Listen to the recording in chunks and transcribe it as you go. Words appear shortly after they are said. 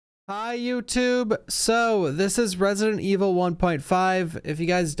Hi YouTube. So this is Resident Evil 1.5. If you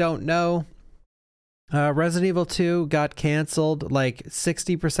guys don't know, Resident Evil 2 got canceled like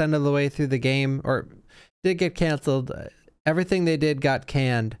 60% of the way through the game, or did get canceled. Everything they did got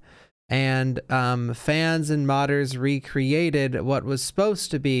canned, and fans and modders recreated what was supposed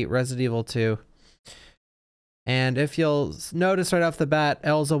to be Resident Evil 2. And if you'll notice right off the bat,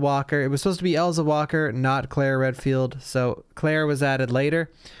 Elza Walker, it was supposed to be Elza Walker, not Claire Redfield, so Claire was added later.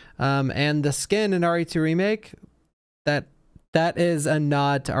 And the skin in RE2 Remake, that is a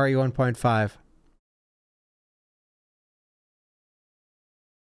nod to RE 1.5.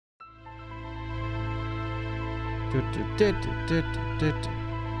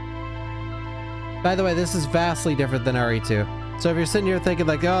 By the way, this is vastly different than RE2. So if you're sitting here thinking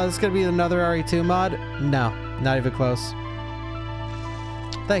like, oh, this is going to be another RE2 mod, no, not even close.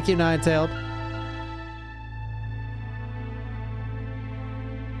 Thank you, Nine-Tailed.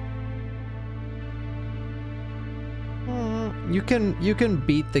 You can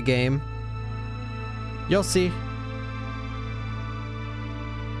beat the game. You'll see.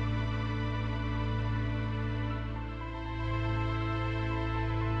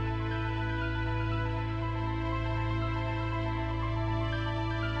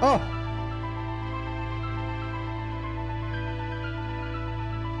 Oh.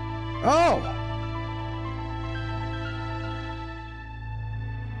 Oh.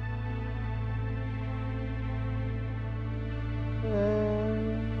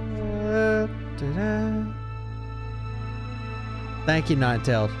 Thank you,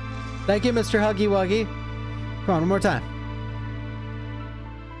 Nine-Tailed. Thank you, Mr. Huggy Wuggy. Come on, one more time.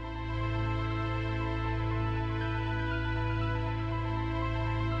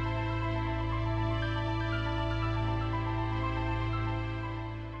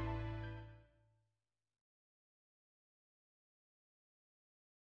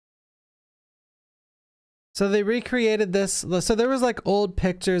 So they recreated this. So there was like old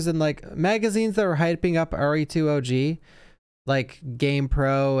pictures and like magazines that were hyping up RE2 OG, like Game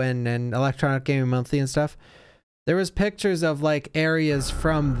Pro and Electronic Gaming Monthly and stuff. There was pictures of like areas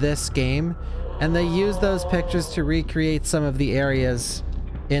from this game, and they used those pictures to recreate some of the areas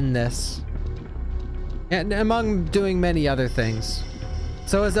in this, and among doing many other things.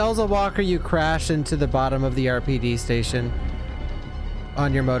 So as Elza Walker, you crash into the bottom of the RPD station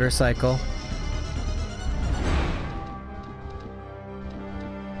on your motorcycle.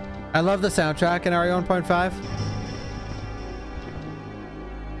 I love the soundtrack in RE 1.5.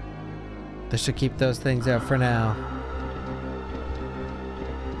 They should keep those things out for now.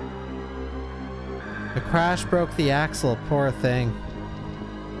 The crash broke the axle, poor thing.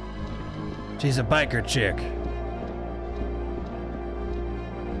 She's a biker chick.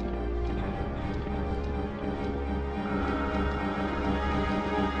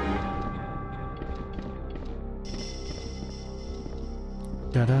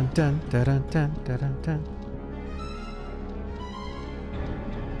 Dun dun dun dun dun dun dun.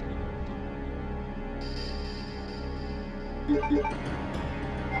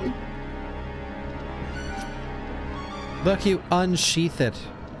 Look, you unsheath it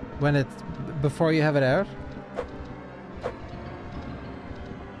when it's before you have it out.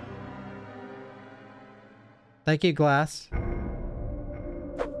 Thank you, Glass.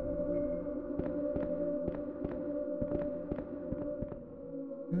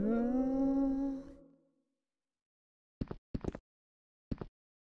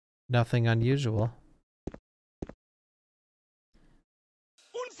 Nothing unusual.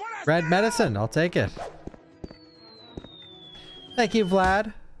 Red medicine, I'll take it. Thank you,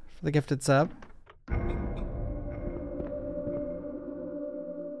 Vlad, for the gifted sub.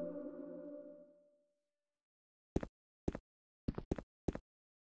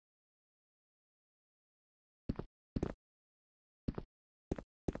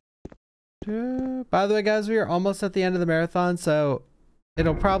 By the way, guys, we are almost at the end of the marathon, so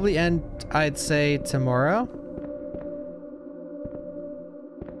it'll probably end, I'd say, tomorrow.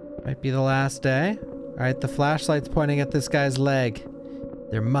 Might be the last day. Alright, the flashlight's pointing at this guy's leg.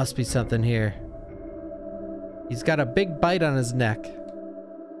 There must be something here. He's got a big bite on his neck.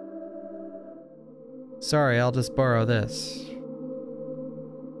 Sorry, I'll just borrow this.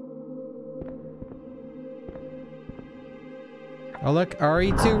 Oh look,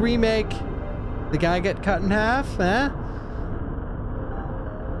 RE2 Remake. The guy get cut in half, eh?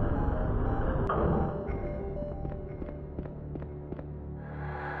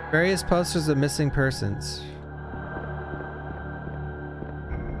 Various posters of missing persons.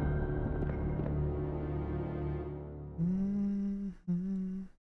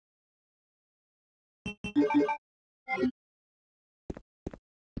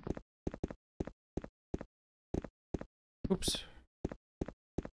 Oops.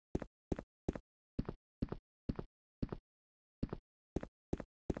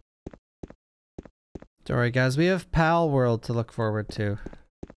 Don't worry, guys. We have Pal World to look forward to.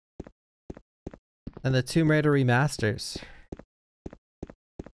 And the Tomb Raider remasters.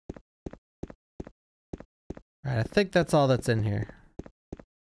 Alright, I think that's all that's in here.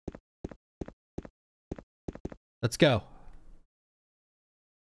 Let's go.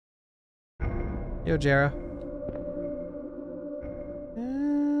 Yo, Jera.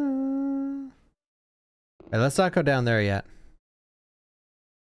 Alright, let's not go down there yet.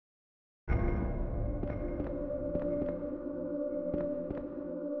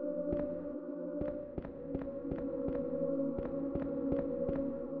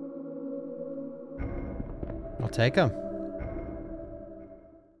 I'll take him.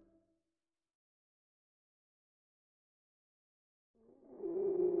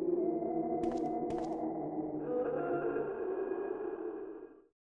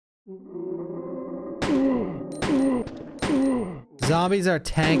 Zombies are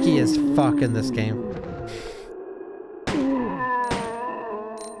tanky as fuck in this game.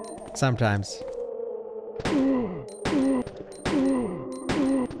 Sometimes.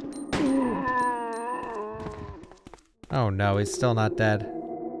 Oh no, he's still not dead.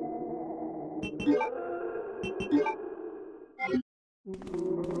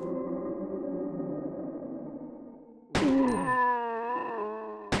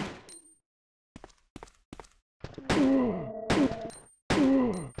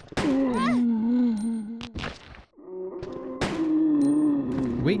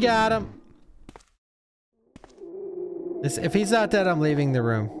 We got him. If he's not dead, I'm leaving the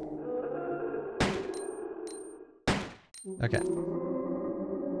room. Okay.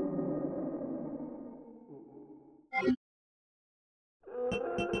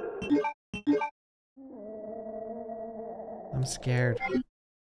 I'm scared.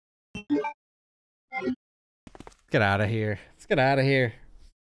 Get out of here. Let's get out of here.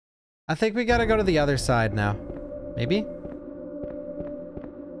 I think we gotta go to the other side now. Maybe?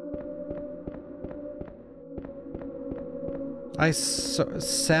 I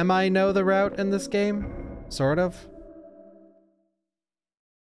semi know the route in this game. Sort of.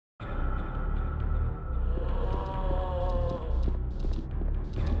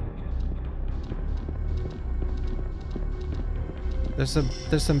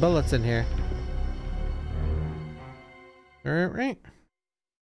 There's some bullets in here. Alright.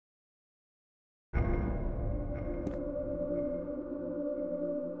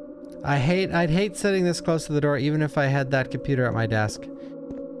 I'd hate sitting this close to the door even if I had that computer at my desk.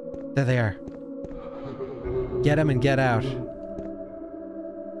 There they are. Get him and get out.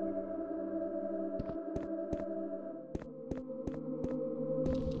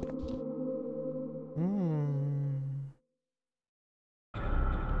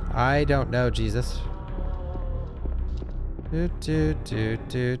 I don't know, Jesus.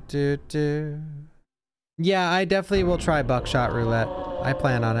 Yeah, I definitely will try buckshot roulette. I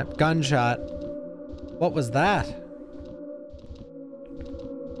plan on it. Gunshot. What was that?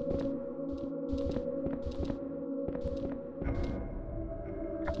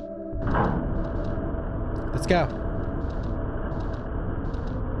 Let's go.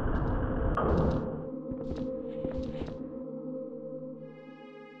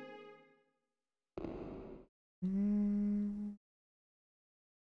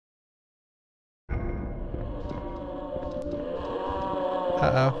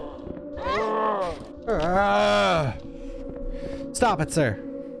 Uh-oh. Stop it, sir.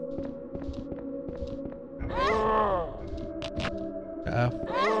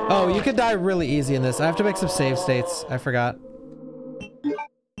 Uh-oh. Oh, you could die really easy in this. I have to make some save states. I forgot.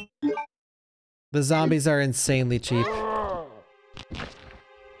 The zombies are insanely cheap.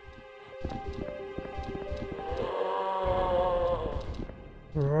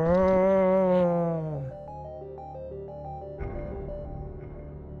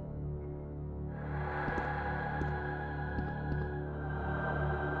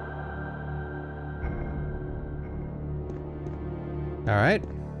 All right.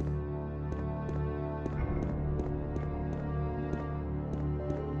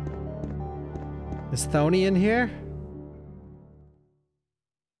 Is Thony in here?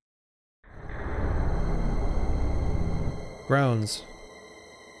 Groans.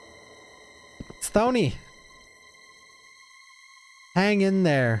 It's Thony. Hang in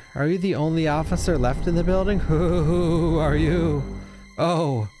there. Are you the only officer left in the building? Who are you?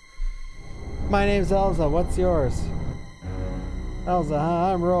 Oh. My name's Elza. What's yours? Elza,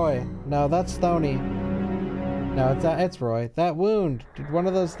 huh? I'm Roy. No, that's Thony. No, it's Roy. That wound. Did one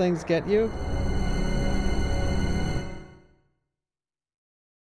of those things get you?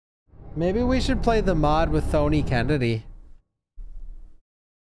 Maybe we should play the mod with Thony Kennedy.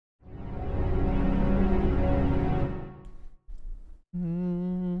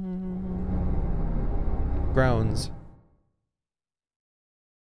 Groans.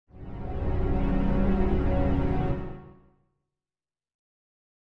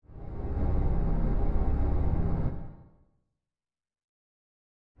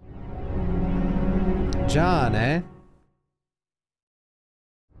 John, eh?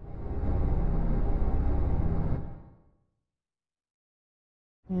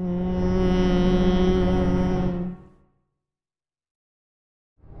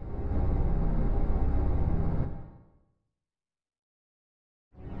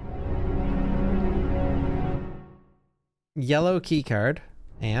 Yellow key card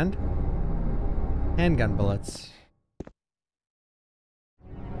and handgun bullets.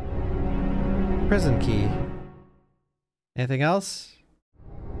 Prison key. Anything else?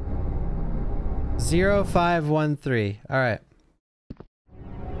 0513. All right.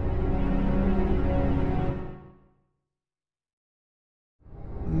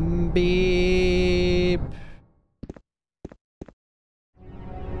 Beep.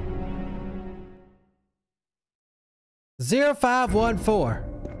 Zero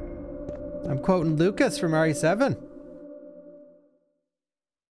 0514. I'm quoting Lucas from RE7.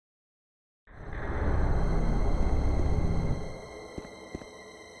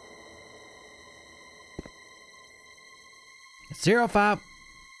 Zero 05.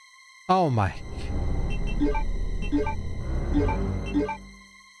 Oh my.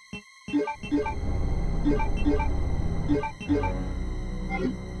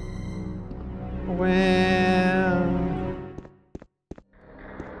 Well.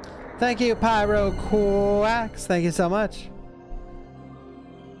 Thank you, Pyro Quacks. Thank you so much.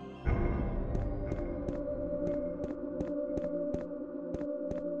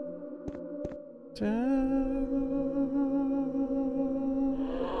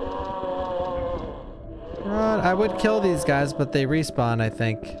 I would kill these guys, but they respawn, I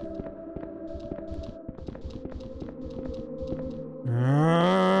think.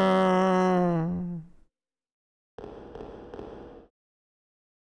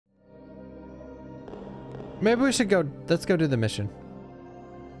 Maybe we should go. Let's go do the mission.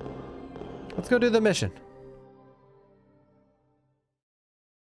 Let's go do the mission.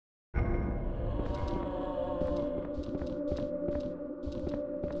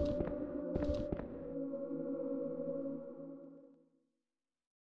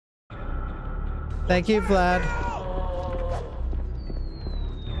 Thank you, Vlad.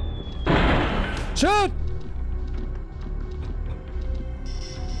 Shoot!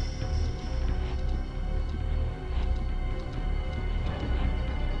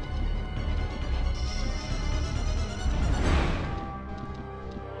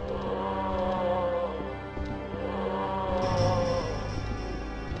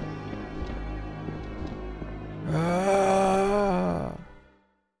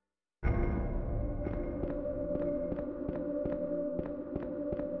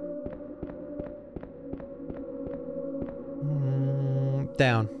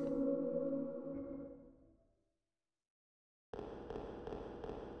 Down.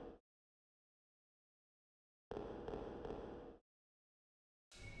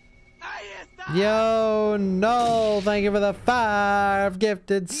 Yo, Null, thank you for the 5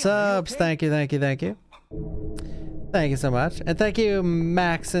 gifted subs. Thank you, thank you, thank you. Thank you so much. And thank you,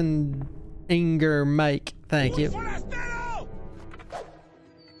 Max and Inger Mike. Thank you.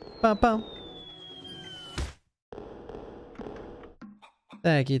 Bum, bum.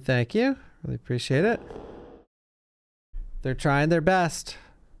 Thank you, thank you. Really appreciate it. They're trying their best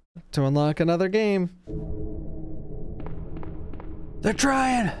to unlock another game. They're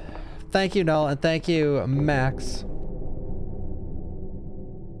trying. Thank you, Null, and thank you, Max.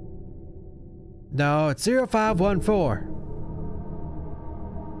 No, it's 0514.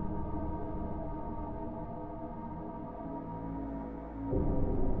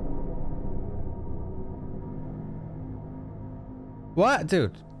 What?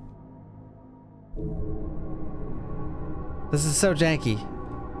 Dude. This is so janky.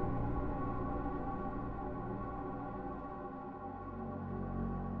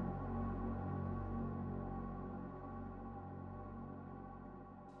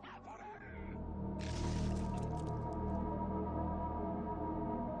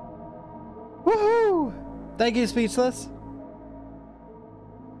 Woohoo! Thank you, Speechless.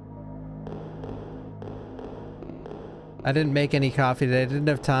 I didn't make any coffee today. I didn't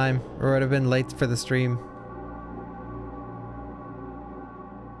have time, or it would have been late for the stream.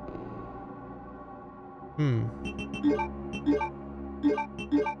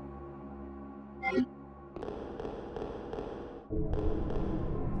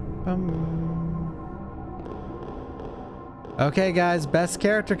 Okay, guys, best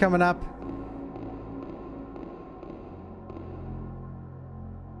character coming up.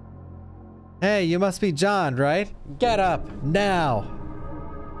 Hey, you must be John, right? Get up, now!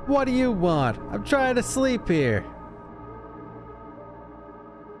 What do you want? I'm trying to sleep here.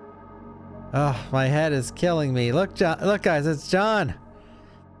 Oh, my head is killing me. Look, John, look guys, it's John!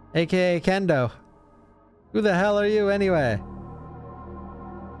 AKA Kendo. Who the hell are you anyway?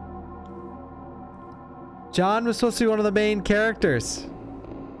 John was supposed to be one of the main characters.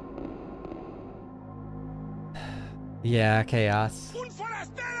 Yeah, chaos.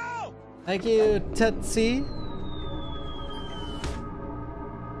 Thank you, Tetsi.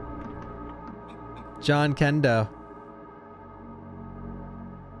 John Kendo.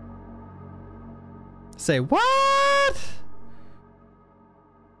 Say what?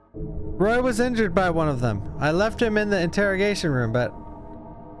 Roy was injured by one of them. I left him in the interrogation room, but...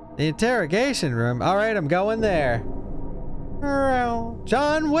 The interrogation room? Alright, I'm going there.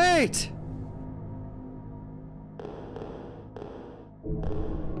 John, wait!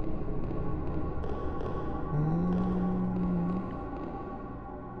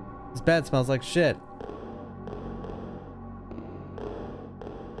 This bed smells like shit.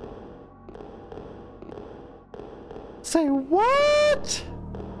 Say what?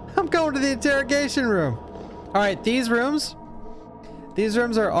 I'm going to the interrogation room. Alright, these rooms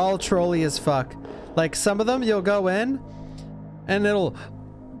are all trolly as fuck. Like, some of them you'll go in and it'll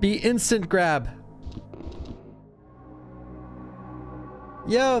be instant grab.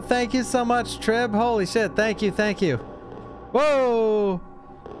 Yo, thank you so much, Trib. Holy shit, thank you, thank you. Whoa!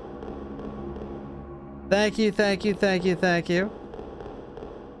 Thank you, thank you, thank you, thank you.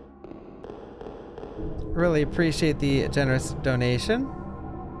 Really appreciate the generous donation.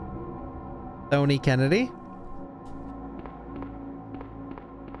 Tony Kennedy.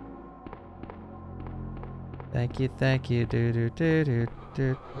 Thank you, thank you. Do do do do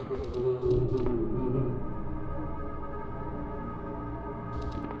do.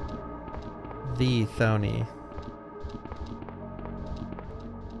 The Thony.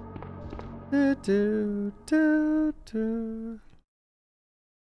 Do do do do.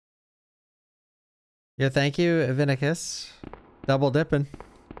 Yeah, thank you, Vinicus. Double dipping.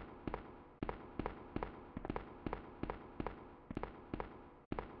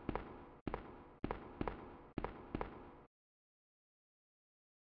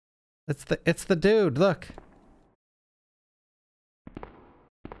 It's the dude, look.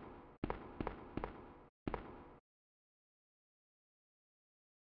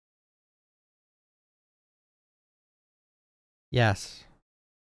 Yes.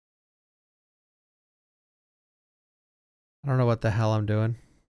 I don't know what the hell I'm doing.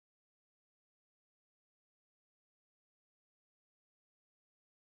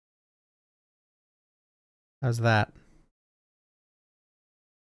 How's that?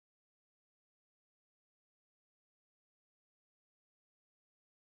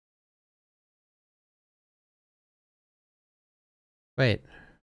 Wait.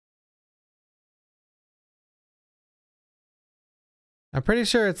 I'm pretty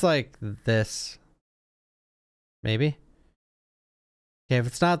sure it's like this. Maybe? Okay, if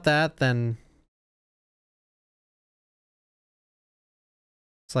it's not that, then...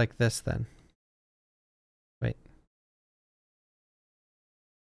 It's like this then. Wait.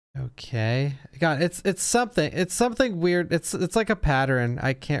 Okay. God, it's something weird. It's like a pattern.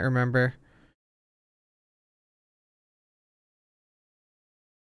 I can't remember.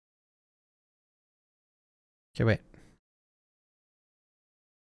 Okay, wait.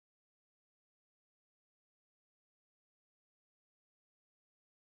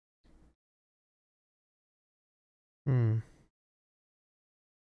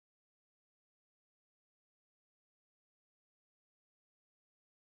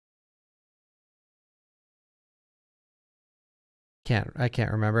 I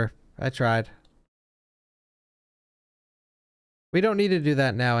can't remember. I tried. We don't need to do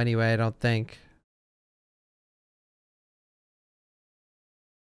that now anyway, I don't think.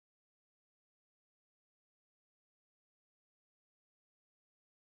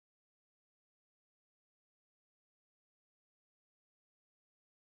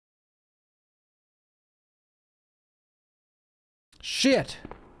 Shit!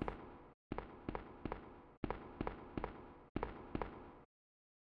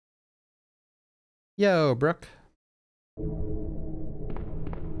 Yo, Brooke.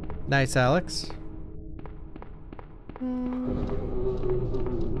 Nice, Alex.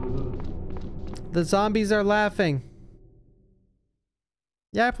 The zombies are laughing.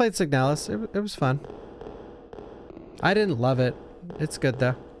 Yeah, I played Signalis. It was fun. I didn't love it. It's good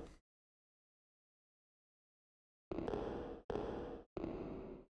though.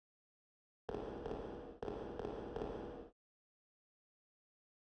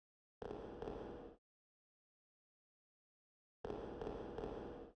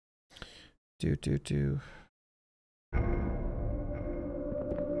 Do.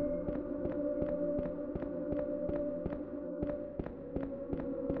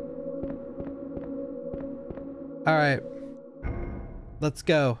 All right. Let's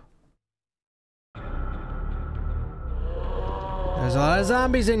go. There's a lot of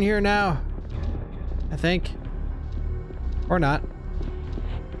zombies in here now. I think. Or not.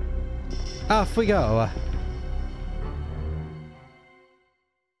 Off we go.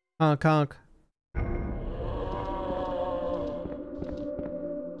 Honk honk.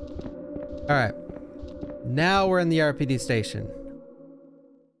 Alright. Now we're in the RPD station.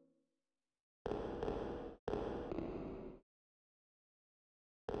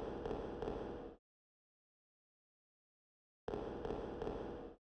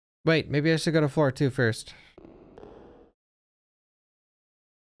 Wait, maybe I should go to floor 2 first.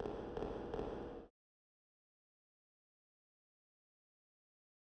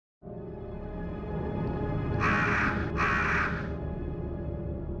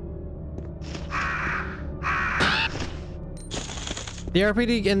 The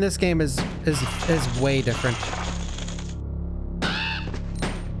RPD in this game is way different.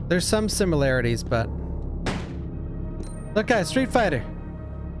 There's some similarities, but look, guys, Street Fighter.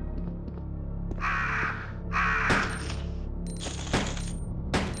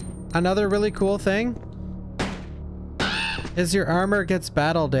 Another really cool thing is your armor gets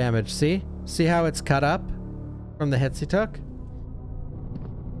battle damage. See? See how it's cut up from the hits he took?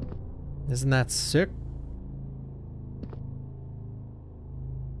 Isn't that sick?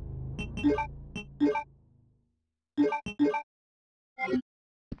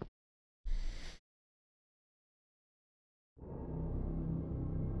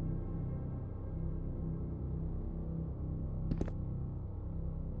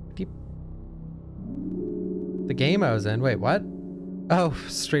 The game I was in. Wait, what? Oh,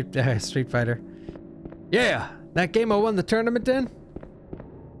 Street Fighter. Yeah, that game I won the tournament in.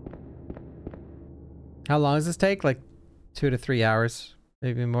 How long does this take? Like 2 to 3 hours,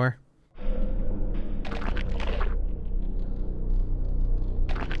 maybe more.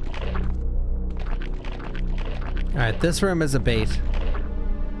 All right, this room is a bait.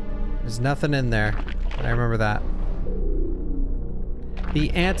 There's nothing in there. I remember that.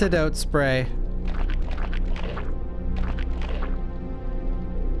 The antidote spray.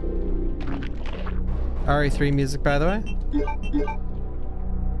 RE3 music, by the way.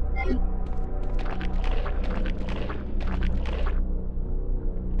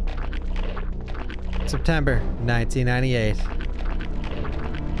 September 1998.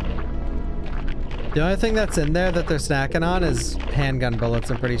 The only thing that's in there that they're snacking on is handgun bullets,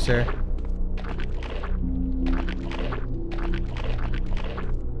 I'm pretty sure.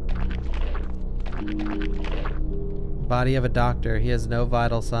 Body of a doctor. He has no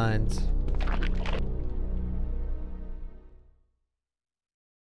vital signs.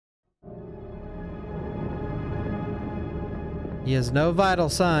 He has no vital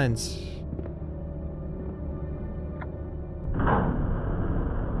signs.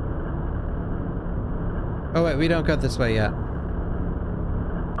 Oh wait, we don't go this way yet.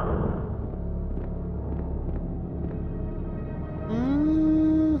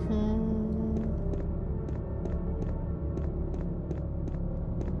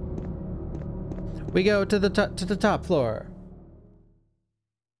 We go to the top floor.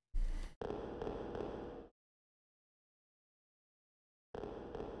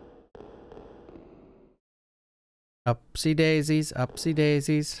 Upsy daisies, upsy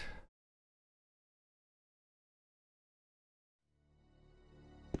daisies.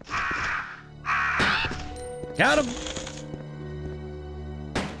 Got him!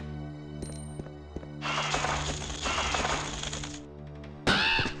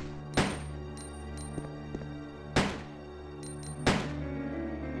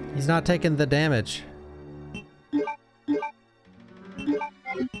 He's not taking the damage.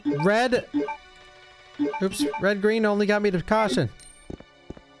 Red! Oops, red green only got me to caution.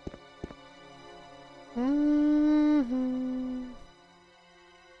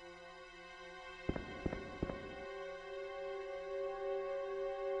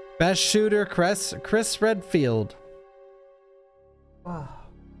 Best shooter, Chris Redfield. Wow.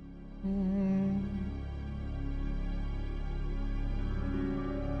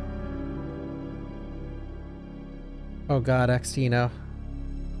 Oh god, Xtino.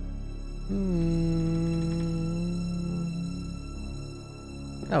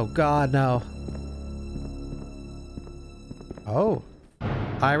 Oh God, no. Oh.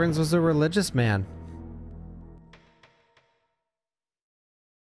 Irons was a religious man.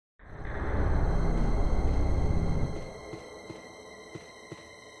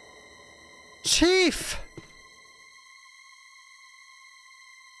 Chief!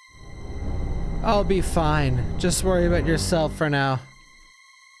 I'll be fine. Just worry about yourself for now.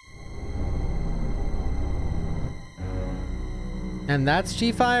 And that's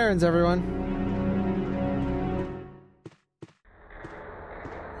Chief Irons, everyone.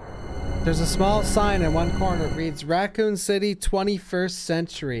 There's a small sign in one corner. It reads Raccoon City 21st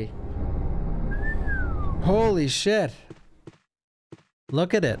Century. Holy shit.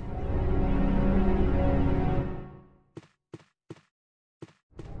 Look at it.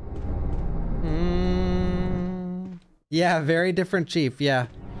 Yeah, very different chief, yeah.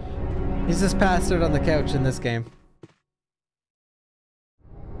 He's just passed out on the couch in this game.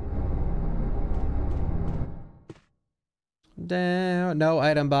 Damn, no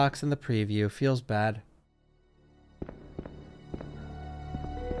item box in the preview. Feels bad.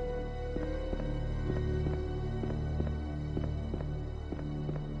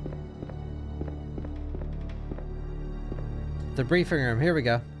 The briefing room, here we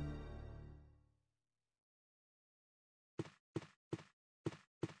go.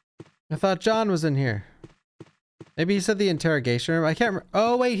 I thought John was in here. Maybe he said the interrogation room. I can't remember.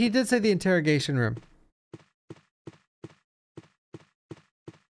 Oh wait, he did say the interrogation room.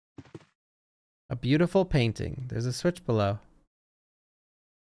 A beautiful painting. There's a switch below.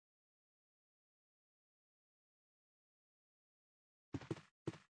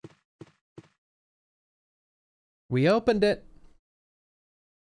 We opened it.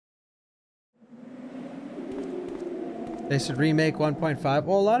 They should remake 1.5.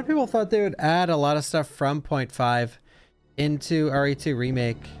 Well, a lot of people thought they would add a lot of stuff from 0.5 into RE2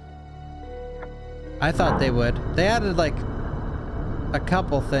 Remake. I thought they would. They added like a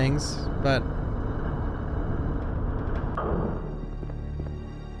couple things, but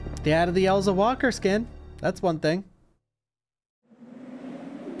they added the Elza Walker skin. That's one thing.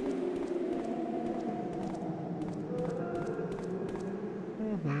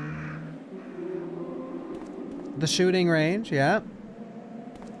 The shooting range, yeah.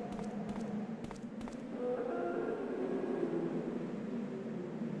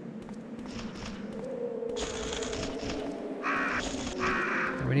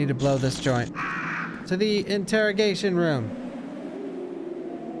 We need to blow this joint. To the interrogation room.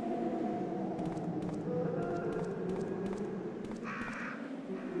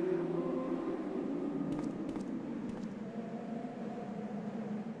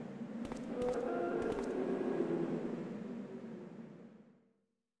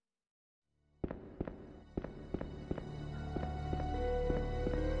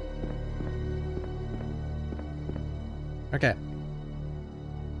 Okay.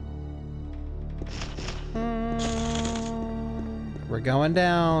 We're going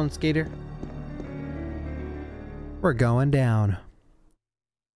down, Skeeter. We're going down.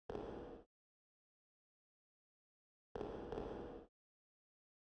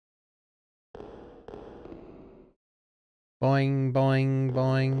 Boing, boing,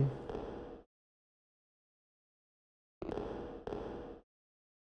 boing.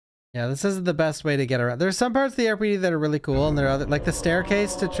 Yeah, this isn't the best way to get around. There's some parts of the RPG that are really cool, and there are other, like the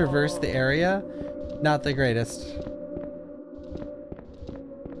staircase to traverse the area, not the greatest.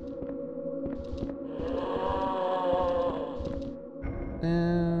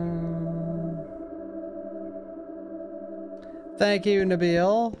 Thank you,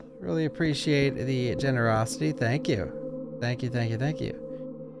 Nabil. Really appreciate the generosity. Thank you. Thank you, thank you, thank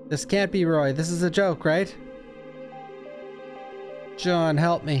you. This can't be Roy. This is a joke, right? John,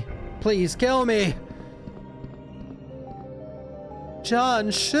 help me. Please kill me!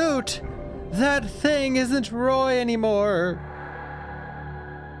 John, shoot! That thing isn't Roy anymore!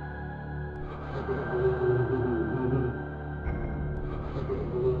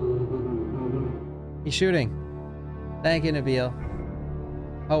 He's shooting. Thank you, Nabil.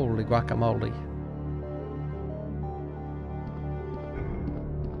 Holy guacamole.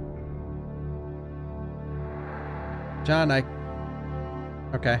 John,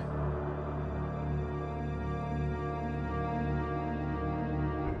 okay.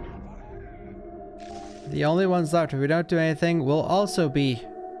 The only ones left if we don't do anything will also be...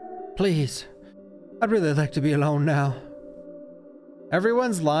 Please. I'd really like to be alone now.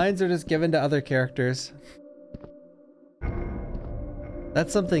 Everyone's lines are just given to other characters.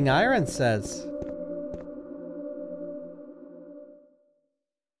 That's something Iron says.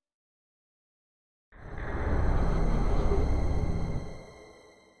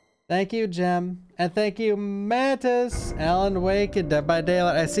 Thank you, Gem. And thank you, Mantis, Alan Wake, and Dead by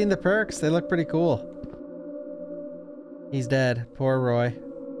Daylight. I've seen the perks. They look pretty cool. He's dead. Poor Roy.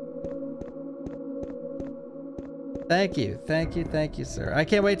 Thank you. Thank you. Thank you, sir. I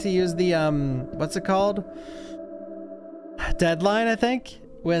can't wait to use the, what's it called? Deadline, I think,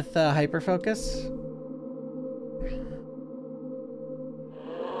 with hyperfocus.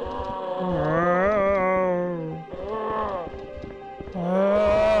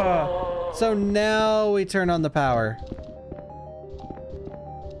 So now we turn on the power.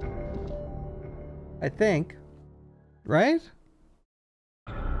 I think. Right?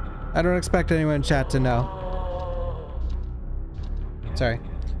 I don't expect anyone in chat to know. Sorry.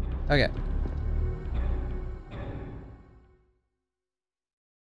 Okay.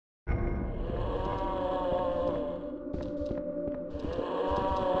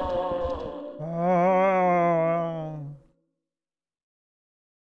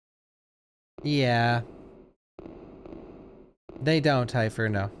 Yeah. They don't, Hypher,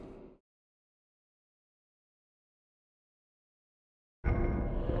 no.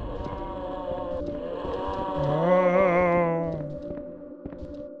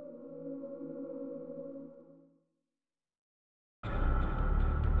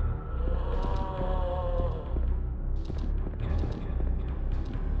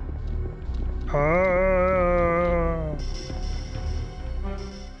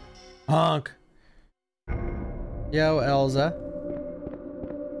 Honk. Yo, Elza.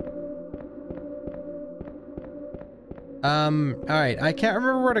 Alright, I can't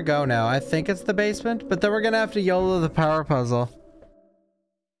remember where to go now. I think it's the basement, but then we're gonna have to YOLO the power puzzle.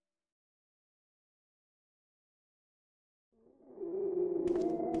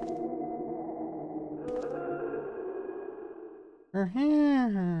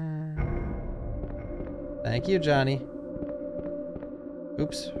 Thank you, Johnny.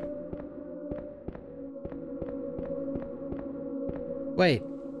 Oops. Wait.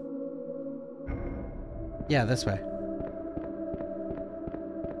 Yeah, this way.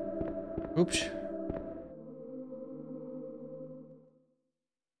 Oops.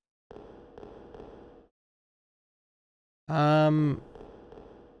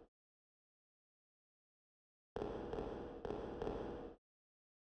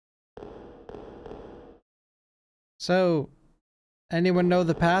 So, anyone know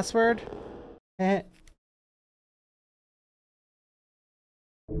the password? Eh.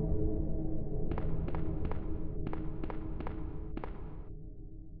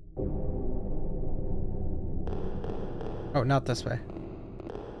 Oh, not this way.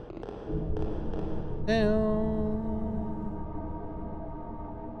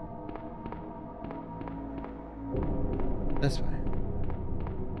 This way.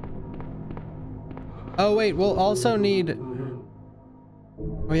 Oh wait, we'll also need...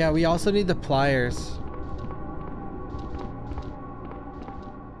 Oh yeah, we also need the pliers.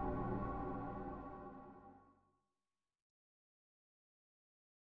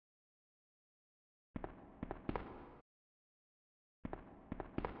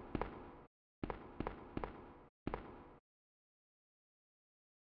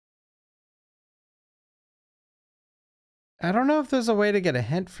 I don't know if there's a way to get a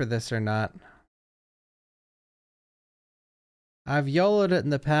hint for this or not. I've YOLO'd it in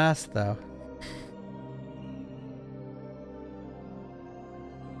the past, though.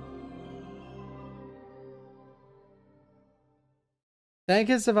 Thank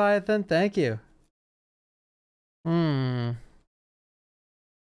you, Leviathan. Thank you.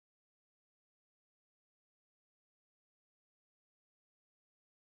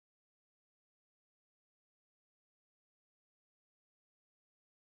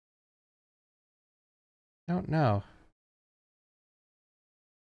 Don't know.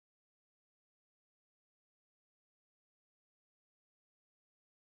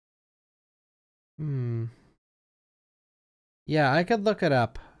 Yeah, I could look it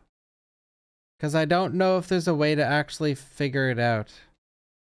up. Because I don't know if there's a way to actually figure it out.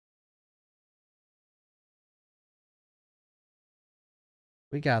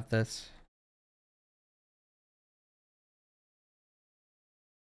 We got this.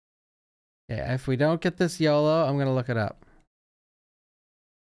 Okay, if we don't get this YOLO, I'm gonna look it up.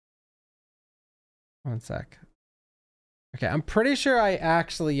 One sec. Okay, I'm pretty sure I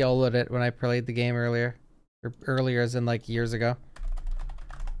actually YOLO'd it when I played the game earlier. Or earlier as in like years ago.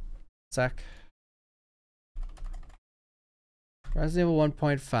 Sec. Resident Evil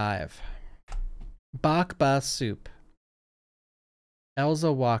 1.5. Bawkbasoup.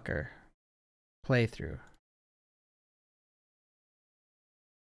 Elza Walker. Playthrough.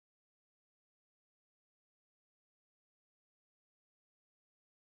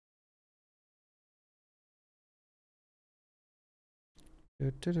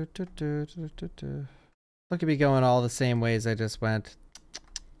 Look at me going all the same ways I just went.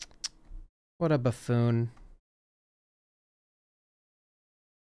 What a buffoon.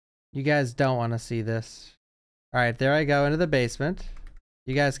 You guys don't want to see this. Alright, there I go into the basement.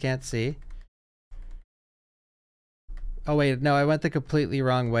 You guys can't see. Oh wait, no, I went the completely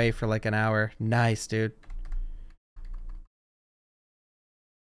wrong way for like an hour. Nice, dude.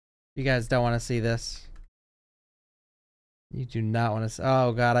 You guys don't want to see this. You do not want to see.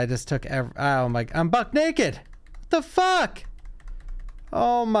 Oh god, I just took oh my, I'm buck naked. What the fuck?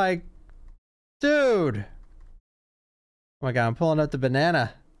 Oh my, dude. Oh my god, I'm pulling out the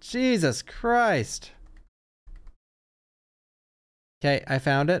banana. Jesus Christ. Okay, I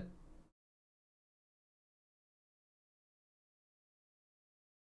found it.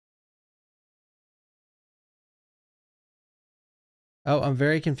 Oh, I'm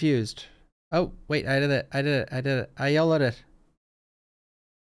very confused. Oh, wait, I did it. I did it. I did it. I yelled at it.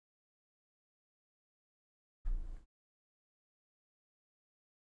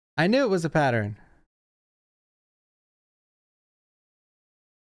 I knew it was a pattern.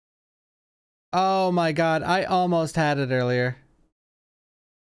 Oh my god, I almost had it earlier.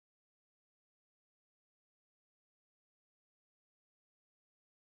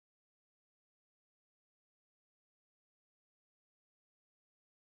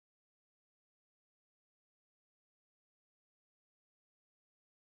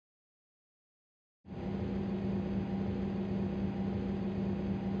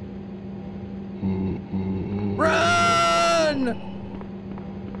 Run!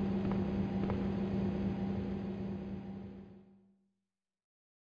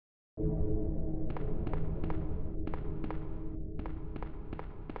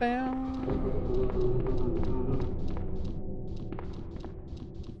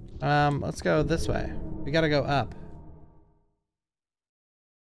 Let's go this way. We gotta go up.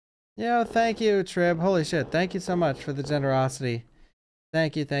 Yo, thank you, Trib. Holy shit, thank you so much for the generosity.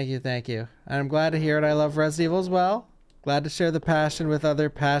 Thank you, thank you, thank you. I'm glad to hear it. I love Resident Evil as well. Glad to share the passion with other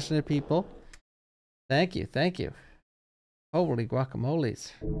passionate people. Thank you, thank you. Holy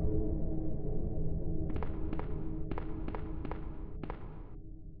guacamoles.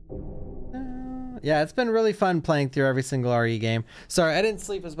 Yeah, it's been really fun playing through every single RE game. Sorry, I didn't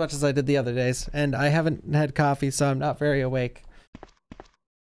sleep as much as I did the other days, and I haven't had coffee, so I'm not very awake.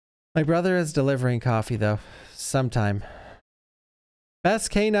 My brother is delivering coffee, though. Sometime.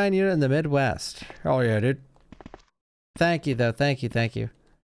 Best K9 unit in the Midwest. Oh yeah, dude. Thank you, though. Thank you, thank you.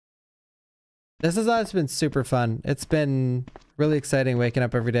 This has been super fun. It's been really exciting waking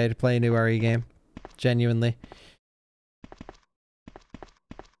up every day to play a new RE game. Genuinely.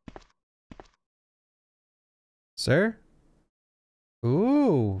 Sir?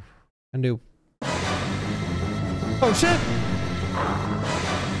 Ooh. A new... Oh shit!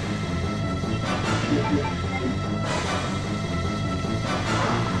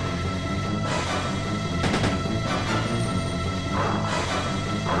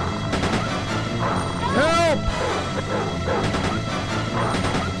 Help!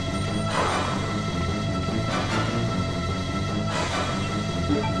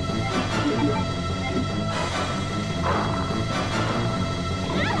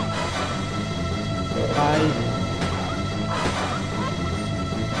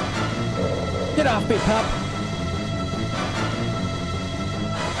 Get off me, pup!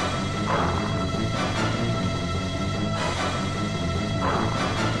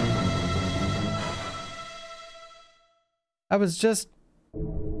 I was just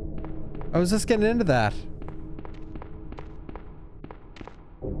getting into that.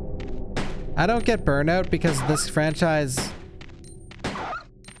 I don't get burnout because this franchise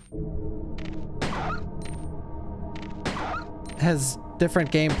has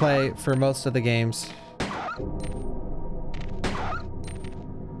different gameplay for most of the games.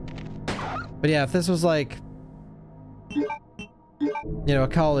 But yeah, if this was like, you know, a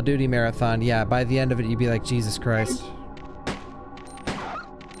Call of Duty marathon, yeah, by the end of it you'd be like, Jesus Christ.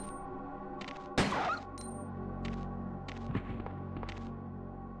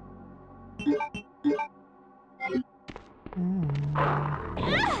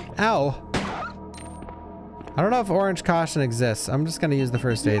 Ow! I don't know if Orange Caution exists. I'm just gonna use the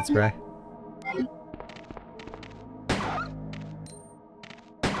first aid spray.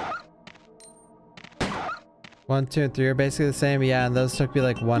 One, two, and three are basically the same. Yeah, and those took me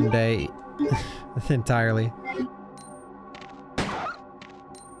like one day entirely.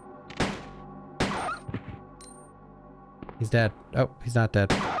 He's dead. Oh, he's not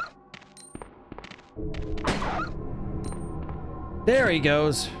dead. There he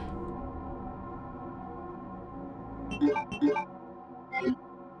goes.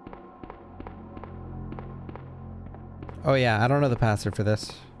 Oh yeah, I don't know the password for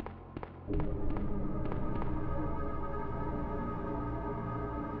this.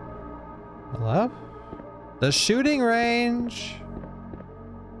 Hello? The shooting range.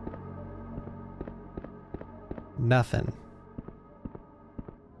 Nothing.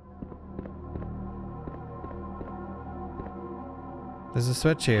 There's a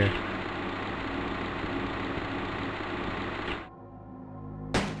switch here.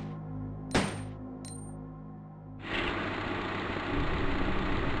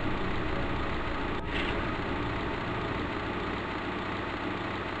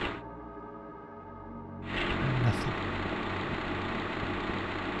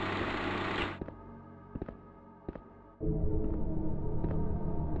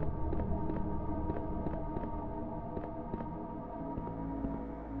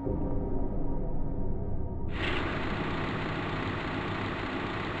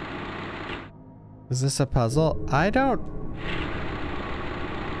 Is this a puzzle? I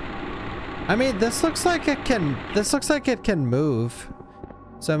mean, this looks like it can move.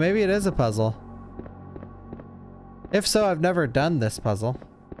 So maybe it is a puzzle. If so, I've never done this puzzle.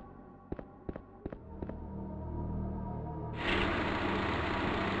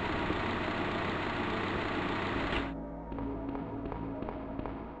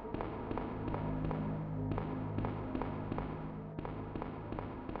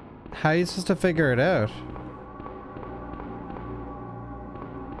 How are you supposed to figure it out?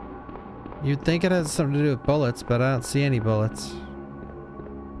 You'd think it has something to do with bullets, but I don't see any bullets.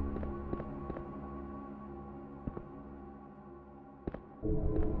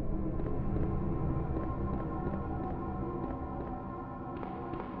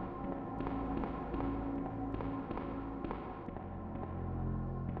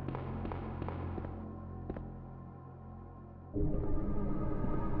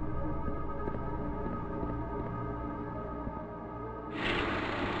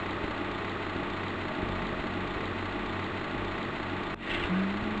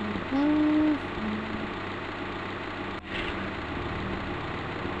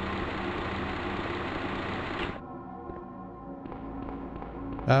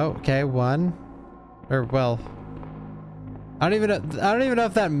 Oh, okay, one. Or well, I don't even know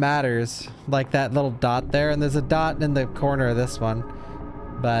if that matters. Like that little dot there, and there's a dot in the corner of this one.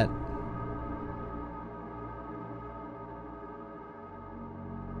 But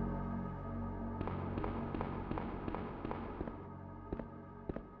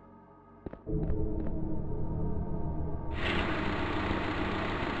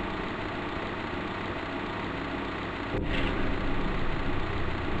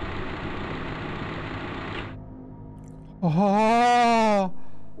oh,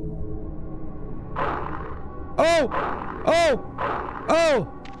 oh, oh, oh.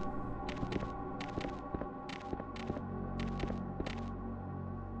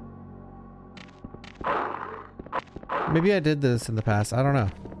 Maybe I did this in the past. I don't know.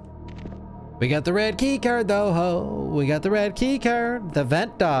 We got the red key card though, ho. We got the red key card. The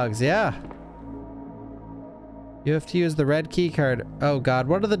vent dogs, yeah. You have to use the red key card. Oh god,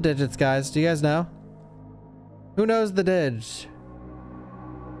 what are the digits, guys? Do you guys know? Who knows the digs?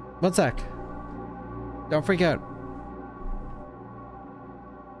 One sec. Don't freak out.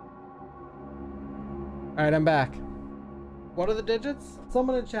 Alright, I'm back. What are the digits?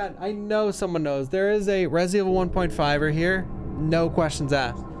 Someone in chat. I know someone knows. There is a Resident Evil 1.5er here. No questions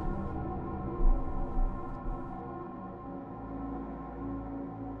asked.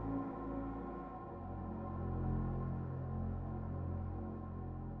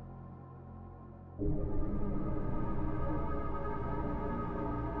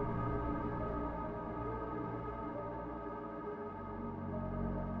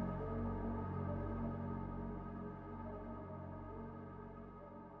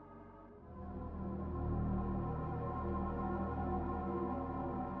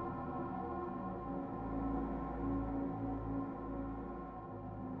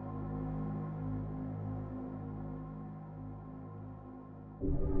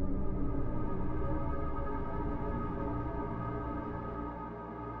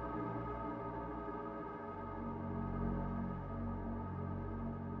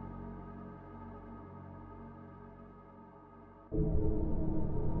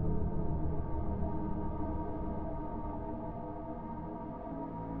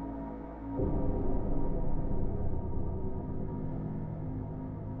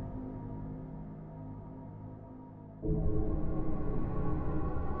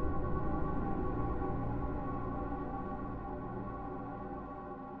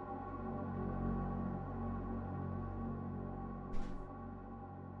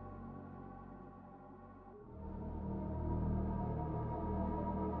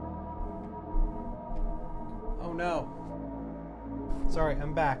 no. Sorry,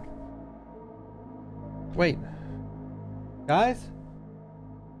 I'm back. Wait. Guys?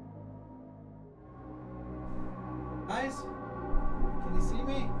 Guys? Can you see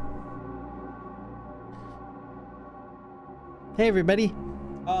me? Hey everybody.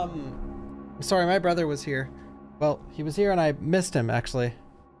 Sorry, my brother was here. Well, he was here and I missed him actually.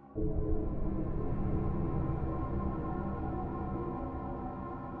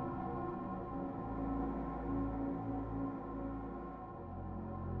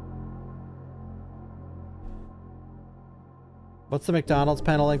 What's the McDonald's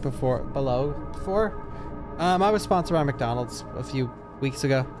panel link below for? I was sponsored by McDonald's a few weeks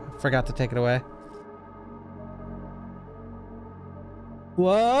ago. Forgot to take it away.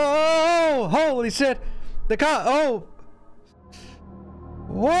 Whoa! Holy shit! Oh!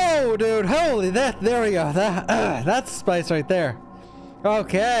 Whoa, dude! Holy that! There we go. That's spice right there.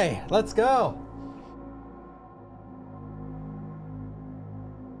 Okay, let's go.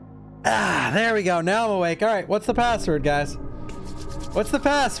 There we go. Now I'm awake. All right, what's the password, guys? What's the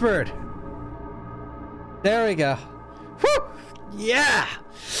password? There we go. Whew! Yeah!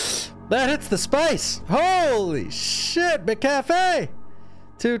 That hits the spice. Holy shit, McCafe!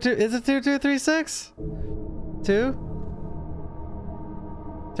 Is it 2236? 2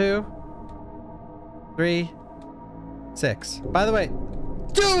 2 3 6. By the way,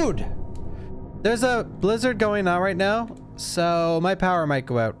 dude! There's a blizzard going on right now, so my power might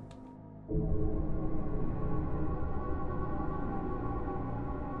go out.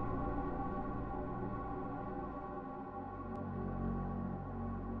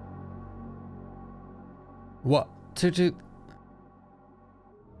 What?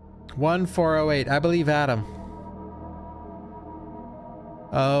 1408. I believe Adam.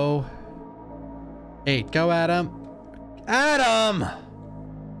 8. Go, Adam. Adam!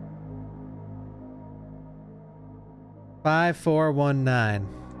 5419.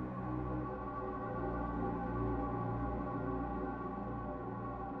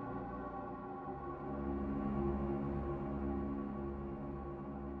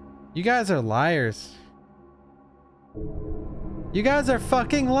 You guys are liars. You guys are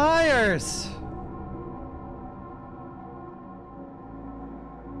fucking liars!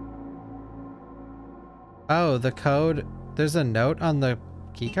 Oh, the code. There's a note on the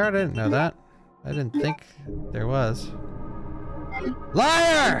keycard? I didn't know that. I didn't think there was.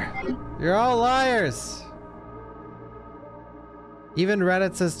 Liar! You're all liars! Even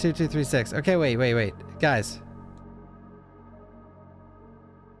Reddit says 2236. Okay, wait. Guys.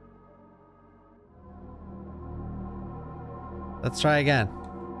 Let's try again.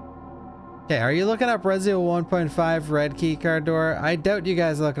 Okay, are you looking up Resident Evil 1.5 red keycard door? I doubt you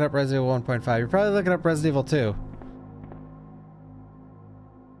guys are looking up Resident Evil 1.5. You're probably looking up Resident Evil 2.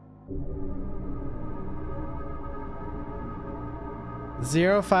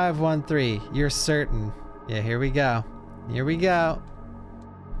 (0513). You're certain. Yeah, here we go. Here we go.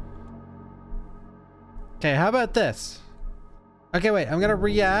 Okay, how about this? Okay, wait, I'm gonna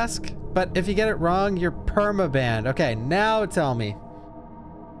re-ask, but if you get it wrong, you're perma-banned. Okay, now tell me.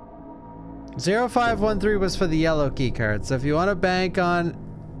 0513 was for the yellow keycard, so if you want to bank on...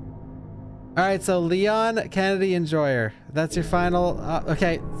 Alright, so Leon Kennedy Enjoyer. That's your final...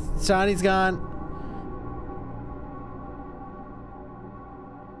 okay, Shawnee's gone.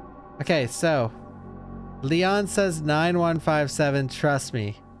 Okay, so... Leon says 9157, trust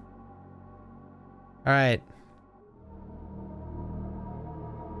me. Alright.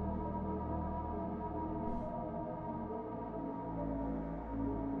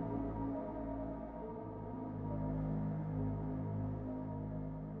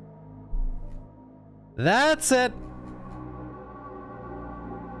 That's it.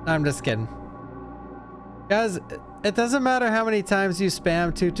 I'm just kidding. Guys, it doesn't matter how many times you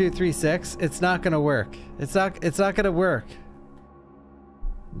spam 2236, it's not gonna work. It's not gonna work.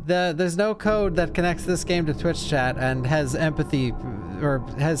 There's no code that connects this game to Twitch chat and has empathy or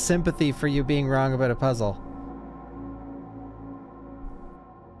has sympathy for you being wrong about a puzzle.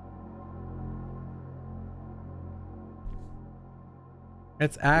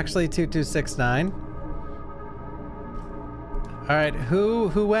 It's actually 2269. All right, who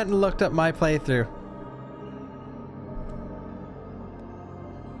went and looked up my playthrough?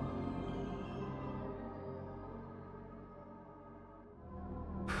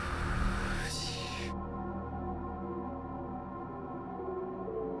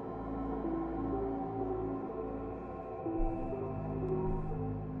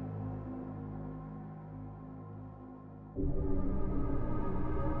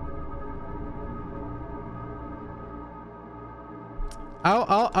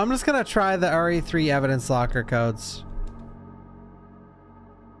 I'm just gonna try the RE3 evidence locker codes.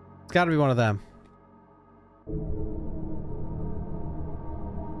 It's gotta be one of them.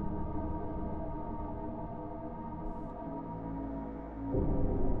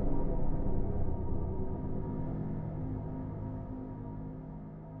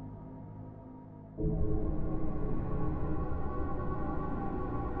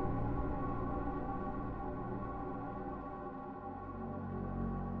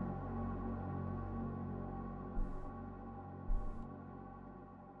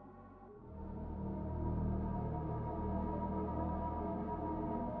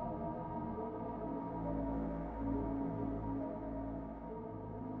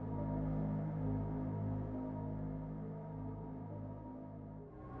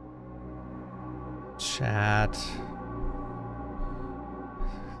 Chat.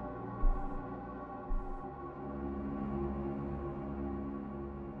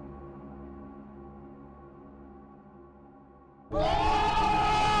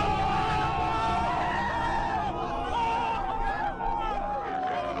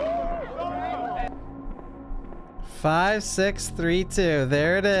 Five, 6, 3, 2.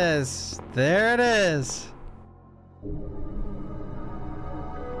 There it is. There it is.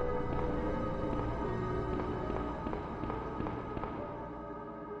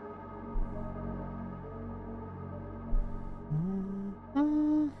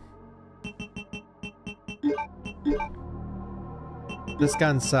 This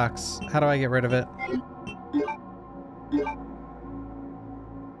gun sucks. How do I get rid of it?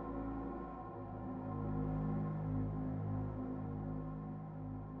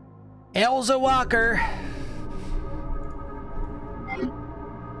 Elsa Walker.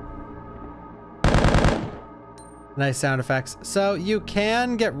 Nice sound effects. So you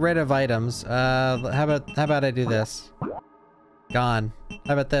can get rid of items. How about I do this? Gone.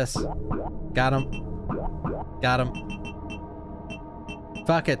 How about this? Got him. Got him.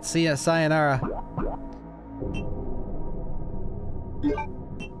 Fuck it. See ya. Sayonara.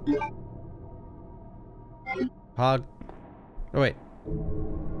 Hog. Oh, wait.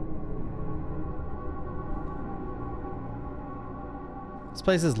 This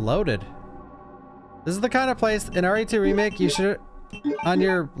place is loaded. This is the kind of place in RE2 Remake you should, on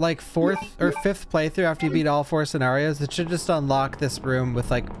your like 4th or 5th playthrough after you beat all 4 scenarios, it should just unlock this room with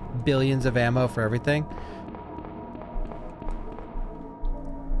like billions of ammo for everything.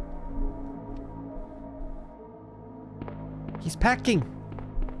 He's packing.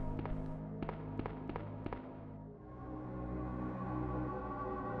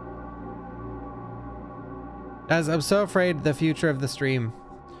 Guys, I'm so afraid the future of the stream.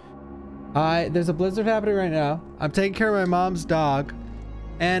 There's a blizzard happening right now. I'm taking care of my mom's dog.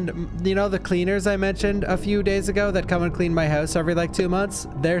 And you know the cleaners I mentioned a few days ago that come and clean my house every like 2 months?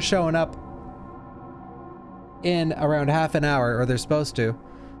 They're showing up in around half an hour, or they're supposed to.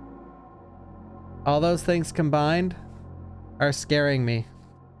 All those things combined are scaring me.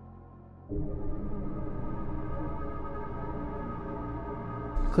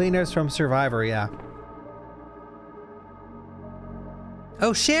 Cleaners from Survivor, yeah.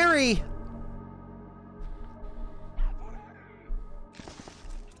 Oh, Sherry!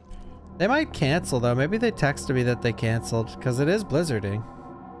 They might cancel though. Maybe they texted me that they canceled because it is blizzarding.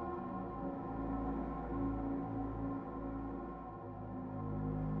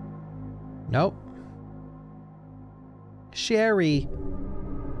 Nope. Sherry.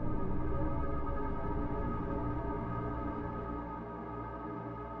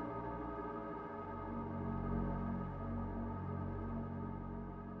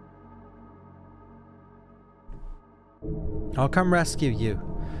 I'll come rescue you.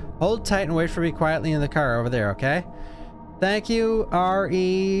 Hold tight and wait for me quietly in the car over there, okay? Thank you,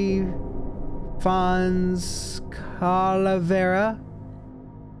 R.E. Fons Calavera.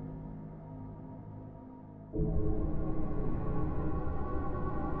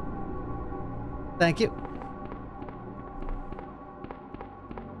 Thank you.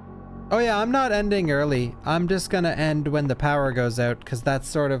 Oh yeah, I'm not ending early. I'm just gonna end when the power goes out, because that's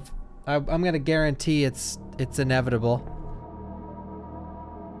sort of... I'm gonna guarantee it's inevitable.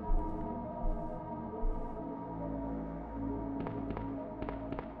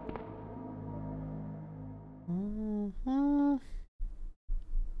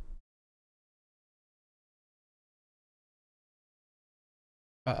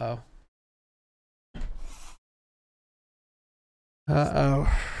 Uh-oh.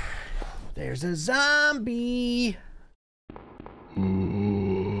 Uh-oh. There's a zombie!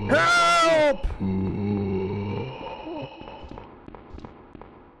 Help!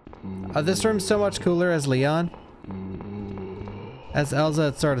 This room's so much cooler as Leon. As Elsa,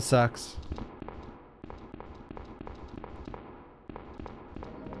 it sort of sucks.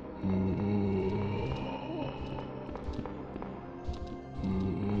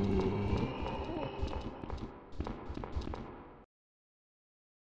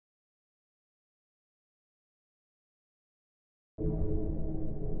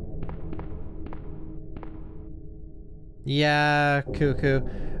 Yeah, cuckoo.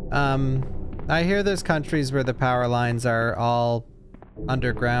 I hear there's countries where the power lines are all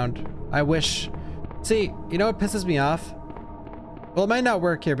underground. I wish... See, you know what pisses me off? Well, it might not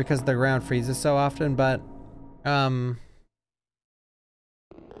work here because the ground freezes so often, but...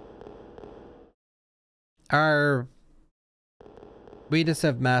 We just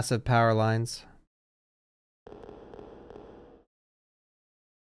have massive power lines.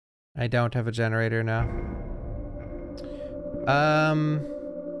 I don't have a generator now.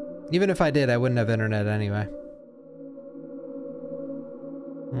 Even if I did, I wouldn't have internet anyway.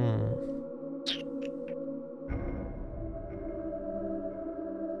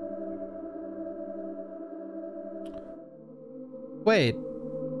 Wait.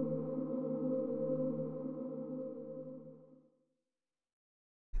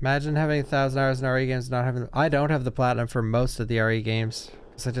 Imagine having 1,000 hours in RE games, not having... I don't have the platinum for most of the RE games,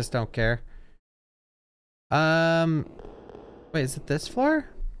 because I just don't care. Wait, is it this floor?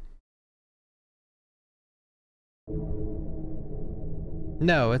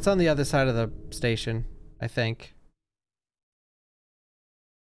 No, it's on the other side of the station, I think.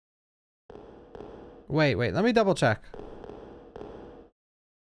 Wait, let me double check.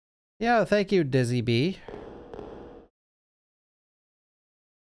 Yeah, thank you, Dizzy B.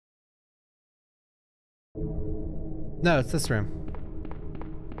 No, it's this room.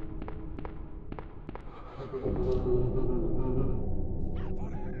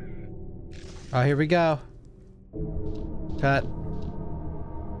 Oh, here we go. Cut.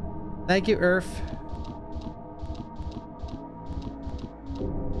 Thank you, Earth.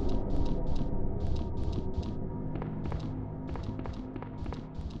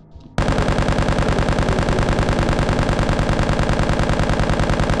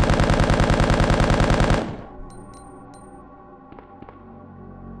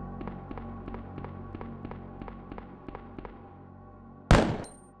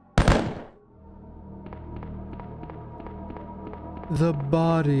 The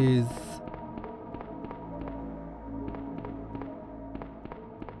bodies.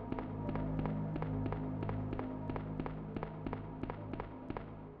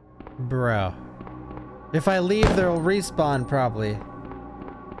 Bro. If I leave, they'll respawn probably.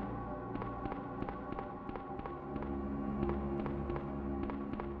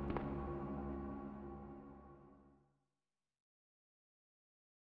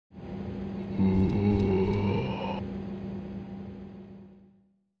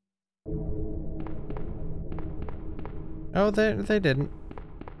 Oh, they didn't.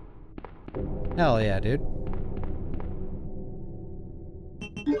 Hell yeah, dude.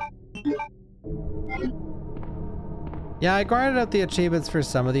 Yeah, I grinded out the achievements for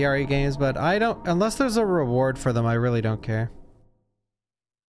some of the RE games, but I don't... Unless there's a reward for them, I really don't care.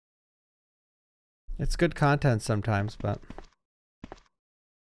 It's good content sometimes, but...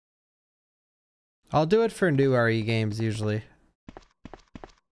 I'll do it for new RE games, usually.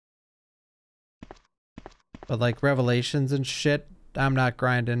 But like Revelations and shit, I'm not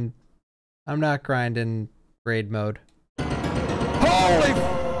grinding raid mode.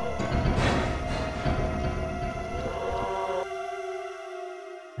 Holy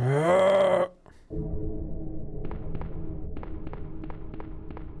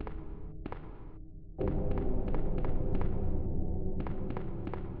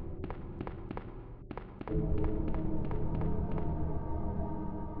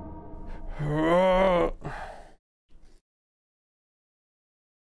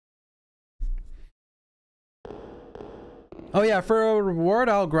Oh yeah, for a reward,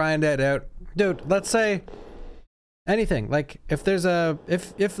 I'll grind it out. Dude, let's say anything. Like, if there's a...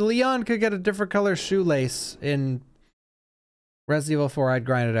 If Leon could get a different color shoelace in Resident Evil 4, I'd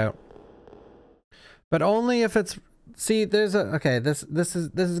grind it out. But only if it's... See, there's a... Okay, this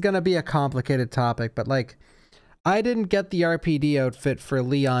is gonna be a complicated topic, but like... I didn't get the RPD outfit for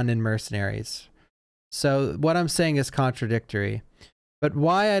Leon in Mercenaries. So what I'm saying is contradictory. But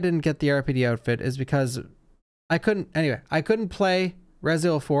why I didn't get the RPD outfit is because... I couldn't play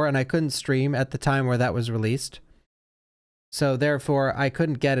Resident Evil 4 and I couldn't stream at the time where that was released. So therefore, I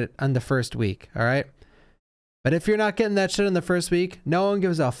couldn't get it on the first week, alright? But if you're not getting that shit in the first week, no one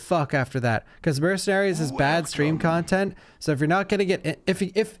gives a fuck after that. Because Mercenaries is bad stream content. So if you're not gonna get,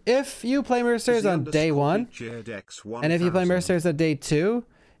 if you play Mercenaries on day 1, and if you play Mercenaries on day 2,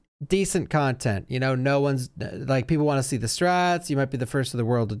 decent content. You know, no one's like, people want to see the strats. You might be the first in the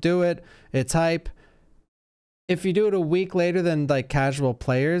world to do it. It's hype. If you do it a week later than like casual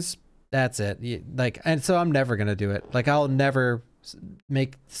players, that's it. And so I'm never gonna do it. Like, I'll never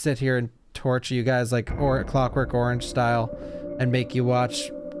sit here and torture you guys like Clockwork Orange style and make you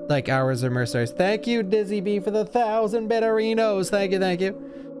watch like hours of Mercenaries. Thank you, Dizzy B, for the 1,000 bitterinos. Thank you, thank you.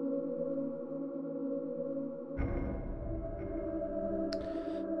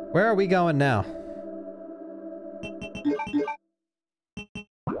 Where are we going now?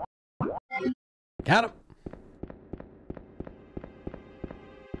 Got him.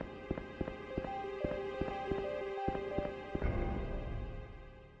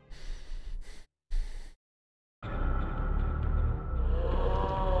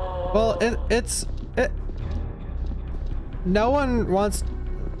 Well, no one wants.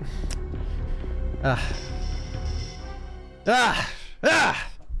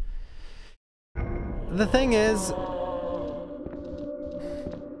 The thing is,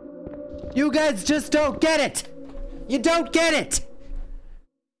 you guys just don't get it. You don't get it.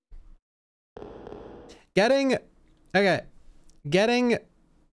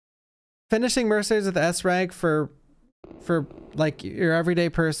 Finishing Mercenaries with S rank for like your everyday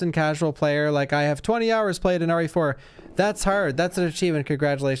person, casual player, like I have 20 hours played in RE4. That's hard. That's an achievement.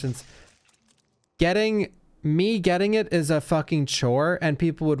 Congratulations. Getting it is a fucking chore, and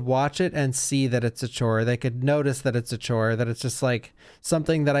people would watch it and see that it's a chore. They could notice that it's a chore, that it's just like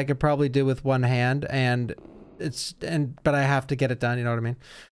something that I could probably do with one hand, but I have to get it done, you know what I mean?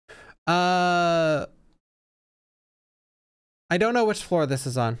 I don't know which floor this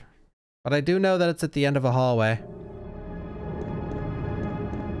is on, but I do know that it's at the end of a hallway.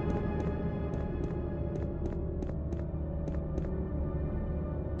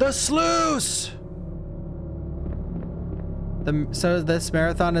 The sluice! So this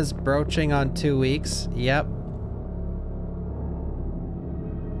marathon is broaching on 2 weeks. Yep.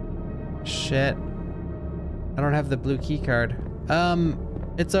 Shit. I don't have the blue key card.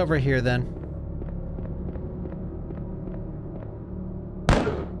 It's over here then.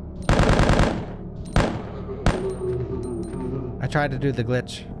 I tried to do the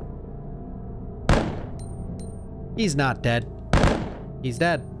glitch. He's not dead. He's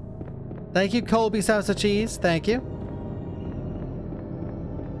dead. Thank you, Colby's House of Cheese. Thank you.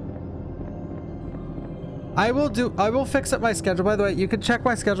 I will fix up my schedule. By the way, you can check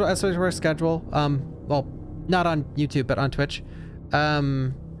my schedule, SWR schedule. Well, not on YouTube, but on Twitch.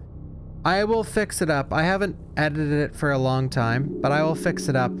 I will fix it up. I haven't edited it for a long time, but I will fix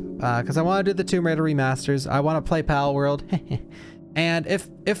it up because I want to do the Tomb Raider remasters. I want to play Pal World. And if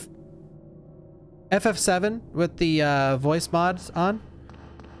FF7 with the voice mods on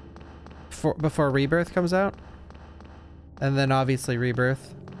before Rebirth comes out, and then obviously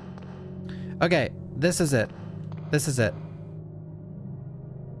Rebirth. Okay, this is it. This is it.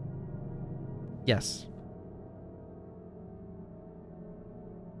 Yes.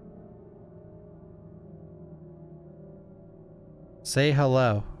 Say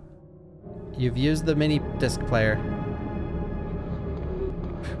hello. You've used the mini disc player.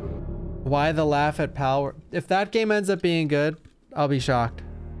 Why the laugh at Pal? If that game ends up being good, I'll be shocked.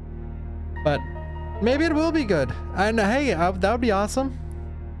 But maybe it will be good. And hey, that would be awesome.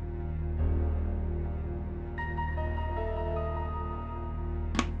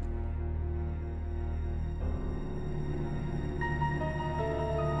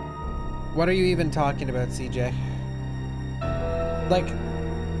 What are you even talking about, CJ? Like,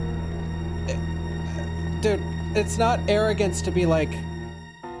 dude, it's not arrogance to be like,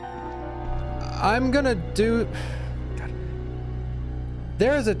 I'm gonna do... God.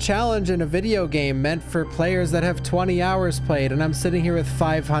 There is a challenge in a video game meant for players that have 20 hours played, and I'm sitting here with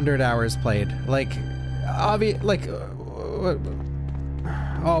 500 hours played. Like,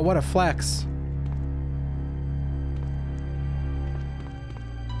 oh, what a flex.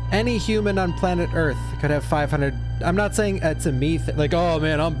 Any human on planet Earth could have 500. I'm not saying it's a me thing. Like, oh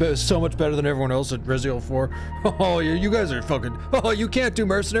man, I'm so much better than everyone else at Resident Evil 4. Oh, you guys are fucking. Oh, you can't do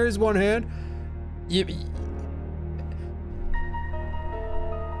Mercenaries one hand.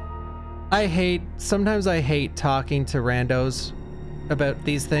 Sometimes I hate talking to randos about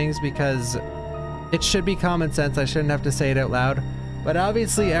these things because it should be common sense. I shouldn't have to say it out loud. But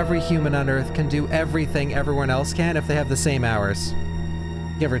obviously every human on Earth can do everything everyone else can if they have the same hours.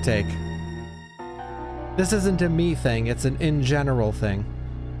 Give or take. This isn't a me thing, it's an in general thing.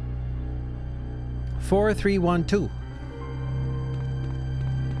 4312.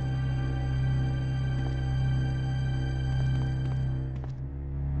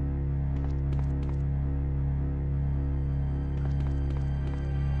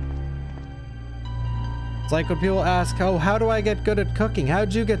 It's like when people ask, oh, how do I get good at cooking?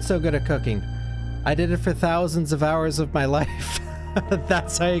 How'd you get so good at cooking? I did it for thousands of hours of my life.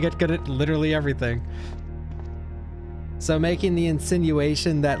 That's how you get good at literally everything. So making the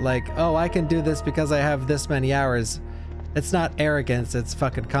insinuation that like, oh, I can do this because I have this many hours, it's not arrogance, it's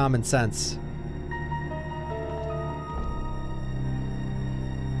fucking common sense.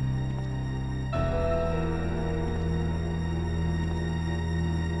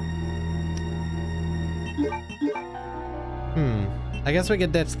 I guess we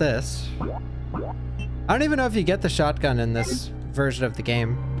could ditch this. I don't even know if you get the shotgun in this version of the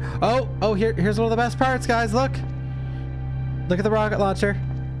game. Oh, here's one of the best parts, guys. Look at the rocket launcher.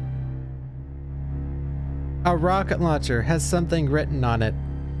 A rocket launcher has something written on it.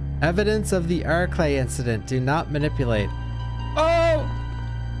 Evidence of the Arclay incident. Do not manipulate. Oh!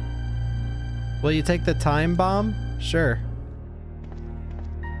 Will you take the time bomb? Sure.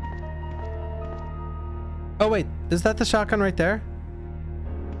 Oh wait, is that the shotgun right there?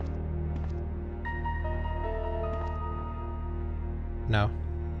 No.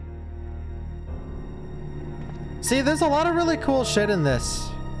 See, there's a lot of really cool shit in this.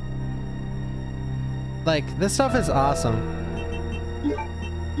 Like, this stuff is awesome.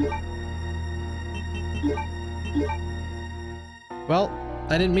 Well,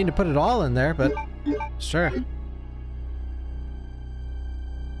 I didn't mean to put it all in there, but sure.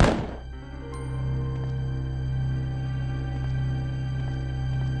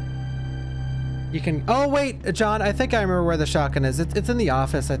 You can. Oh wait, John. I think I remember where the shotgun is. It's in the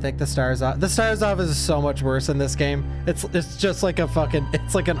office. I think the Stars office. The Stars office is so much worse in this game. It's just like a fucking.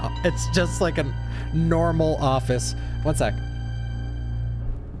 It's just like a normal office. One sec.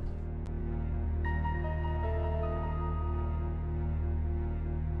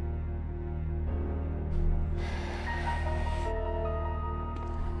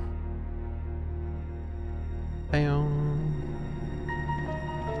 Bam.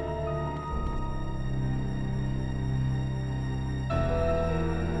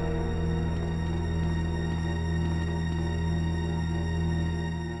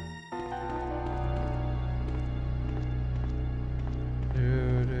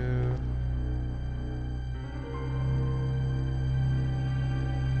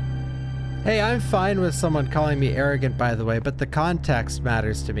 Hey, I'm fine with someone calling me arrogant, by the way, but the context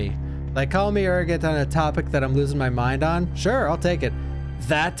matters to me. Like, call me arrogant on a topic that I'm losing my mind on? Sure, I'll take it.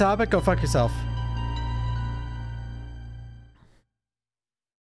 That topic? Go fuck yourself.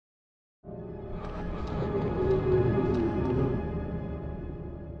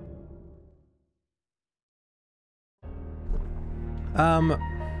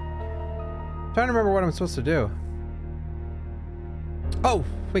 Trying to remember what I'm supposed to do. Oh,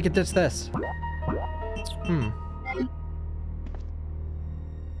 we could ditch this.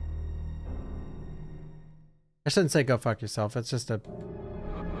 I shouldn't say go fuck yourself. It's just a...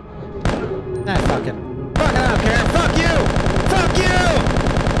 Ah, fuck it. Fuck it, I don't care. Fuck you! Fuck you!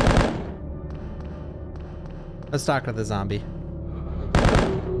 Let's talk to the zombie.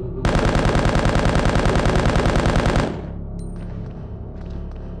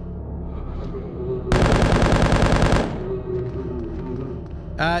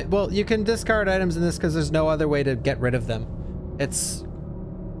 Well, you can discard items in this because there's no other way to get rid of them. It's...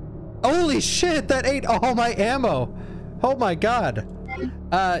 Holy shit, that ate all my ammo! Oh my god.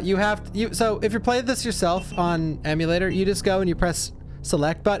 You have to... So, if you're playing this yourself on emulator, you just go and you press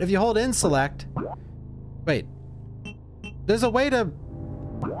select, but if you hold in select... Wait. There's a way to...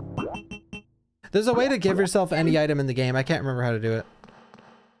 There's a way to give yourself any item in the game. I can't remember how to do it.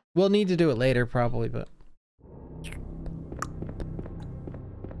 We'll need to do it later, probably, but...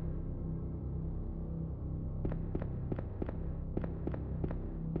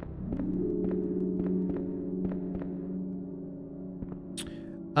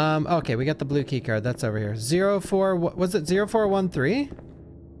 Okay, we got the blue key card. That's over here. 04, was it 0413?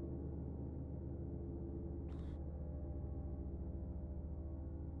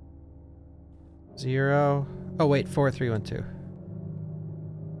 Oh wait, 4312.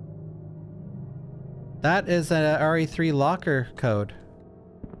 That is a RE3 locker code.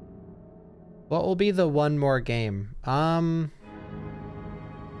 What will be the one more game?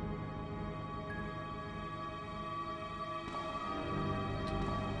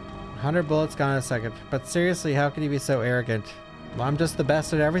 100 bullets gone in a second. But seriously, how can you be so arrogant? Well, I'm just the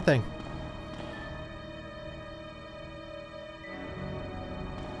best at everything.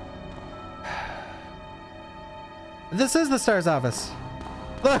 This is the Star's office.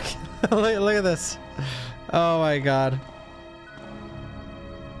 Look, look at this. Oh my god.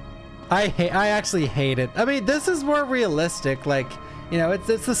 I actually hate it. I mean, this is more realistic. Like, you know,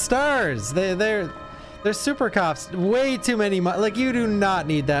 it's the Stars. They're super cops. Way too many. Like, you do not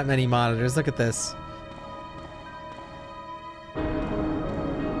need that many monitors. Look at this.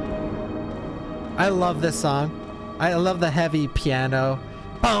 I love this song. I love the heavy piano.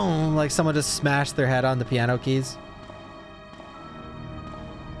 Boom! Like someone just smashed their head on the piano keys.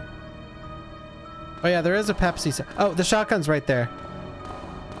 Oh yeah, there is a Pepsi. Oh, the shotgun's right there.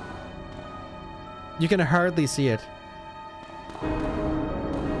 You can hardly see it.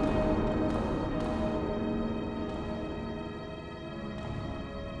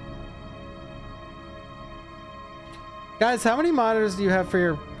 Guys, how many monitors do you have for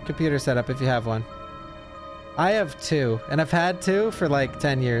your computer setup if you have one? I have 2, and I've had 2 for like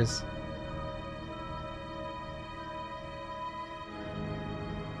 10 years.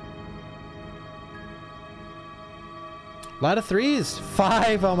 A lot of 3s.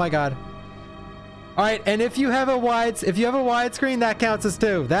 5. Oh my god. All right, and if you have a widescreen, that counts as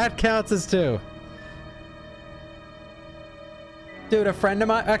 2. That counts as 2. Dude, a friend of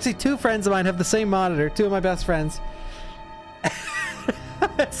mine, actually 2 friends of mine have the same monitor. 2 of my best friends.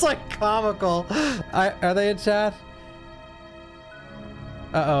 It's like comical. Are they in chat?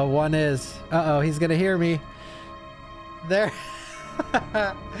 Uh-oh, one is. Uh-oh, he's gonna hear me. Their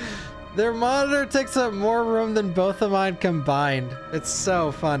monitor takes up more room than both of mine combined. It's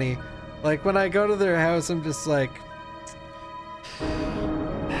so funny. Like, when I go to their house, I'm just like...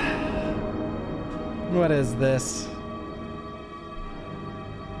 What is this?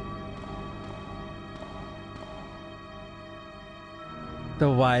 The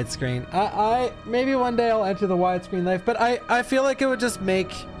widescreen. I maybe one day I'll enter the widescreen life, but I feel like it would just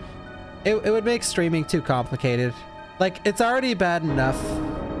make... It would make streaming too complicated. Like, it's already bad enough,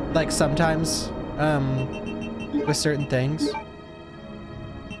 like, sometimes, with certain things.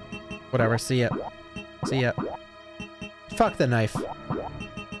 Whatever, see ya. See ya. Fuck the knife.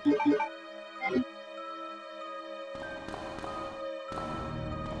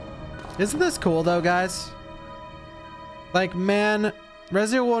 Isn't this cool though, guys? Like, man,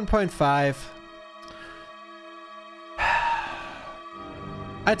 Resident Evil 1.5.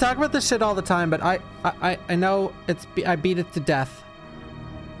 I talk about this shit all the time, but I know I beat it to death.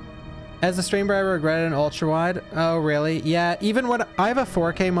 As a streamer, I regret an ultra wide. Oh, really? Yeah, even when I have a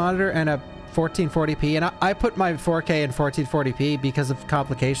 4K monitor and a 1440p, and I put my 4K in 1440p because of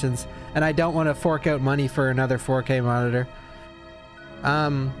complications, and I don't want to fork out money for another 4K monitor.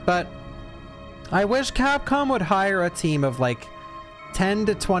 But I wish Capcom would hire a team of like 10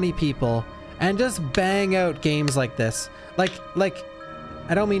 to 20 people and just bang out games like this. Like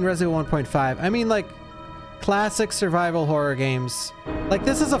I don't mean Resident Evil 1.5. I mean like classic survival horror games. Like,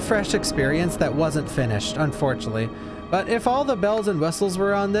 this is a fresh experience that wasn't finished, unfortunately. But if all the bells and whistles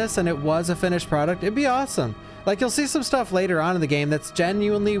were on this and it was a finished product, it'd be awesome. Like, you'll see some stuff later on in the game that's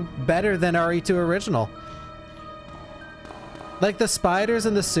genuinely better than RE2 original. Like the spiders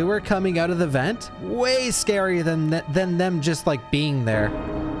in the sewer coming out of the vent, way scarier than them just like being there.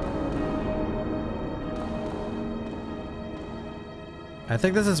 I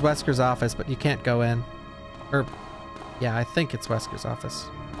think this is Wesker's office, but you can't go in. Or, yeah, I think it's Wesker's office.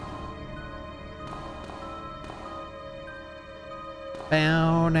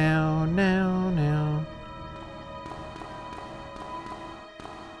 Bow now, now.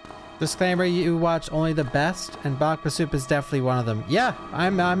 Disclaimer, you watch only the best, and Bawkbasoup is definitely one of them. Yeah,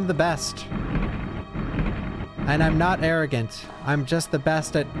 I'm the best. And I'm not arrogant. I'm just the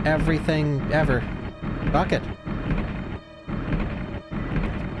best at everything ever. Fuck it.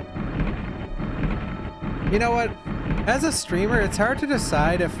 You know what? As a streamer, it's hard to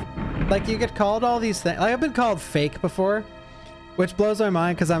decide if, like, you get called all these things. Like, I've been called fake before, which blows my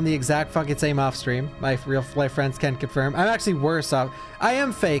mind because I'm the exact fucking same off stream. My real life friends can confirm. I'm actually worse off. I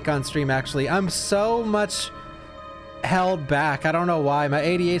am fake on stream, actually. I'm so much held back. I don't know why. My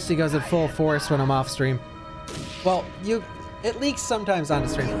ADHD goes in full force when I'm off stream. Well, it leaks sometimes on the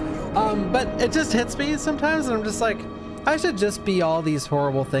stream. But it just hits me sometimes, and I'm just like, I should just be all these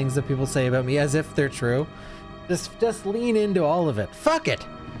horrible things that people say about me as if they're true. Just lean into all of it. Fuck it.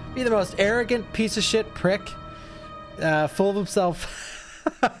 Be the most arrogant piece of shit prick. Full of himself.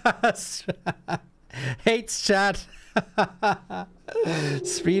 Hates chat.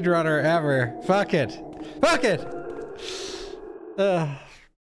 Speedrunner ever. Fuck it. Fuck it.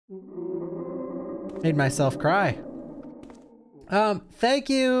 Made myself cry. Thank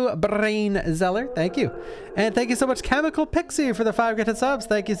you, Brain Zeller. Thank you. And thank you so much, Chemical Pixie, for the 5 gifted subs.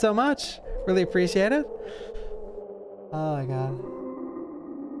 Thank you so much. Really appreciate it. Oh my god.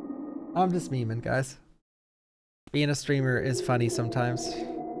 I'm just memeing, guys. Being a streamer is funny sometimes.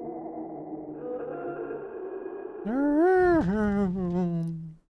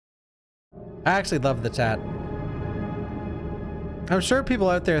 I actually love the chat. I'm sure people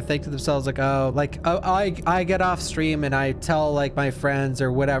out there think to themselves like, oh, I get off stream and I tell like my friends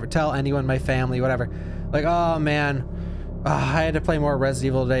or whatever, tell anyone, my family, whatever. Like, oh man, I had to play more Resident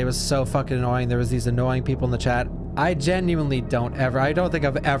Evil today. It was so fucking annoying. There was these annoying people in the chat. I genuinely don't ever. I don't think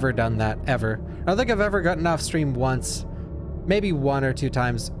I've ever done that, ever. I don't think I've ever gotten off stream once. Maybe 1 or 2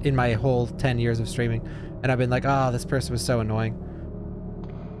 times in my whole 10 years of streaming. And I've been like, oh, this person was so annoying.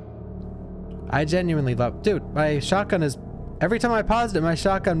 I genuinely love... Dude, my shotgun is... Every time I paused it, my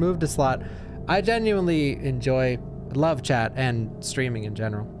shotgun moved a slot. I genuinely love chat and streaming in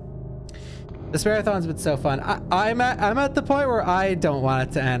general. This marathon's been so fun. I'm at the point where I don't want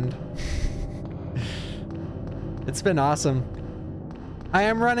it to end. It's been awesome. I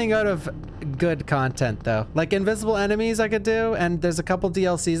am running out of good content though. Like invisible enemies I could do, and there's a couple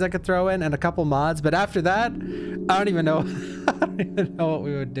DLCs I could throw in and a couple mods, but after that, I don't even know. I don't even know what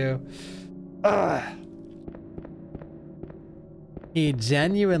we would do. Ugh. He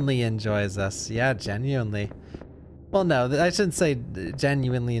genuinely enjoys us. Yeah, genuinely. Well, no, I shouldn't say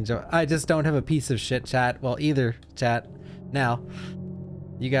genuinely enjoy. I just don't have a piece of shit chat. Well, either chat now.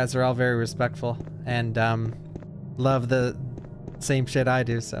 You guys are all very respectful and love the same shit I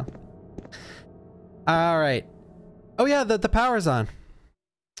do, so. All right. Oh yeah, the power's on.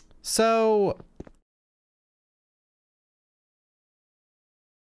 So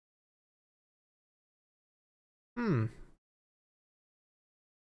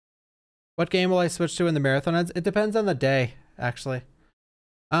what game will I switch to in the marathon? It depends on the day, actually.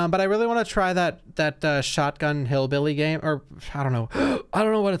 But I really want to try that shotgun hillbilly game, or I don't know. I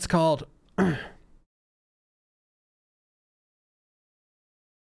don't know what it's called.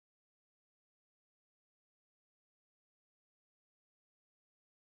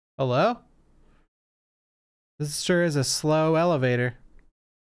 Hello? This sure is a slow elevator.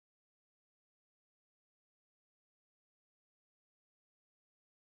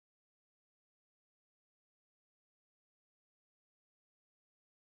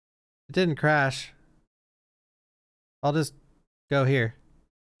 It didn't crash. I'll just go here.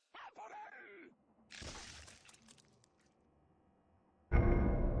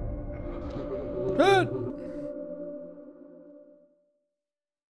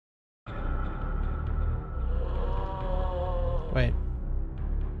 Wait.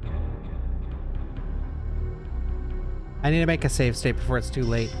 I need to make a save state before it's too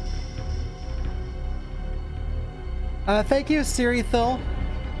late. Thank you, Siri Thul.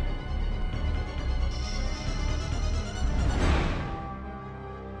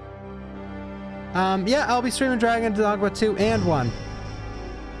 Yeah, I'll be streaming Dragon Dogma 2 and 1.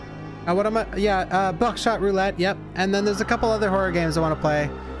 What am I? Yeah, Buckshot Roulette, yep. And then there's a couple other horror games I want to play.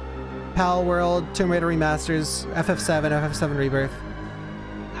 Pal World, Tomb Raider Remasters, FF7, FF7 Rebirth.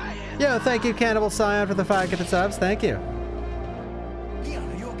 Yo, thank you, Cannibal Scion, for the 5 gifted subs. Thank you.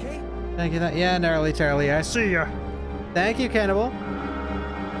 Leon, are you okay? Thank you. Yeah, gnarly Charlie, I see ya. Thank you, Cannibal.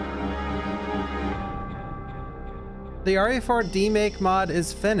 The RE4 demake mod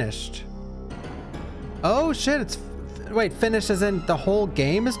is finished. Oh shit, it's... Wait, finished as in the whole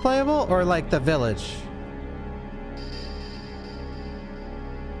game is playable? Or like the village?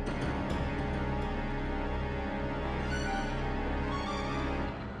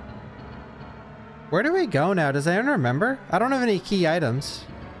 Where do we go now? Does anyone remember? I don't have any key items.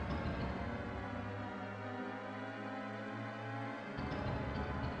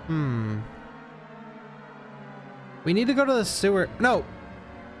 We need to go to the sewer. No.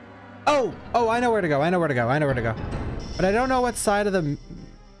 Oh, I know where to go. I know where to go. I know where to go. But I don't know what side of the...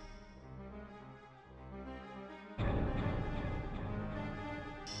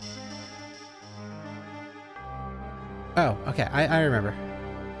 Oh, okay. I remember.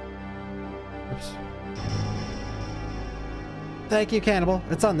 Oops. Thank you, Cannibal.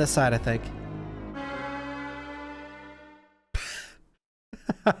 It's on this side, I think.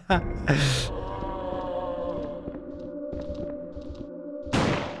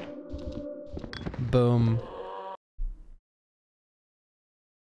 Boom.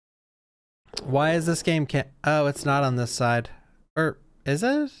 Why is this game can't... Oh, it's not on this side. Or is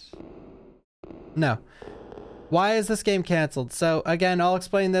it? No. Why is this game canceled? So again, I'll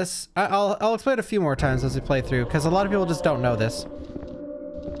explain this. I'll explain it a few more times as we play through, because a lot of people just don't know this.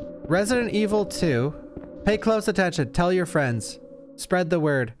 Resident Evil 2. Pay close attention. Tell your friends. Spread the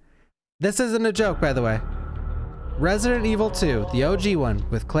word. This isn't a joke, by the way. Resident Evil 2, the OG one,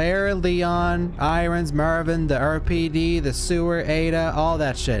 with Claire, Leon, Irons, Marvin, the RPD, the sewer, Ada, all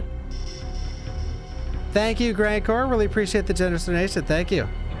that shit. Thank you, Grandcore. Really appreciate the generous donation. Thank you.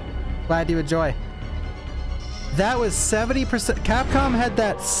 Glad you enjoy. That was 70%. Capcom had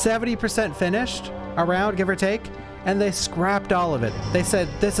that 70% finished around, give or take, and they scrapped all of it. They said,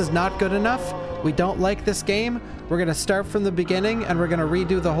 this is not good enough. We don't like this game. We're going to start from the beginning and we're going to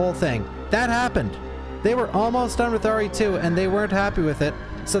redo the whole thing. That happened. They were almost done with RE2 and they weren't happy with it,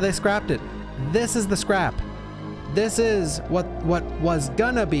 so they scrapped it. This is the scrap. This is what was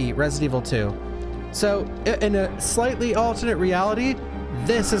gonna be Resident Evil 2. So in a slightly alternate reality,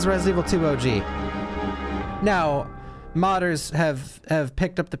 this is Resident Evil 2 OG. Now, modders have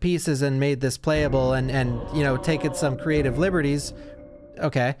picked up the pieces and made this playable and you know, taken some creative liberties.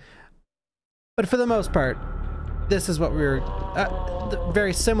 Okay. But for the most part, this is what we were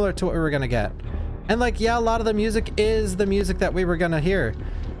very similar to what we were gonna get. And like, yeah, a lot of the music is the music that we were gonna hear.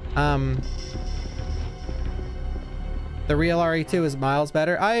 The real RE2 is miles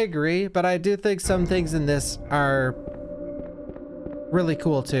better. I agree, but I do think some things in this are really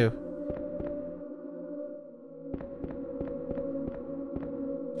cool too.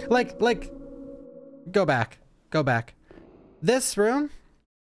 Like, go back. This room.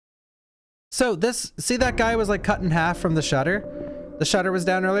 So this, see that guy was like cut in half from the shutter? The shutter was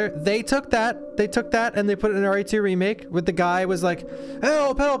down earlier. They took that and they put it in an RE2 remake with the guy was like,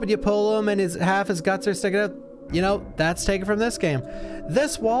 help, help, and you pull him and half his guts are sticking out. You know, that's taken from this game.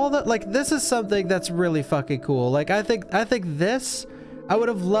 This wall, that like, this is something that's really fucking cool. Like, I think this, I would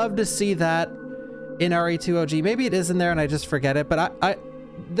have loved to see that in RE2 OG. Maybe it is in there and I just forget it, but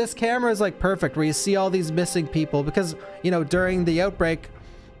this camera is like perfect where you see all these missing people because, you know, during the outbreak,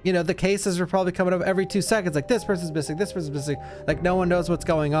 you know, the cases were probably coming up every 2 seconds. Like, this person's missing, this person's missing. Like, no one knows what's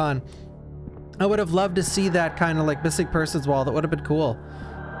going on. I would have loved to see that kind of like missing persons wall. That would have been cool.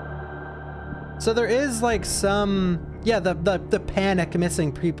 So there is like some, yeah, the panic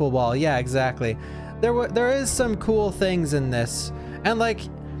missing people wall. Yeah, exactly. There is some cool things in this. And like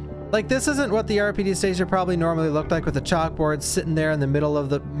this isn't what the RPD station probably normally looked like with a chalkboard sitting there in the middle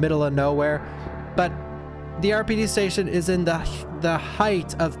of nowhere. But the RPD station is in the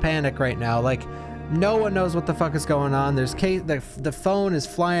height of panic right now. Like, no one knows what the fuck is going on. There's the phone is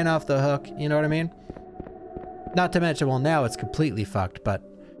flying off the hook. You know what I mean? Not to mention, well, now it's completely fucked, but.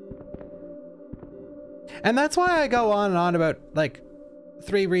 And that's why I go on and on about like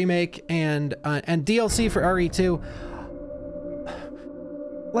 3 remake and DLC for RE2.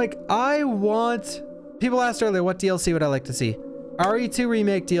 Like, I want, people asked earlier, what DLC would I like to see? RE2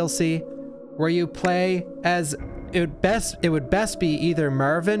 remake DLC where you play as, it would best be either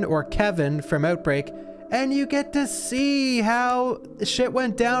Marvin or Kevin from Outbreak, and you get to see how shit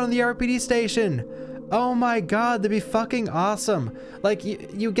went down on the RPD station. Oh my god, that'd be fucking awesome. Like,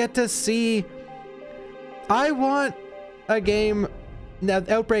 you get to see, I want a game, now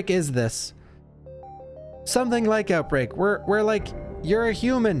Outbreak is this. Something like Outbreak, where like, you're a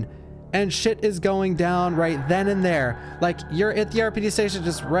human and shit is going down right then and there. Like, you're at the RPD station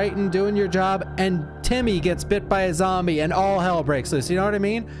just writing, doing your job, and Timmy gets bit by a zombie and all hell breaks loose. You know what I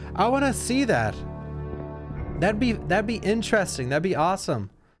mean? I want to see that. That'd be interesting. That'd be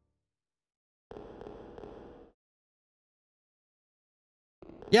awesome.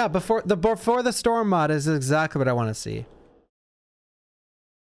 Yeah, before the storm mod is exactly what I want to see.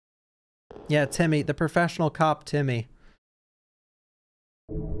 Yeah, Timmy, the professional cop Timmy.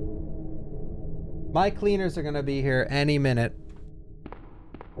 My cleaners are gonna be here any minute.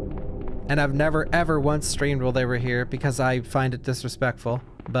 And I've never ever once streamed while they were here because I find it disrespectful,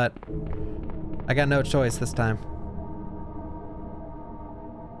 but I got no choice this time.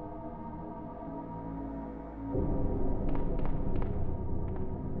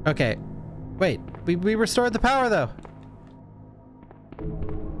 Okay, wait, we restored the power though.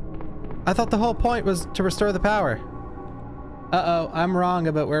 I thought the whole point was to restore the power. Uh-oh, I'm wrong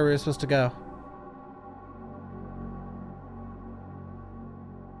about where we were supposed to go.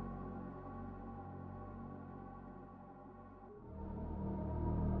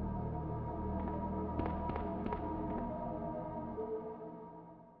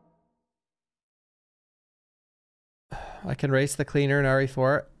 I can race the cleaner in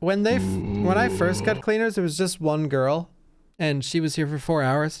RE4. When I first got cleaners, it was just one girl, and she was here for 4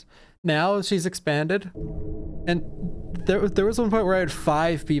 hours. Now she's expanded, and there was one point where I had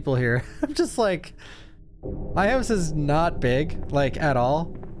 5 people here. I'm just like, my house is not big, like, at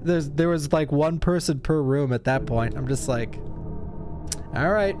all. There was like 1 person per room at that point. I'm just like,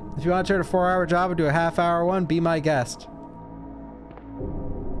 all right, if you want to turn a 4-hour job into a half-hour one, be my guest.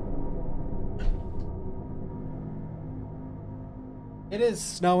 It is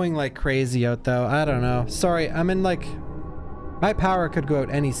snowing like crazy out though. I don't know. Sorry, I'm in like... My power could go out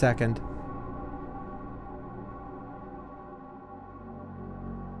any second.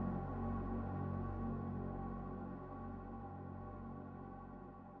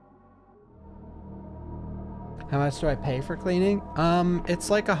 How much do I pay for cleaning? It's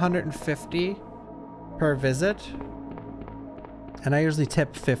like 150 per visit. And I usually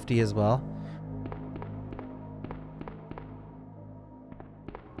tip 50 as well.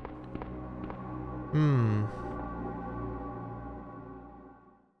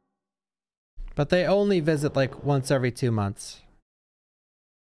 But they only visit like once every 2 months.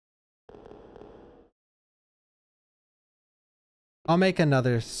 I'll make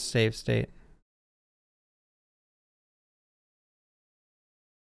another save state.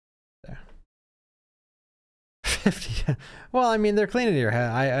 There. 50. Well, I mean, they're cleaning your head.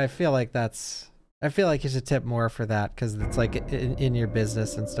 I feel like that's... I feel like you should tip more for that because it's like in your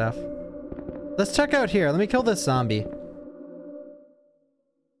business and stuff. Let's check out here. Let me kill this zombie.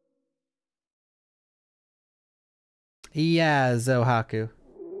 Yeah, Zohaku.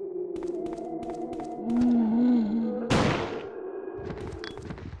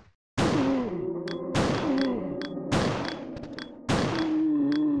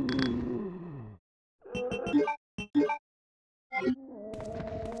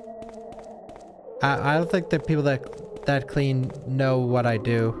 I don't think the people that clean know what I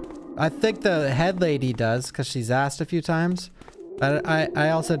do. I think the head lady does because she's asked a few times, but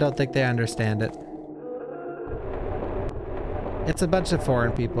I also don't think they understand it. It's a bunch of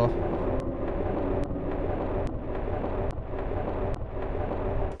foreign people.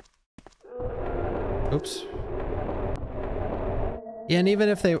 Oops. Yeah, and even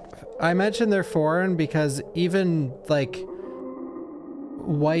if they... I mentioned they're foreign because even, like,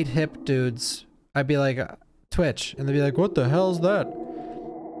 white hip dudes, I'd be like, Twitch, and they'd be like, what the hell's that?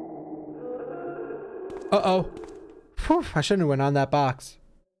 Uh-oh. Whew, I shouldn't have went on that box.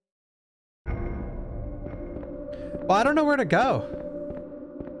 Well, I don't know where to go.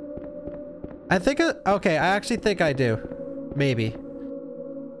 I think... okay, I actually think I do. Maybe.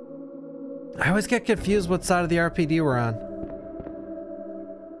 I always get confused what side of the RPD we're on.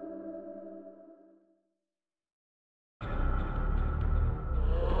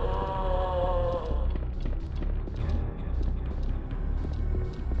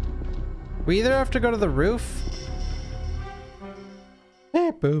 We either have to go to the roof.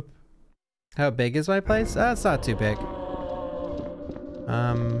 Eh, boop. How big is my place? It's not too big.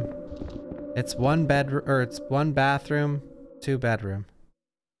 It's one bedroom, or it's one bathroom, 2 bedroom.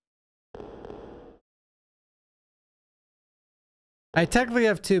 I technically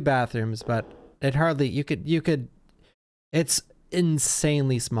have 2 bathrooms, but it hardly, you could, it's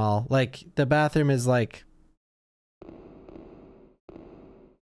insanely small. Like, the bathroom is like,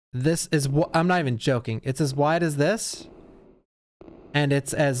 this is, I'm not even joking. It's as wide as this, and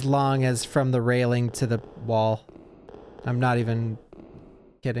it's as long as from the railing to the wall. I'm not even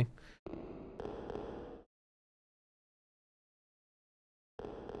kidding.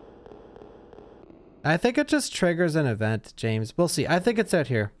 I think it just triggers an event, James. We'll see. I think it's out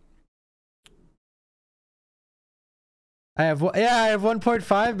here. I have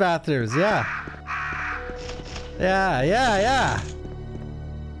 1.5 bathrooms. Yeah. Yeah.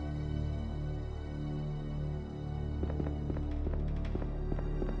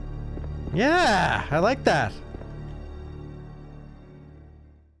 Yeah, I like that.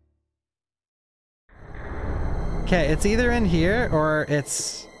 Okay, it's either in here or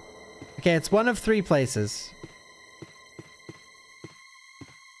it's... Okay, it's one of 3 places.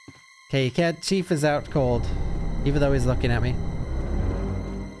 Okay, you can't... Chief is out cold. Even though he's looking at me.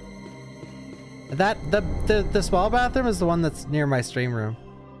 The small bathroom is the one that's near my stream room.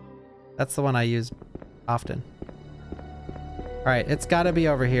 That's the one I use often. Alright, it's gotta be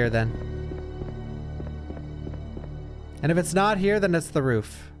over here then. And if it's not here, then it's the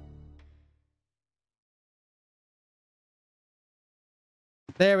roof.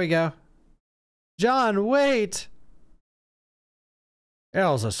 There we go. John, wait!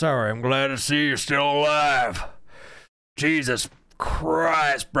 Elsa, sorry, I'm glad to see you're still alive. Jesus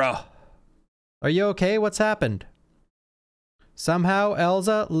Christ, bro. Are you okay? What's happened? Somehow,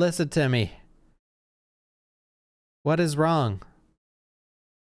 Elsa, listen to me. What is wrong?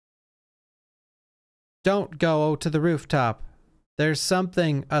 Don't go to the rooftop. There's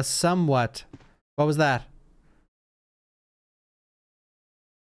something, somewhat. What was that?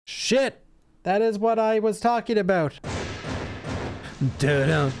 Shit! That is what I was talking about.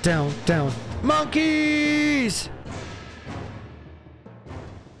 Down. Monkeys!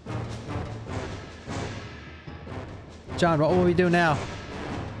 John, what will we do now?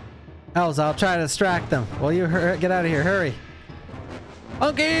 Els, I'll try to distract them. Will you get out of here? Hurry.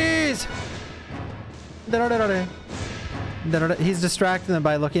 Monkeys! He's distracting them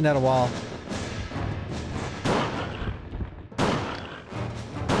by looking at a wall.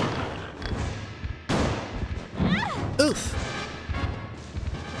 Oof!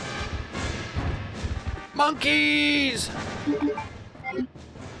 Monkeys!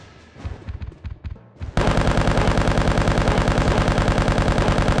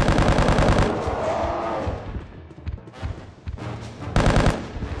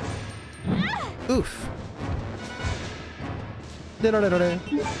 Oof.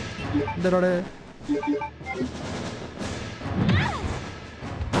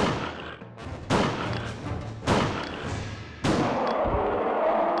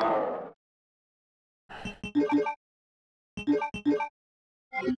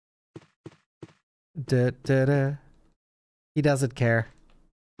 He doesn't care.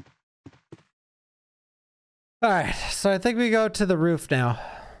 Alright, so I think we go to the roof now.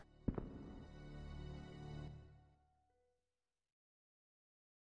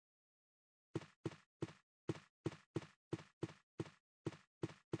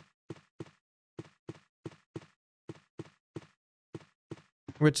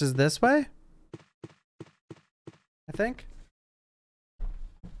 Which is this way? I think.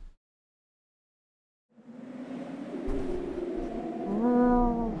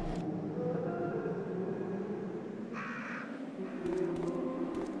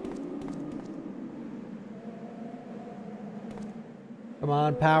 Come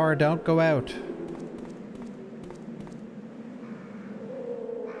on, power, don't go out.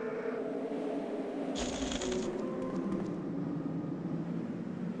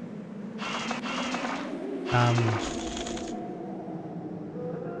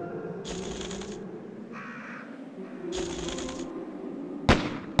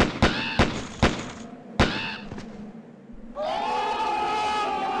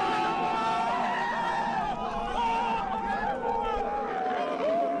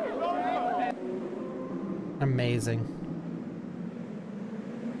 Amazing.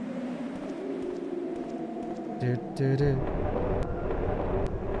 Do.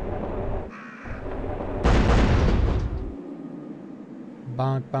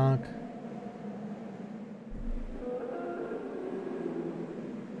 Bonk, bonk.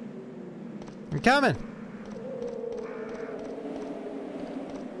 I'm coming.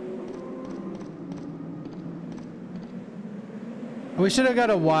 We should have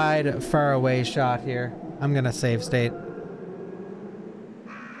got a wide, far away shot here. I'm gonna save state.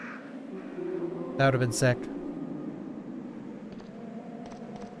 That would have been sick.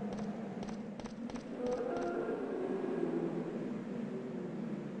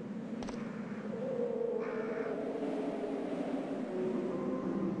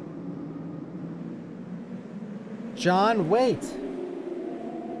 John, wait!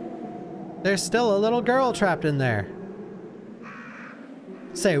 There's still a little girl trapped in there.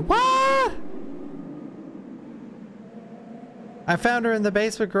 Say what? I found her in the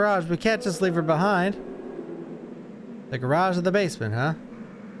basement garage. We can't just leave her behind. The garage of the basement, huh?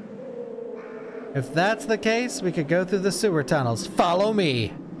 If that's the case, we could go through the sewer tunnels. Follow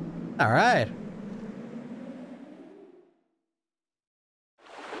me. All right.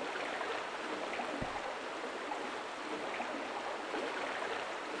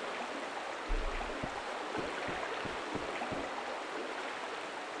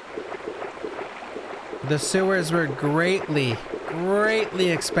 The sewers were greatly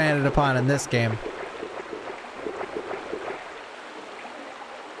expanded upon in this game.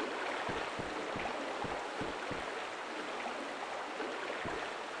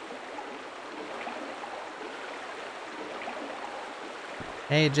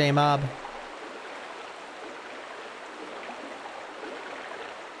 Hey, J-Mob.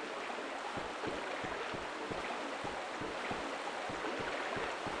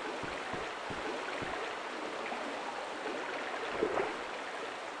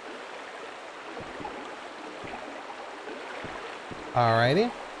 Alrighty.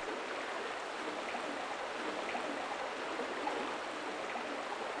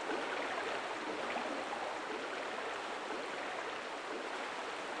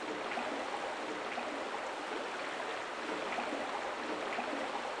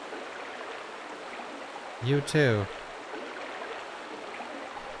 You too.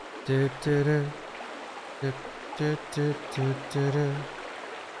 Do do do. Do do do do do do.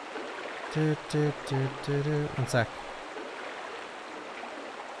 Do do do do do. One sec.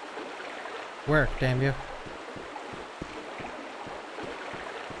 Work, damn you.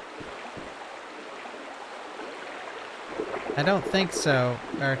 I don't think so,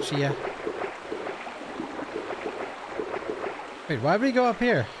 Archia. Wait, why would we go up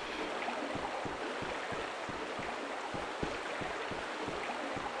here?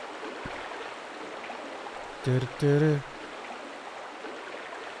 Do-do-do-do.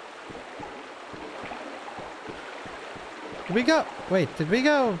 Did we go? Wait, did we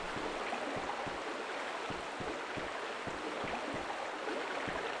go?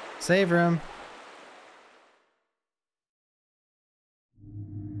 Save room.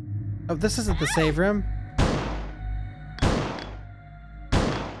 Oh, this isn't the save room.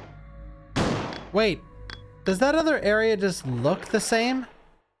 Wait, does that other area just look the same?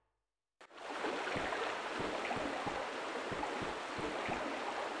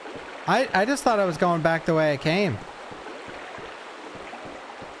 I just thought I was going back the way I came.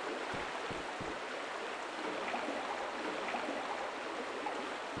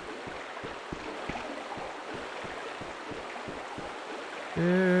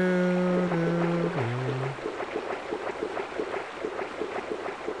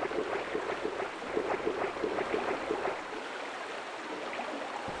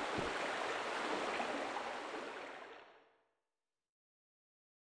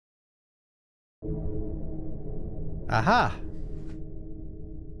 Aha!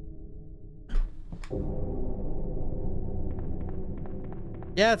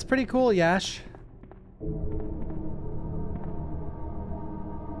 Yeah, it's pretty cool, Yash.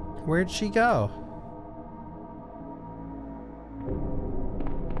 Where'd she go?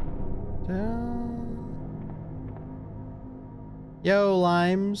 Yo,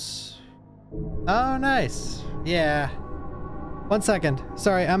 Limes. Oh, nice. Yeah. 1 second.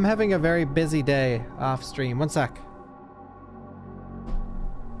 Sorry, I'm having a very busy day off stream. 1 sec.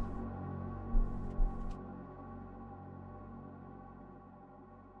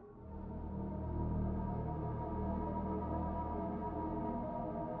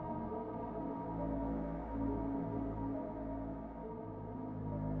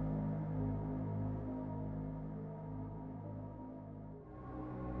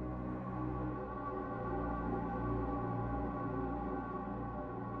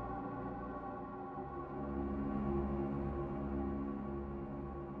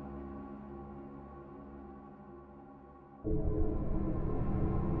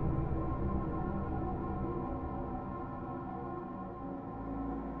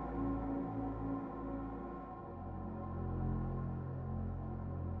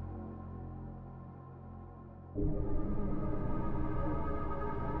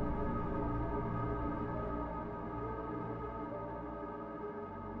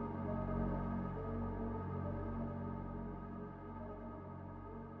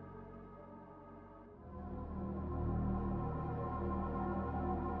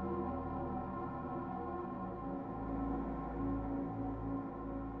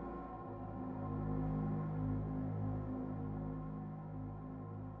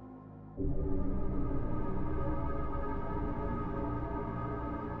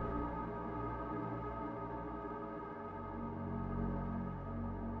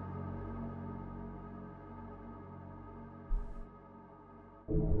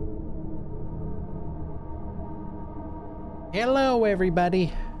 Hello,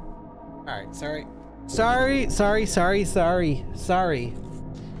 everybody. Alright, sorry. Sorry.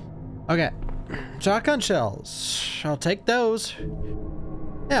 Okay. Shotgun shells. I'll take those.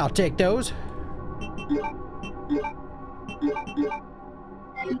 Yeah, I'll take those.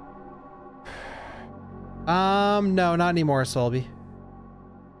 No, not anymore, Solby.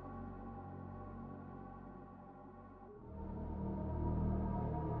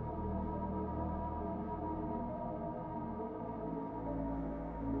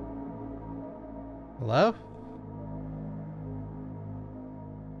 Hello?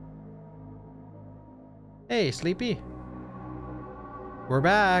 Hey, Sleepy. We're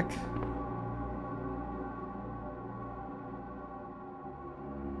back.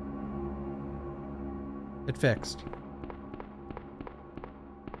 It fixed.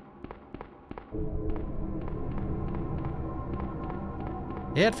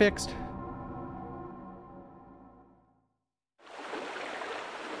 It fixed.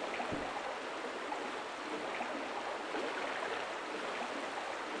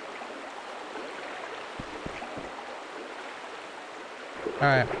 All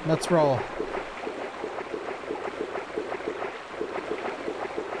right, let's roll.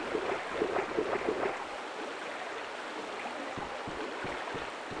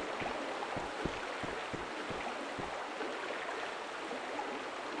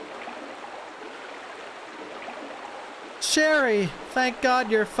 Sherry, thank God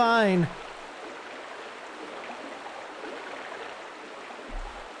you're fine.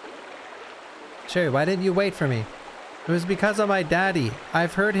 Sherry, why didn't you wait for me? It was because of my daddy.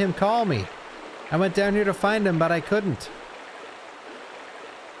 I've heard him call me. I went down here to find him, but I couldn't.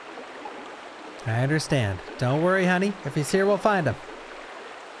 I understand. Don't worry, honey. If he's here, we'll find him.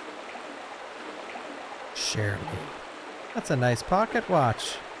 Sherry. That's a nice pocket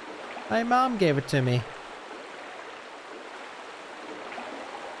watch. My mom gave it to me.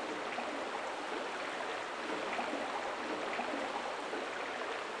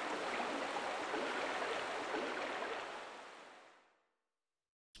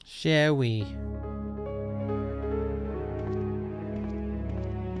 Shall we?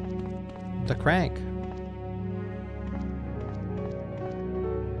 The crank.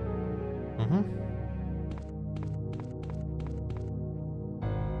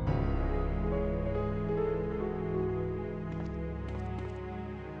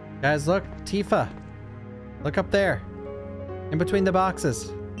 Guys, look, Tifa. Look up there. In between the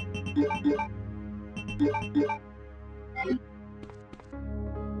boxes.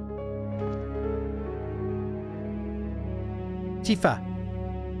 Tifa.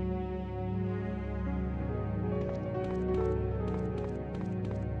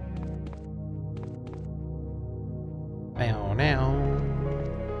 Bow now.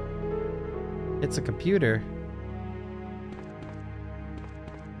 It's a computer.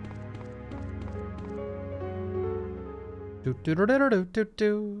 Do do do do do do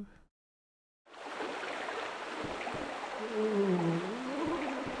do.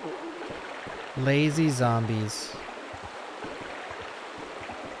 Lazy zombies.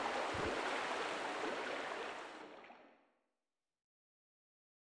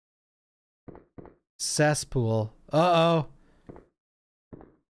 Cesspool. Uh-oh.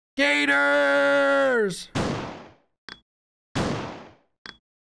 Gators!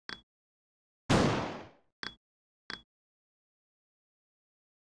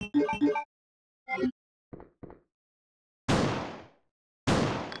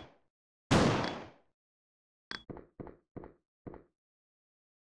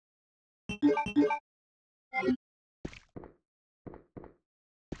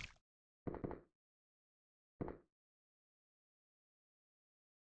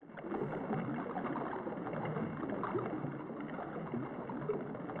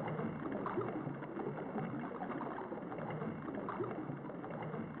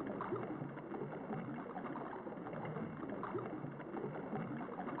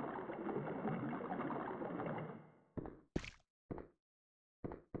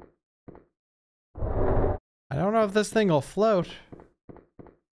 I don't know if this thing will float.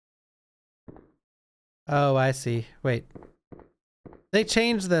 Oh, I see. Wait. They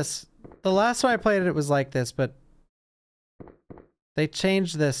changed this. The last time I played it, it was like this, but they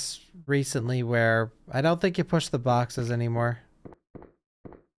changed this recently where I don't think you push the boxes anymore.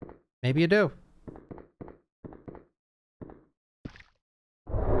 Maybe you do.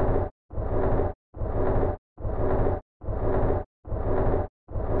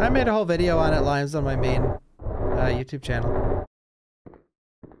 I made a whole video on it, Limes, on my main YouTube channel.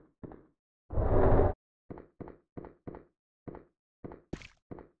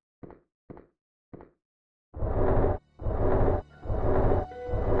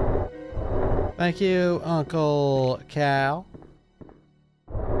 Thank you, Uncle Cal.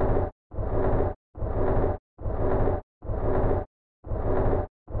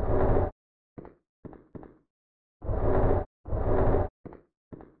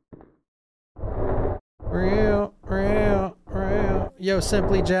 Yo,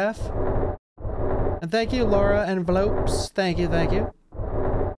 Simply Jeff. And thank you, Laura Envelopes. Thank you, thank you.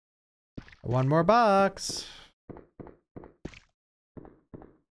 One more box.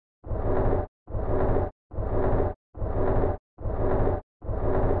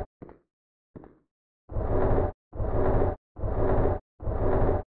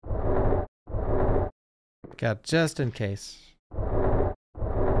 Got just in case.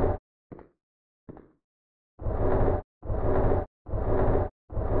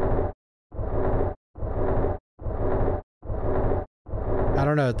 I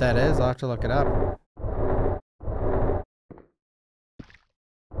don't know what that is. I'll have to look it up.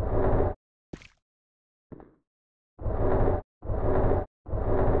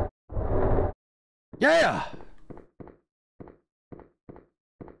 Yeah!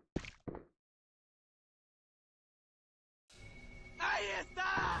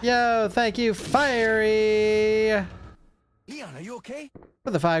 Yo, thank you, Fiery! Leon, are you okay?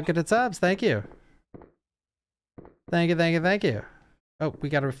 For the 5 gifted subs, thank you. Thank you, thank you, thank you. Oh, we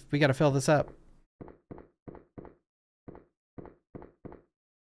gotta fill this up.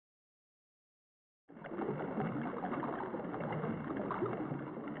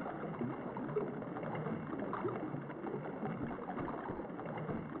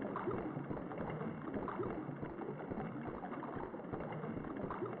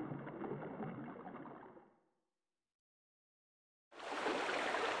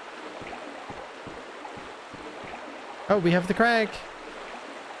 Oh, we have the crank.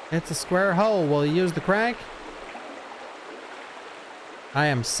 It's a square hole. Will you use the crank? I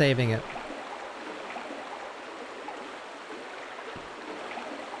am saving it.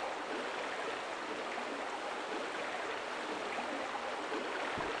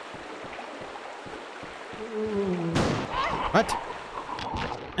 What?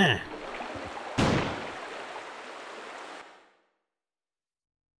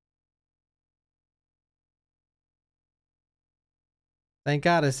 Thank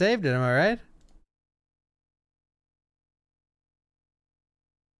God I saved it, am I right?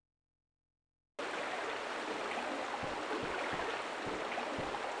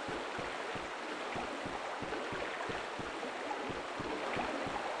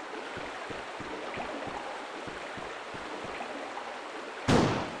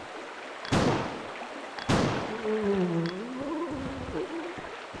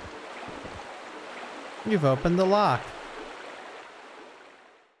 You've opened the lock.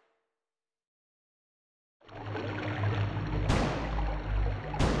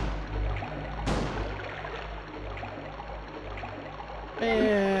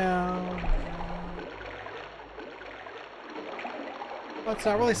 Bam. Well, it's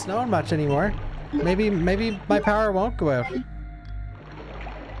not really snowing much anymore. Maybe my power won't go out.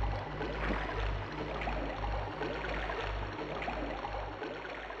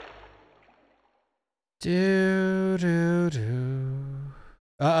 Do do do.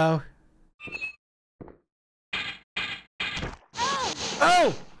 Uh-oh.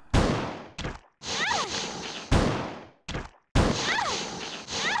 Oh!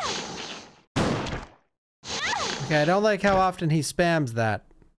 Okay, I don't like how often he spams that.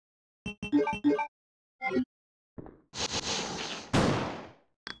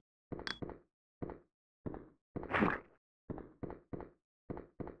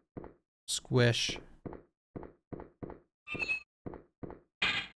 Squish.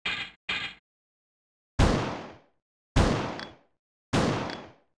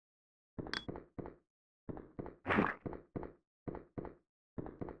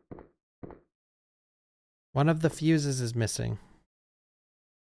 One of the fuses is missing.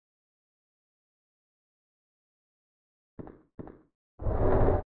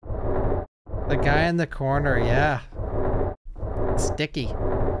 The guy in the corner, yeah. Sticky.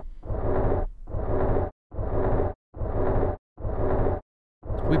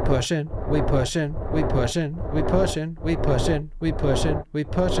 We pushing, we pushing, we pushing, we pushing, we pushing, we pushing, we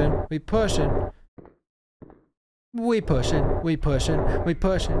pushing, we pushing. We pushing, we pushing, we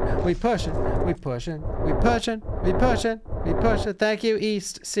pushing, we pushing, we pushing, we pushing, we pushing, we pushing. Thank you,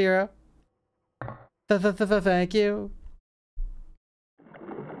 East Zero. Thank you.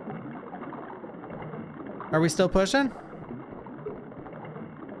 Are we still pushing?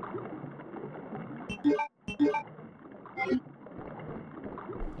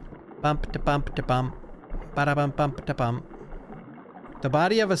 Bump to bump to bump. Bada bump bump to bump. The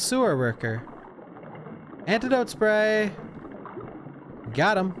body of a sewer worker. Antidote spray.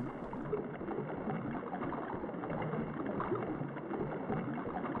 Got him.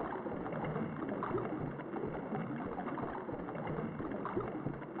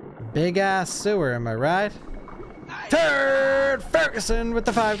 Big ass sewer, am I right? Turd Ferguson with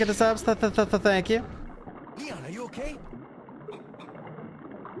the 5 get the subs. Thank you. Leon, are you okay?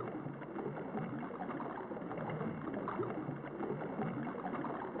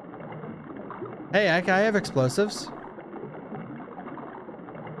 Hey, I have explosives.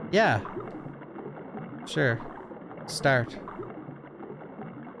 Yeah. Sure. Start.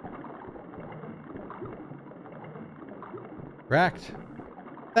 Wrecked.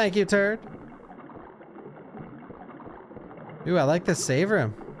 Thank you, turd. Ooh, I like this save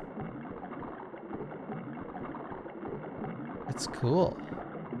room. It's cool.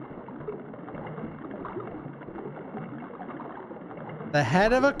 The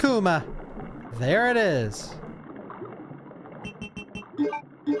head of Akuma. There it is.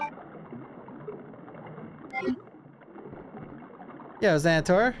 Yo,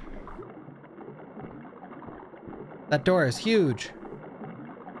 Xantor. That door is huge.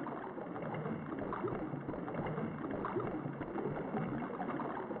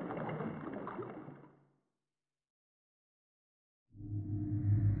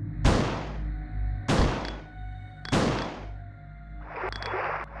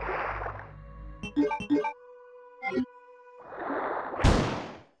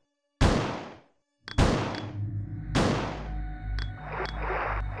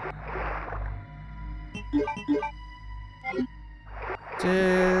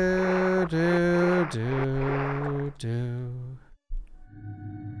 Do, do, do, do.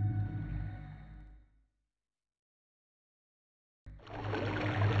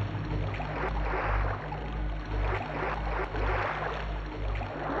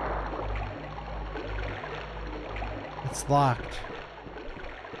 It's locked.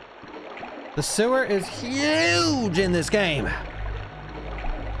 The sewer is huge in this game.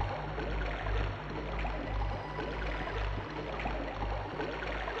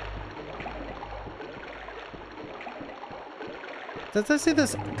 Does I see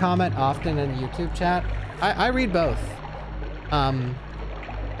this comment often in YouTube chat? I read both.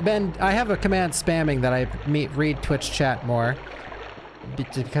 Ben, I have a command spamming that I read Twitch chat more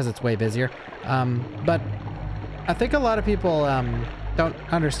because it's way busier. But I think a lot of people don't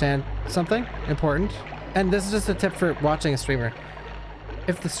understand something important. And this is just a tip for watching a streamer.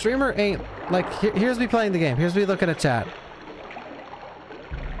 If the streamer ain't, like, here's me playing the game. Here's me looking at chat.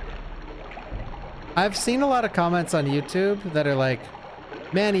 I've seen a lot of comments on YouTube that are like,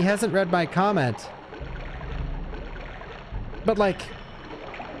 man, he hasn't read my comment. But like,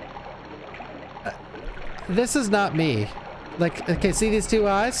 this is not me. Like, okay, see these two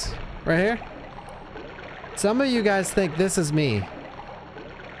eyes right here? Some of you guys think this is me.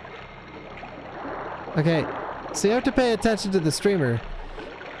 Okay, so you have to pay attention to the streamer.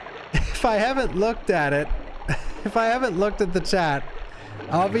 If I haven't looked at it, if I haven't looked at the chat,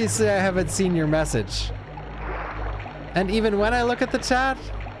 obviously I haven't seen your message. And even when I look at the chat,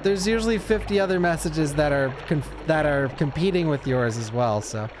 there's usually 50 other messages that are competing with yours as well,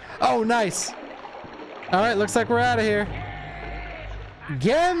 so. Oh, nice! Alright, looks like we're out of here.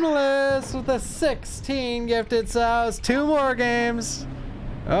 Gameless with a 16 gifted subs. 2 more games.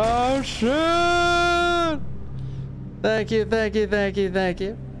 Oh, shit! Thank you, thank you, thank you, thank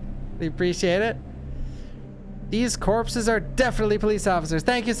you. We appreciate it. These corpses are definitely police officers.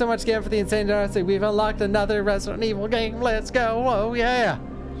 Thank you so much again for the insane generosity. We've unlocked another Resident Evil game. Let's go. Oh, yeah.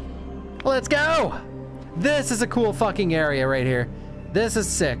 Let's go. This is a cool fucking area right here. This is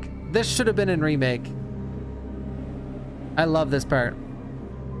sick. This should have been in Remake. I love this part.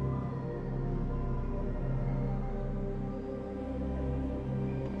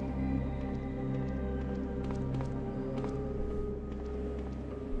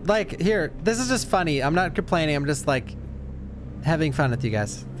 Like, here, this is just funny. I'm not complaining. I'm just, like, having fun with you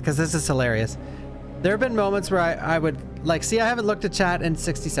guys. Because this is hilarious. There have been moments where I would, like, see, I haven't looked at chat in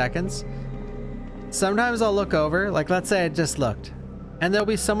 60 seconds. Sometimes I'll look over. Like, let's say I just looked. And there'll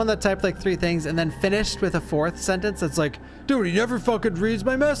be someone that typed, like, 3 things and then finished with a 4th sentence that's like, dude, he never fucking reads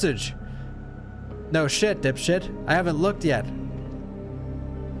my message. No shit, dipshit. I haven't looked yet.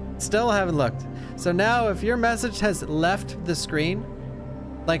 Still haven't looked. So now, if your message has left the screen,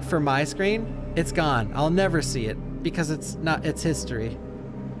 like for my screen, it's gone. I'll never see it because it's not, it's history.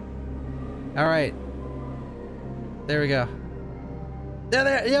 All right. There we go.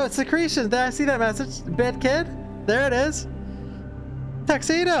 There, yo, it's Secretion. There, I see that message. Bad kid. There it is.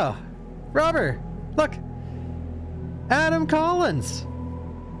 Tuxedo. Rubber. Look. Adam Collins.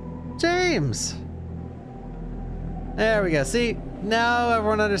 James. There we go. See, now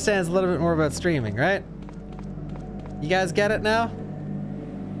everyone understands a little bit more about streaming, right? You guys get it now?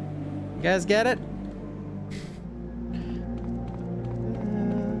 You guys get it?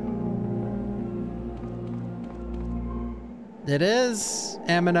 It is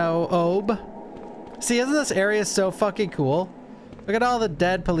Amino Obe. See, isn't this area so fucking cool? Look at all the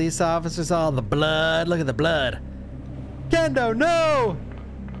dead police officers, all the blood. Look at the blood. Kendo, no!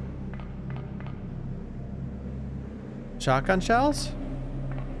 Shotgun shells?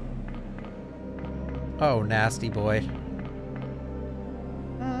 Oh, nasty boy.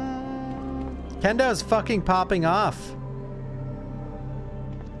 Kendo's fucking popping off.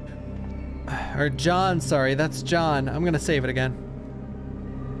 Or John, sorry, that's John. I'm gonna save it again.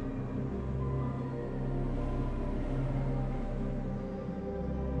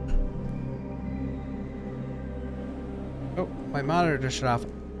 Oh, my monitor just shut off.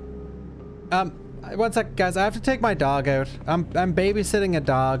 One sec, guys. I have to take my dog out. I'm babysitting a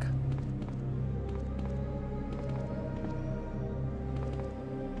dog.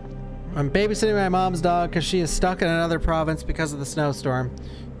 I'm babysitting my mom's dog because she is stuck in another province because of the snowstorm.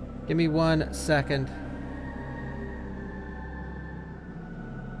 Give me 1 second.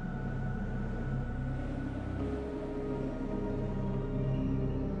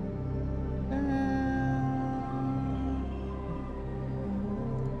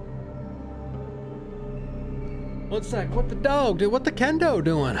 One sec. What the dog do? What the kendo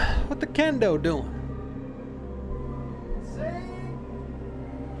doing? What the kendo doing?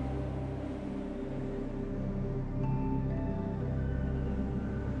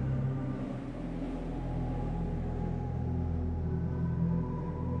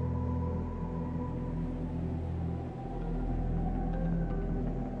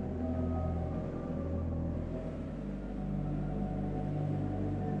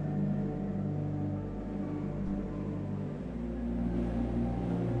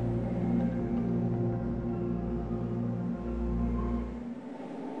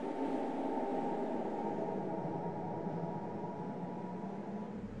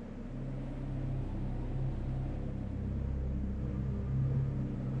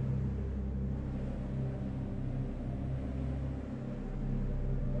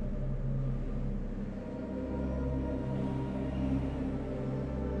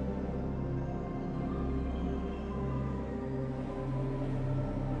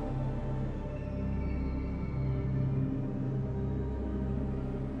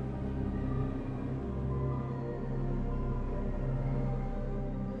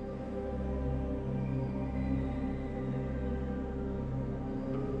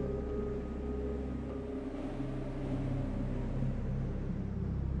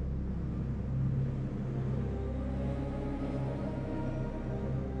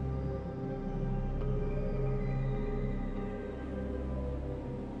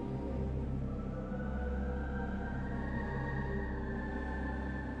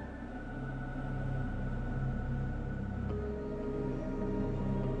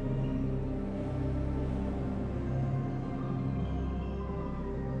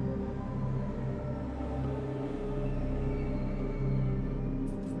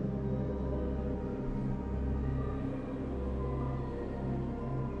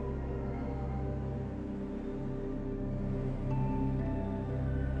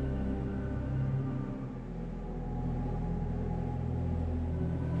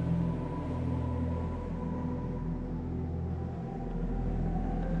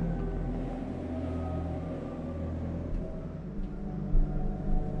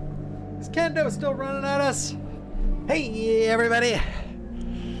 Kendo's still running at us. Hey, everybody.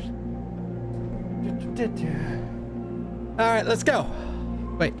 All right, let's go.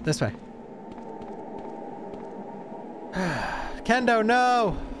 Wait, this way. Kendo,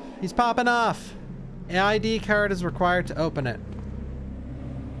 no. He's popping off. An ID card is required to open it.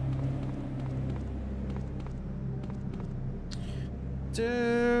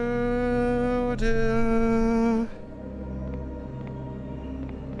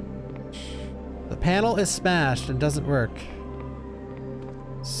 The panel is smashed and doesn't work.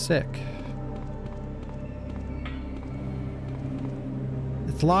 Sick.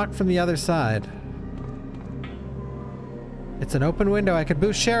 It's locked from the other side. It's an open window. I could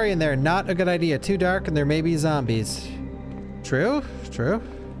boost Sherry in there. Not a good idea. Too dark and there may be zombies. True? True.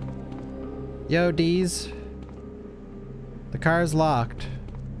 Yo, D's. The car's locked.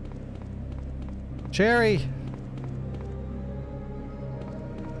 Sherry!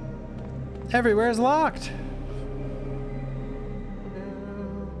 Everywhere's locked!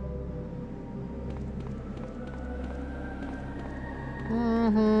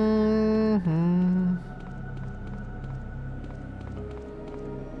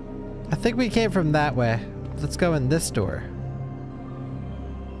 I think we came from that way. Let's go in this door.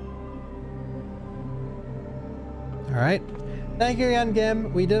 Alright. Thank you again,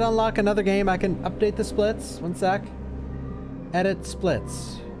 Gim. We did unlock another game. I can update the splits. One sec. Edit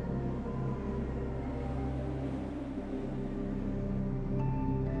splits.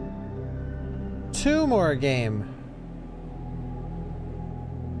 Two more game.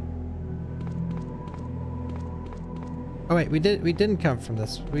 Oh wait, we didn't come from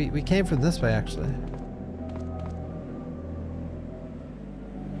this. We came from this way actually.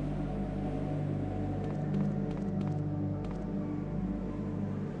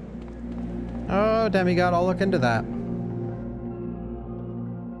 Oh, demigod, I'll look into that.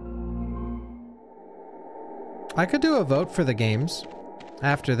 I could do a vote for the games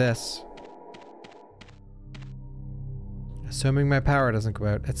after this. Assuming my power doesn't go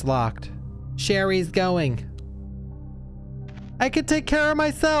out. It's locked. Sherry's going. I can take care of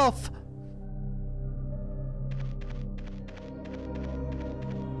myself.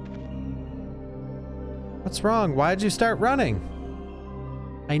 What's wrong? Why'd you start running?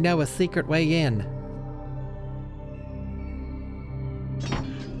 I know a secret way in.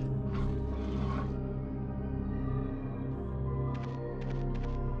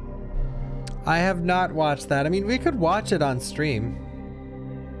 I have not watched that. I mean, we could watch it on stream.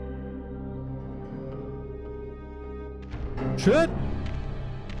 Shit!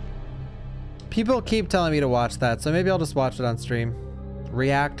 People keep telling me to watch that, so maybe I'll just watch it on stream.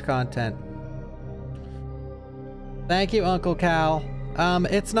 React content. Thank you, Uncle Cal.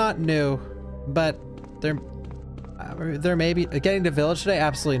 It's not new, but there may be getting to village today.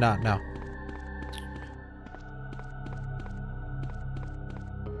 Absolutely not. No.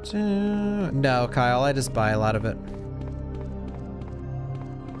 No, Kyle. I just buy a lot of it.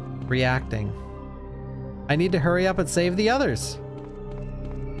 Reacting. I need to hurry up and save the others.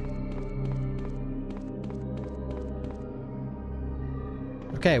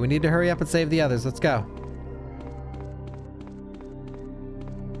 Okay, we need to hurry up and save the others. Let's go.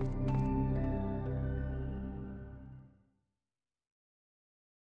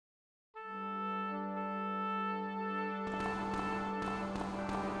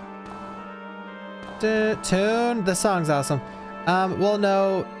 Tune. This song's awesome. Well,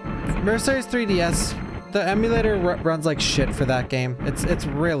 no. Mercenaries 3DS. The emulator runs like shit for that game. It's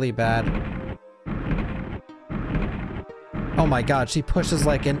really bad. Oh my god, she pushes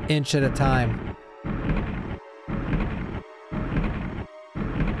like an inch at a time.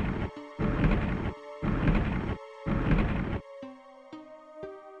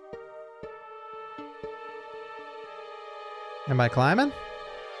 Am I climbing?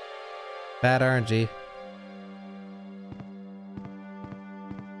 Bad RNG.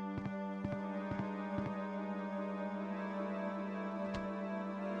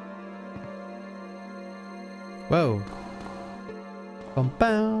 Whoa. Bum,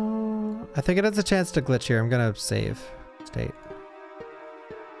 bum. I think it has a chance to glitch here. I'm gonna save state.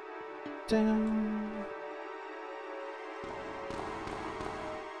 Down.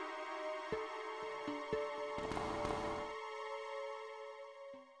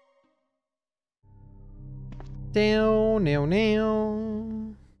 Down, now,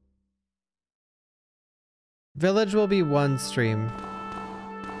 now. Village will be one stream.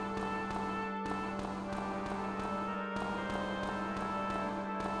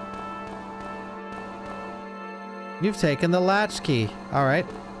 You've taken the latch key. All right.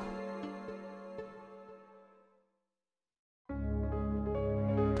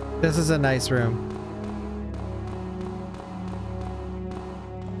 This is a nice room.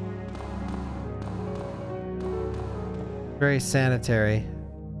 Very sanitary.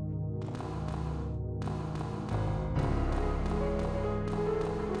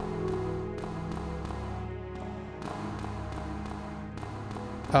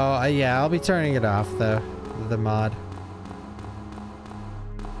 Oh, yeah, I'll be turning it off, though. The mod.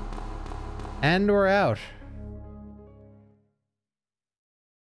 And we're out.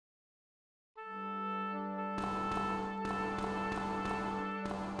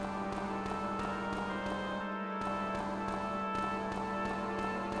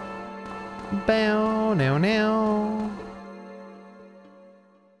 Bow, now, now.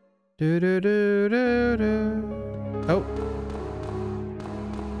 Do, do, do, do, do. Oh.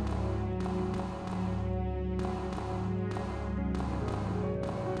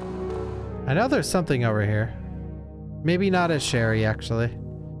 I know there's something over here. Maybe not as Sherry, actually.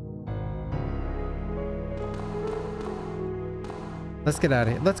 Let's get out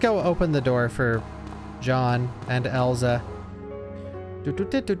of here. Let's go open the door for John and Elsa.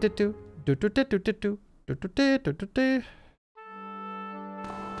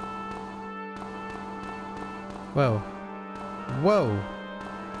 Whoa. Whoa.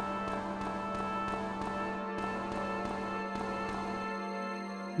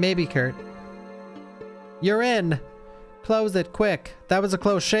 Maybe, Kurt. You're in! Close it, quick. That was a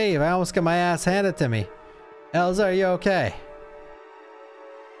close shave. I almost got my ass handed to me. Elsa, are you okay?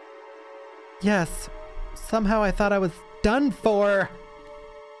 Yes. Somehow I thought I was done for.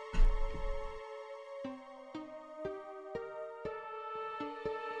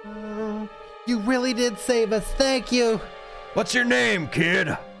 You really did save us. Thank you. What's your name,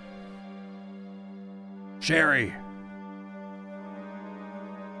 kid? Sherry.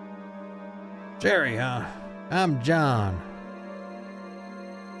 Sherry, huh? I'm John.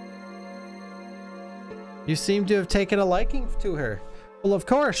 You seem to have taken a liking to her. Well, of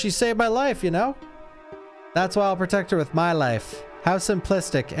course, she saved my life, you know? That's why I'll protect her with my life. How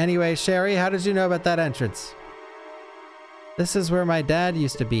simplistic. Anyway, Sherry, how did you know about that entrance? This is where my dad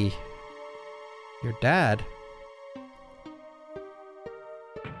used to be. Your dad?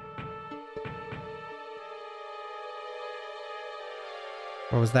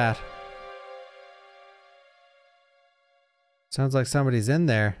 What was that? Sounds like somebody's in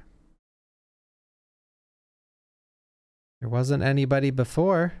there. There wasn't anybody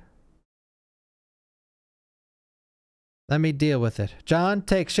before. Let me deal with it. John,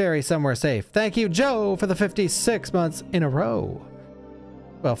 take Sherry somewhere safe. Thank you, Joe, for the 56 months in a row.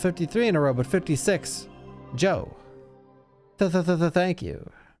 Well, 53 in a row, but 56. Joe. Thank you.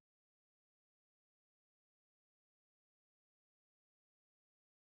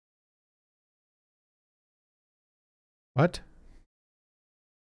 What?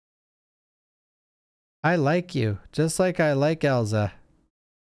 I like you, just like I like Elsa.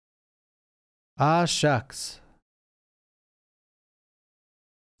 Ah, shucks.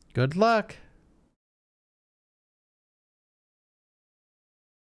 Good luck.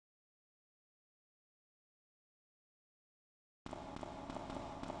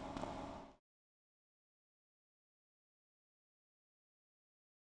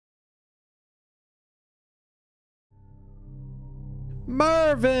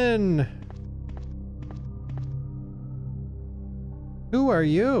 Marvin! Who are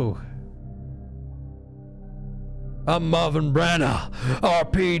you? I'm Marvin Branner,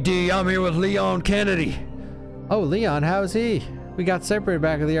 RPD. I'm here with Leon Kennedy. Oh, Leon, how's he? We got separated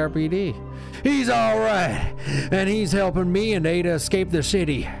back at the RPD. He's all right, and he's helping me and Ada escape the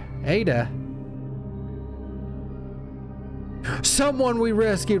city. Ada? Someone we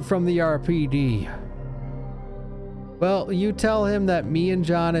rescued from the RPD. Well, you tell him that me and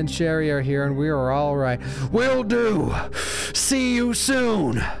John and Sherry are here and we are all right. Will do. See you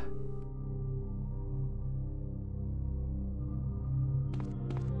soon.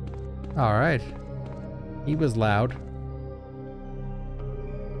 All right. He was loud.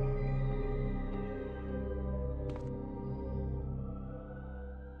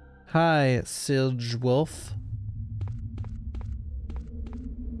 Hi, Silge Wolf.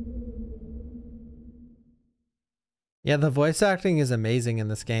 Yeah, the voice acting is amazing in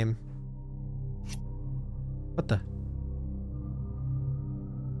this game. What the?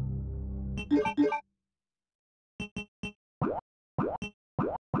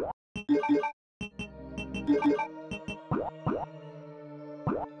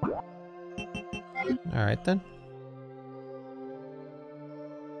 All right then.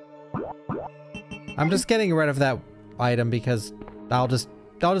 I'm just getting rid of that item because I'll just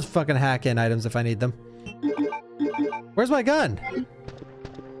fucking hack in items if I need them. Where's my gun?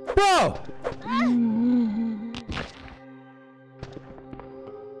 Bro!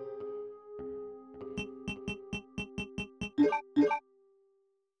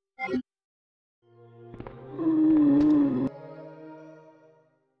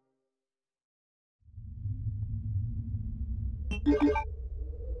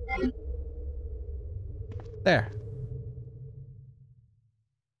 There.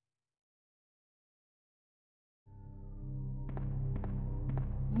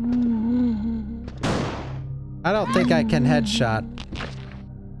 I don't think I can headshot.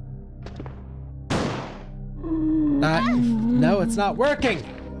 No, it's not working.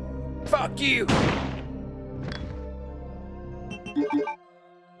 Fuck you.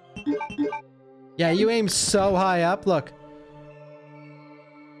 Yeah, you aim so high up. Look.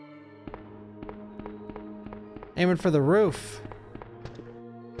 Aiming for the roof.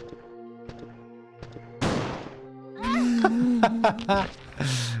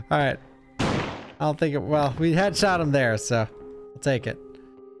 All right. I don't think it, well, we headshot him there, so I'll take it.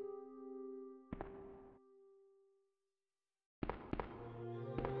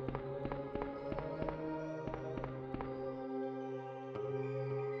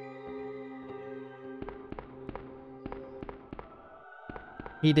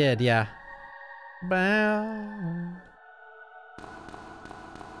 He did, yeah. Bow.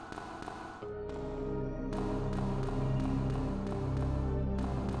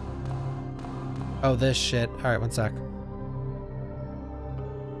 Oh, this shit. All right, one sec.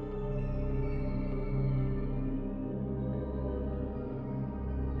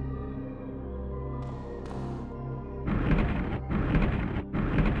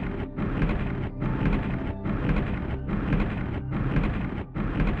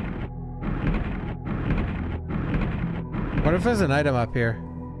 What if there's an item up here?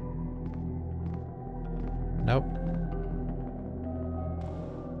 Nope.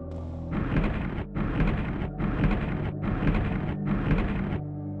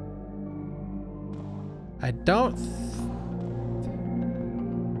 I don't.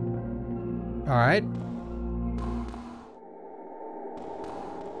 All right.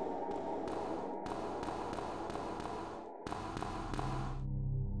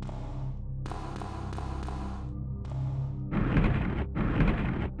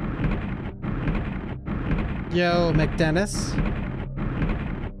 Yo, McDennis.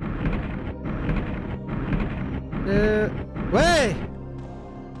 Wait!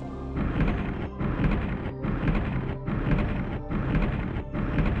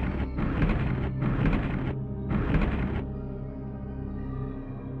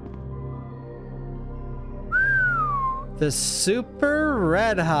 The Super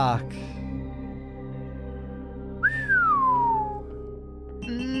Red Hawk.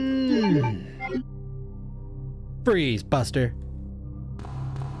 Freeze, Buster.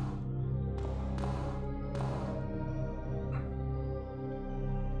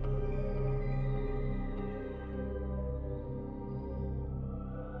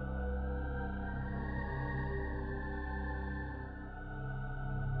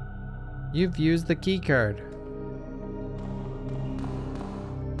 You've used the key card.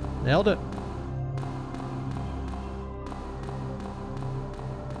 Nailed it.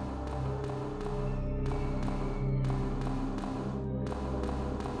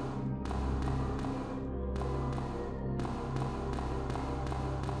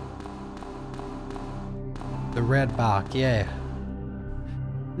 The red box, yeah.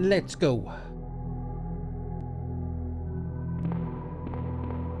 Let's go.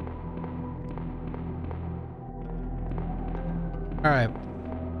 All right.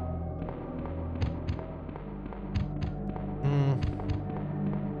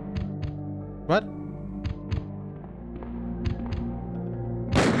 What?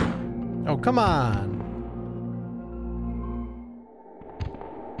 Oh, come on.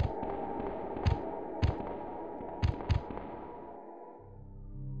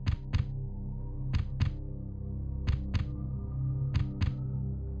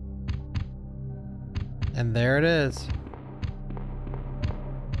 And there it is.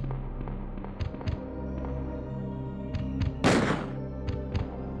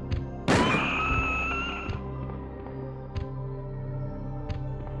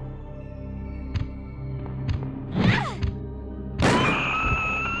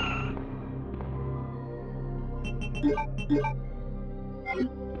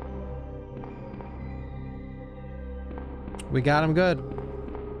 We got him good.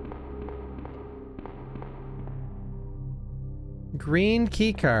 Green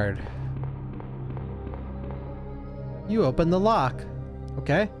key card. You open the lock.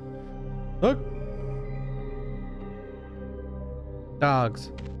 Okay. Look.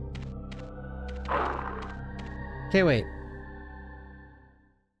 Dogs. Okay, wait.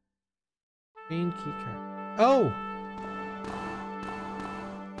 Green key card. Oh!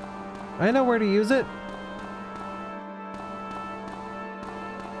 I know where to use it.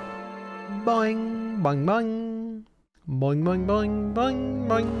 Boing, boing, boing. Boing, boing, boing, boing,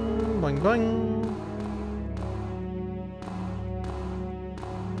 boing, boing, boing.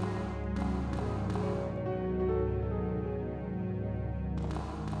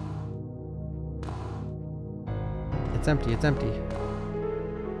 It's empty, it's empty.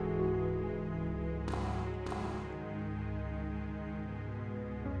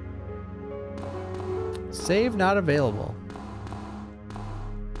 Save not available.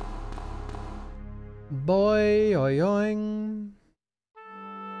 Boy, oi, oing.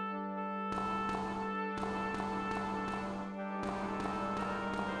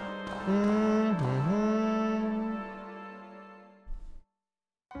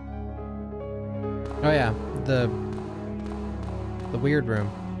 Oh yeah, the weird room.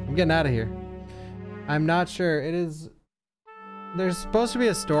 I'm getting out of here. I'm not sure. It is. There's supposed to be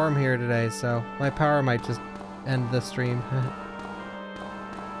a storm here today, so my power might just end the stream.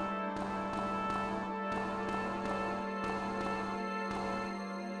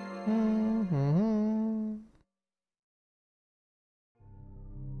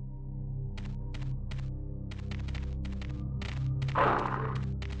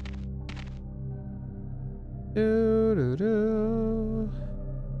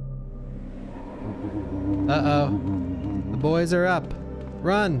 Uh-oh. The boys are up.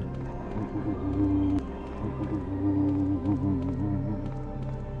 Run!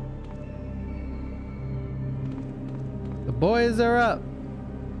 The boys are up!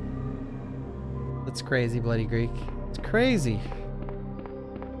 That's crazy, Bloody Greek. It's crazy.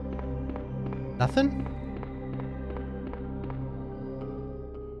 Nothing?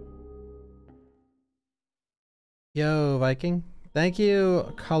 Yo, Viking. Thank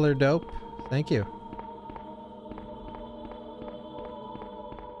you, Color Dope. Thank you.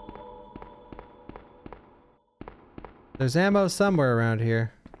 There's ammo somewhere around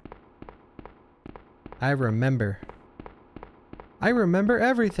here. I remember. I remember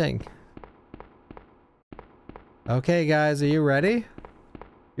everything. Okay, guys, are you ready?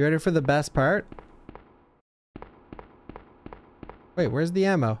 You ready for the best part? Wait, where's the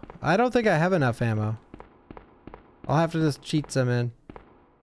ammo? I don't think I have enough ammo. I'll have to just cheat some in.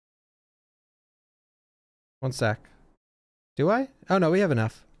 One sec. Do I? Oh no, we have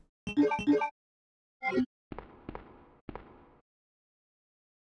enough.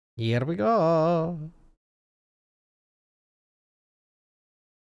 Here we go.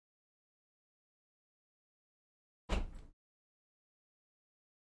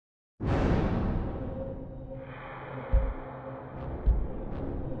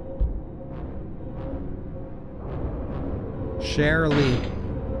 Shirley.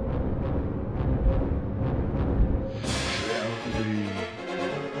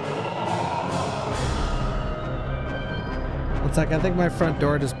 One sec, I think my front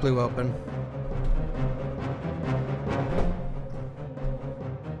door just blew open.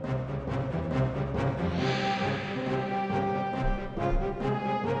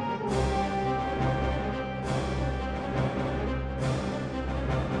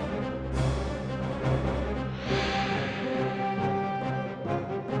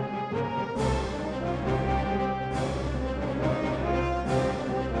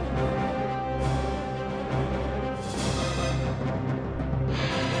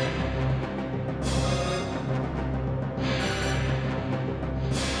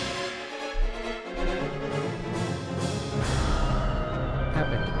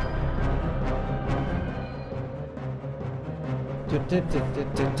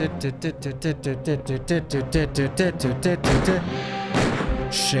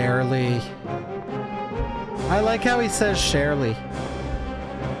 Shirley. I like how he says Shirley.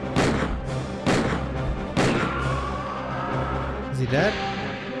 Is he dead?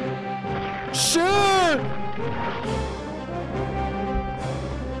 Shit!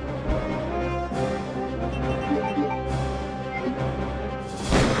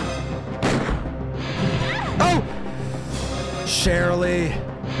 Oh! Shirley.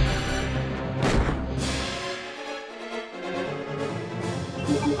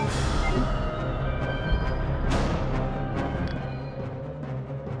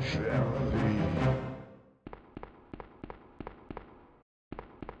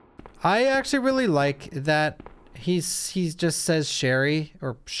 I actually really like that he's just says Sherry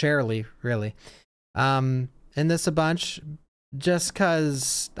or Shirley really in this a bunch just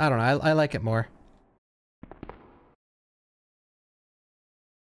cuz I don't know, I like it more.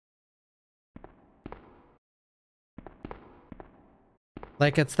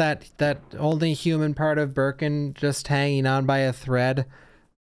 Like it's that only human part of Birkin just hanging on by a thread.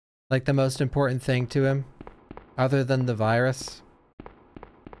 Like the most important thing to him. Other than the virus.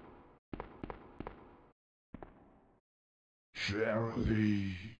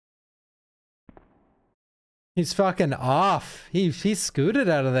 Charlie. He's fucking off. He scooted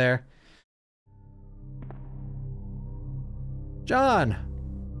out of there. John.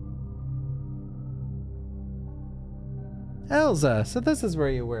 Elsa, so this is where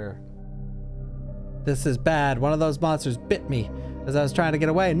you were. This is bad. One of those monsters bit me as I was trying to get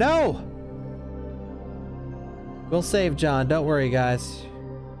away. No! We'll save John. Don't worry, guys.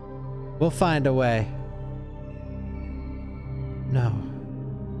 We'll find a way. No.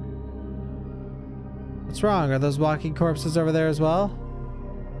 What's wrong? Are those walking corpses over there as well?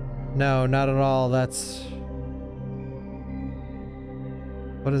 No, not at all. That's...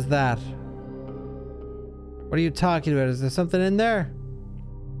 What is that? What are you talking about? Is there something in there?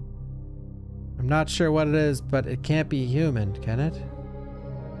 I'm not sure what it is, but it can't be human, can it?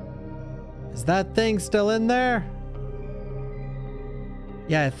 Is that thing still in there?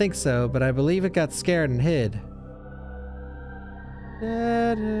 Yeah, I think so, but I believe it got scared and hid.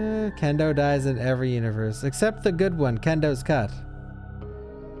 Kendo dies in every universe, except the good one, Kendo's cut.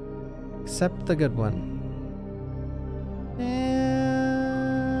 Except the good one.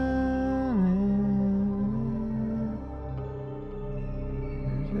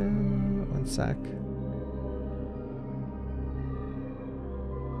 One sec.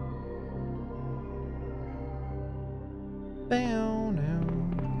 Bow now.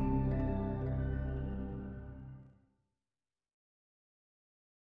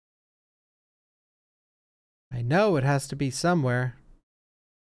 I know it has to be somewhere.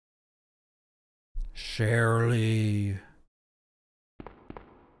 Shirley.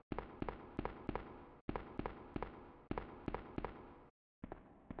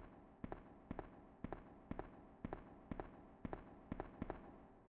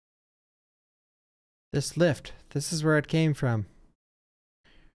 This lift. This is where it came from.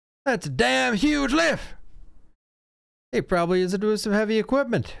 That's a damn huge lift! They probably use it with some heavy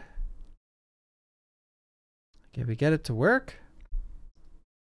equipment. Can we get it to work?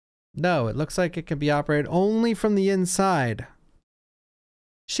 No, it looks like it can be operated only from the inside.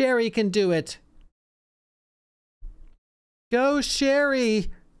 Sherry can do it. Go, Sherry!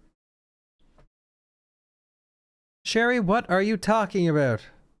 Sherry, what are you talking about?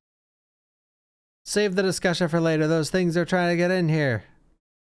 Save the discussion for later. Those things are trying to get in here.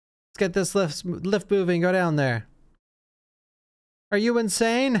 Let's get this lift moving. Go down there. Are you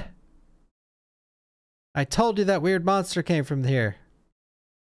insane? I told you that weird monster came from here.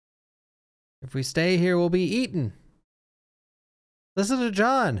 If we stay here, we'll be eaten. Listen to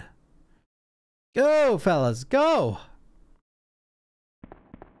John. Go, fellas, go!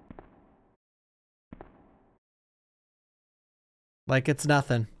 Like it's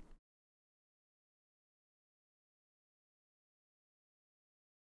nothing.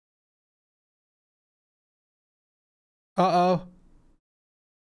 Uh-oh.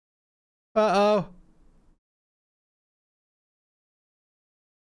 Uh-oh.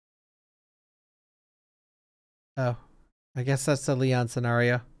 Oh. I guess that's the Leon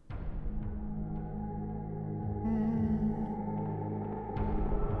scenario.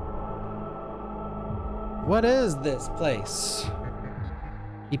 What is this place?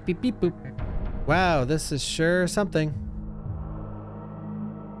 Beep beep beep boop. Wow, this is sure something.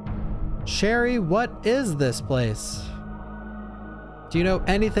 Sherry, what is this place? Do you know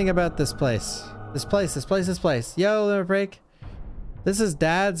anything about this place? This place. Yo, little break. This is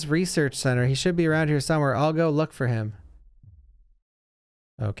Dad's research center. He should be around here somewhere. I'll go look for him.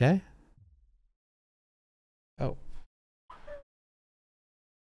 Okay. Oh.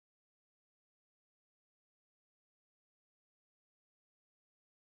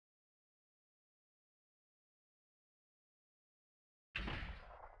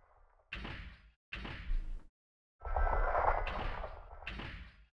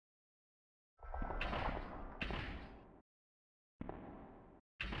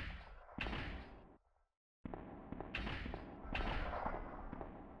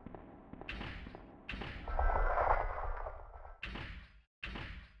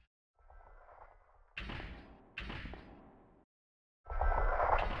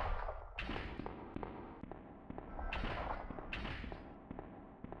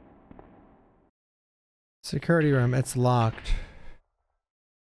 Security room, it's locked.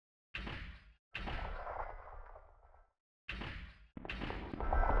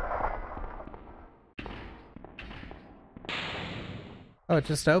 Oh, it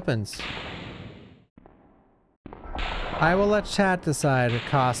just opens. I will let chat decide,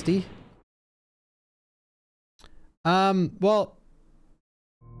 Costy. Well...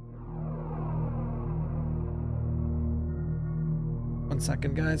 One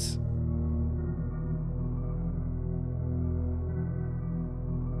second, guys.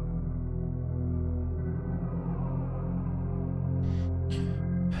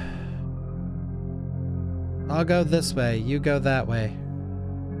 I'll go this way, you go that way.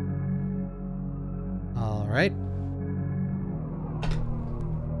 All right.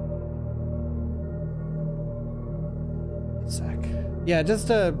 One sec. Yeah, just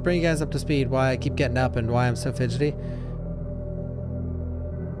to bring you guys up to speed why I keep getting up and why I'm so fidgety.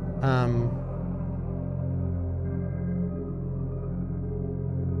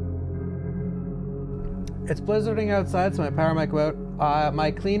 It's blizzarding outside, so my power might go out. My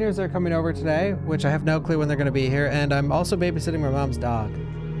cleaners are coming over today, which I have no clue when they're going to be here, and I'm also babysitting my mom's dog.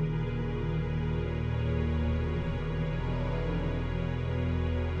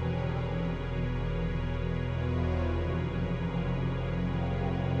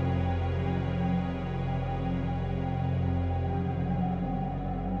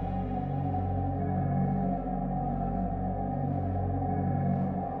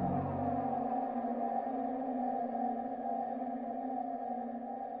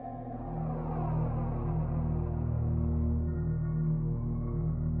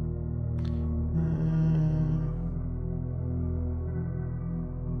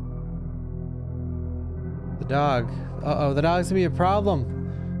 Dog. Uh-oh, the dog's gonna be a problem.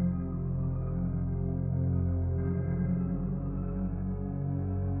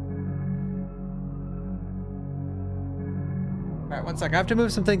 Alright, one sec. I have to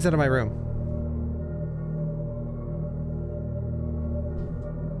move some things out of my room.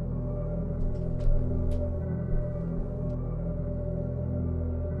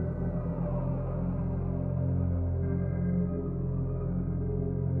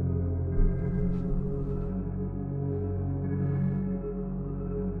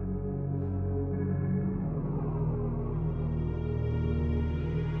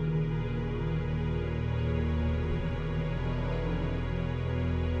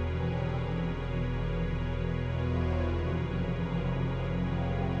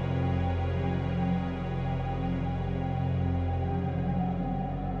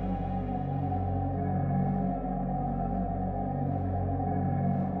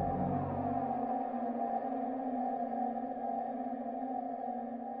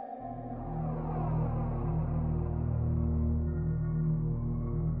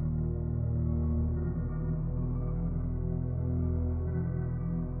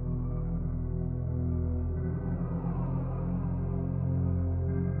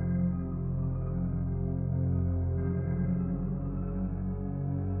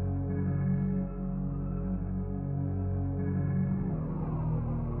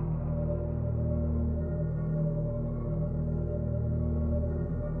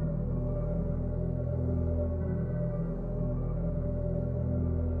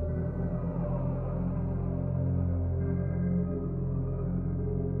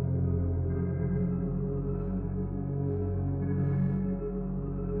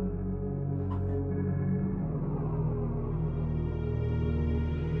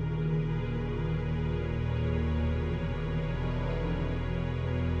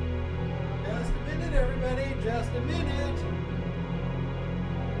 Just a minute.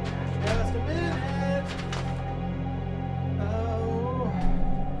 Just a minute. Oh.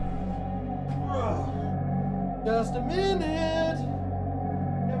 Just a minute.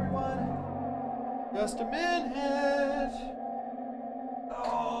 Everyone. Just a minute.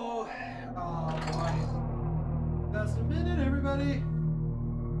 Oh. Oh boy. Just a minute, everybody.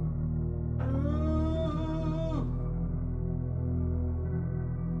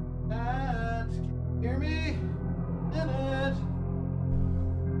 Hear me? Minute.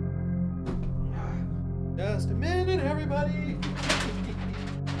 Just a minute, everybody.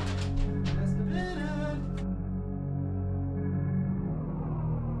 Just a minute.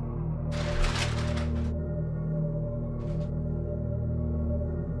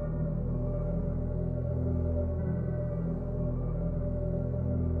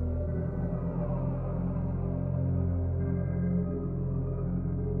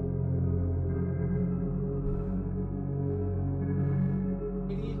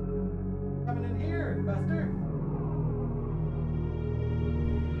 Coming in here, Buster.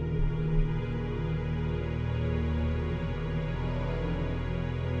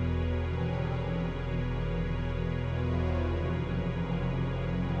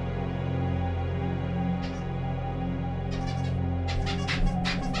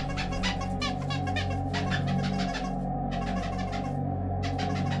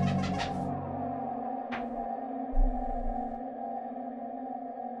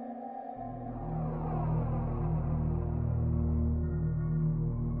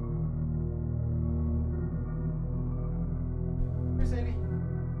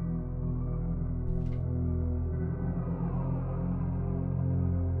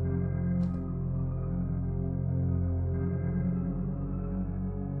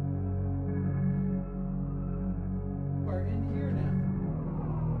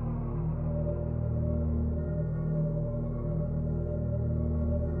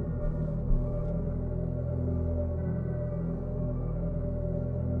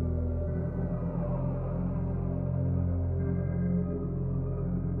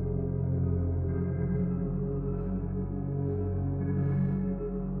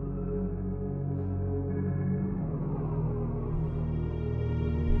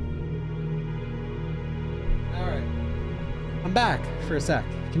 I'm back for a sec.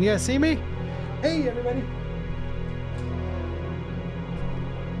 Can you guys see me? Hey, everybody.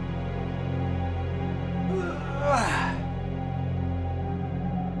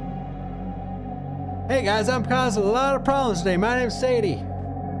 Hey guys, I'm causing a lot of problems today. My name's Sadie.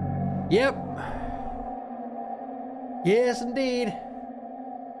 Yep. Yes, indeed.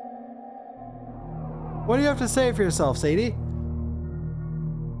 What do you have to say for yourself, Sadie?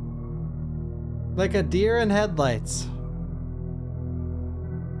 Like a deer in headlights.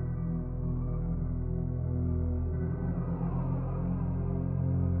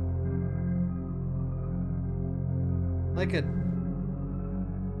 Like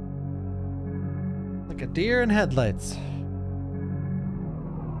a deer in headlights.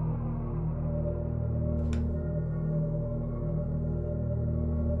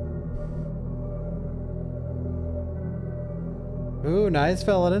 Ooh, nice,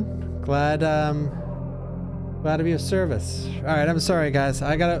 Felodin. Glad to be of service. All right, I'm sorry, guys.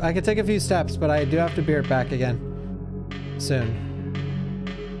 I could take a few steps, but I do have to be right back again soon.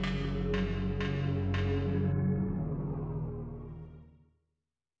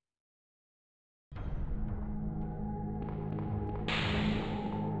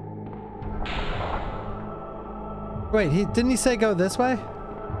 Wait, didn't he say go this way?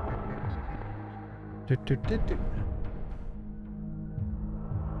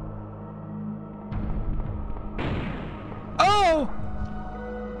 Oh!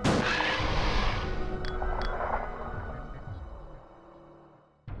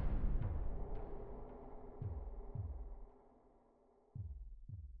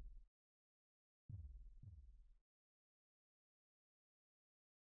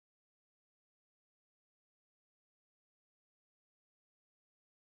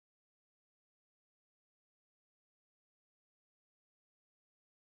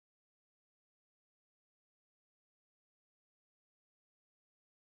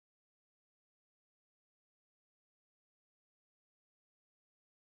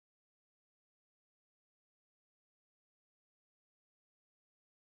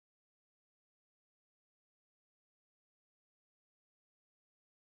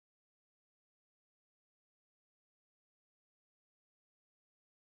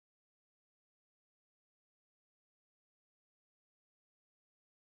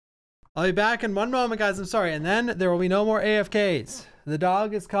 I'll be back in one moment, guys. I'm sorry. And then there will be no more AFKs. The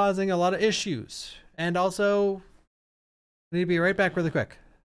dog is causing a lot of issues. And also, I need to be right back really quick.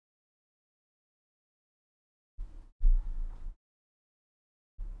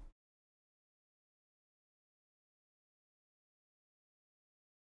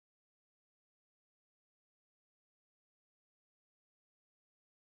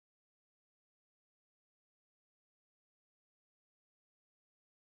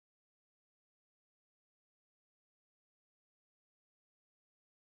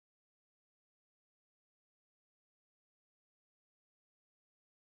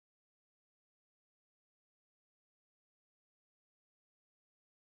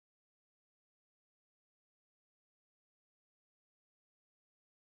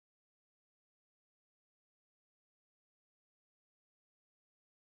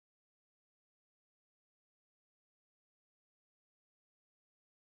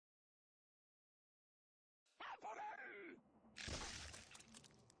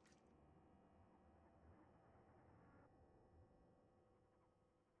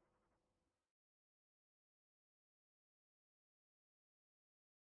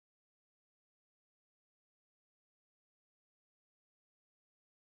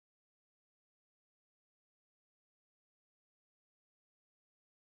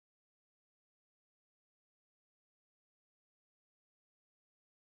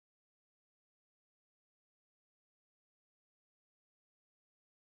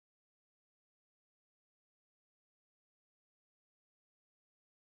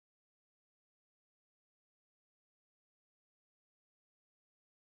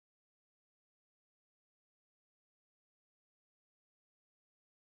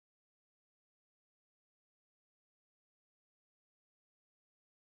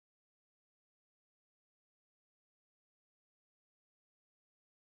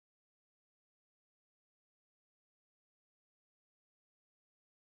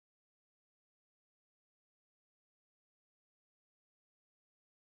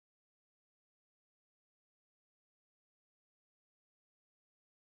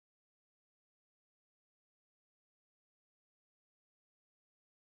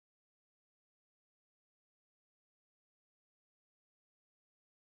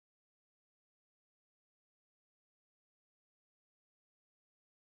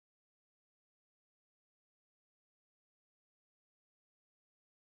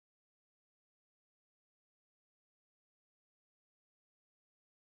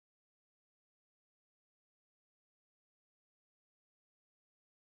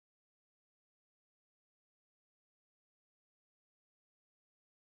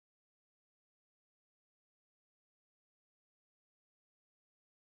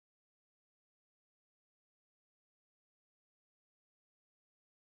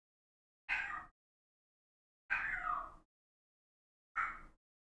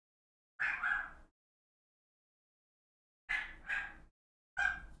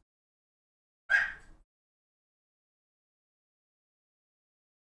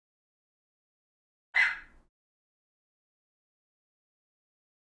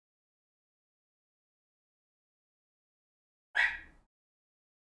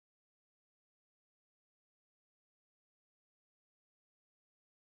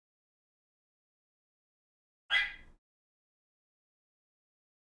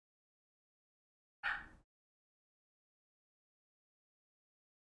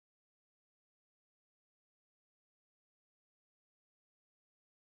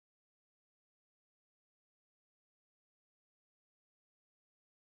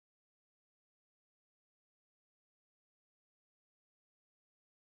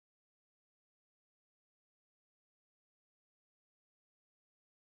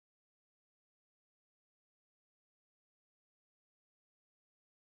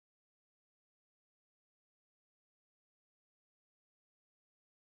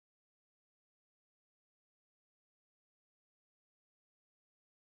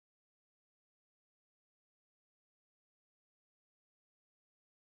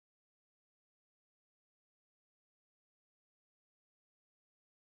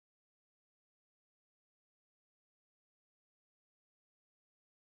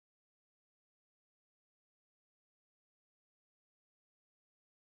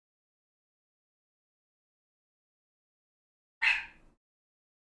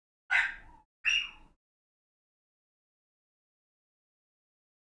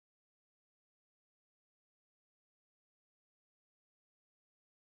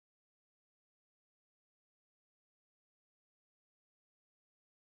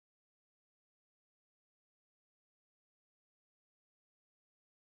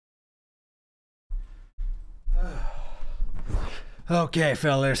 Okay,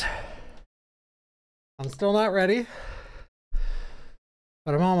 fellas. I'm still not ready,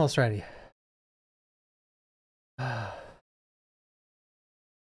 but I'm almost ready.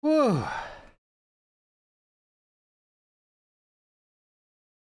 Whew.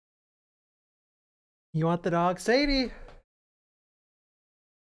 You want the dog, Sadie?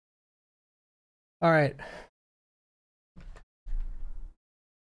 All right.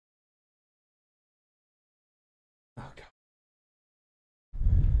 Oh, God.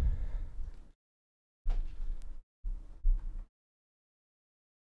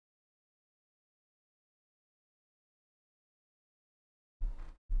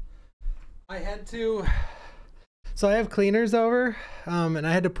 I had to. So I have cleaners over, and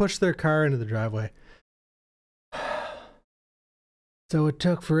I had to push their car into the driveway. So it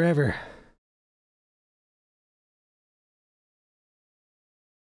took forever.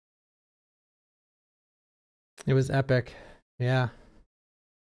 It was epic. Yeah.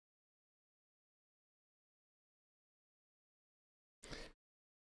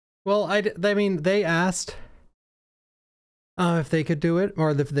 Well, I mean, they asked if they could do it,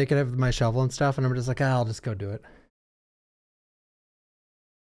 or if they could have my shovel and stuff, and I'm just like, I'll just go do it.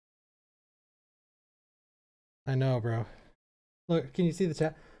 I know, bro. Look, can you see the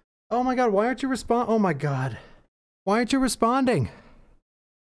chat? Oh my God, why aren't you respond? Oh my God. Why aren't you responding?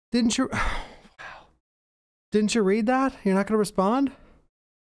 Didn't you? Wow. Didn't you read that? You're not going to respond?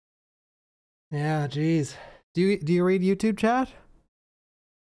 Yeah, geez. Do you read YouTube chat?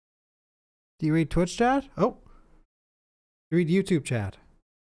 Do you read Twitch chat? Oh. You read YouTube chat.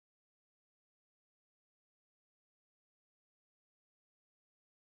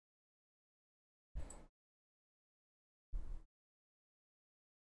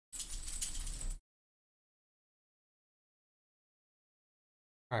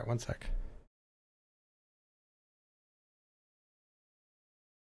 All right, one sec.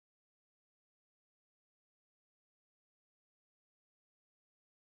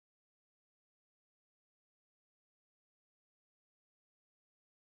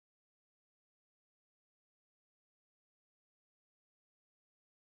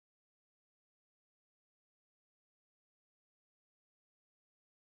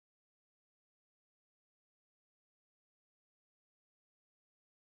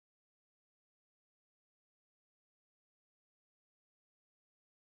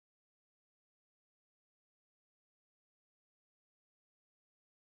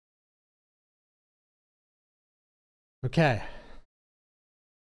 Okay.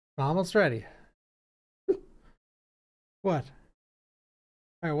 I'm almost ready. What?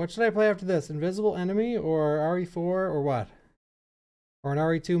 All right, what should I play after this? Invisible Enemy or RE4 or what? Or an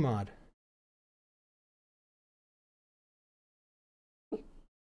RE2 mod?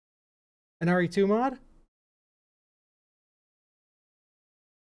 An RE2 mod?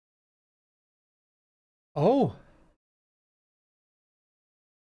 Oh.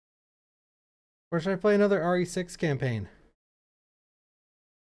 Or should I play another RE6 campaign?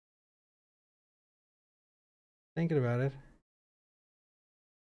 Thinking about it.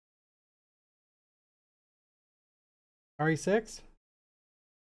 RE6?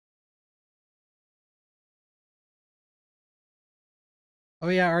 Oh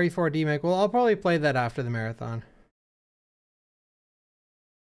yeah, RE4 DMake. Well, I'll probably play that after the marathon.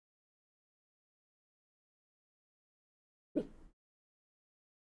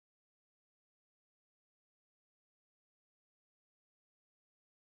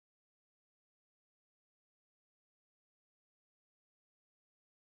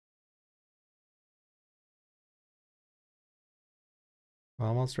 I'm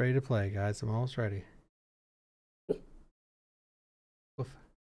almost ready to play, guys. I'm almost ready. Oof.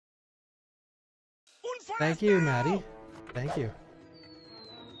 Thank you, Maddie. Thank you.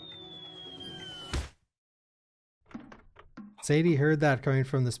 Sadie heard that coming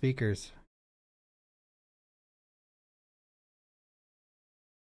from the speakers.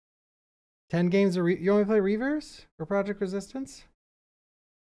 Ten games of you only play Reverse or Project Resistance?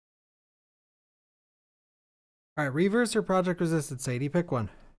 All right, Reverse or Project Resistance, Sadie, pick one.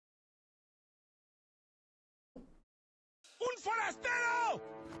 Un forastero!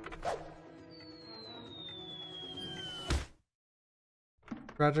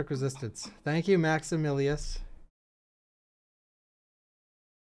 Project Resistance. Thank you, Maximilius.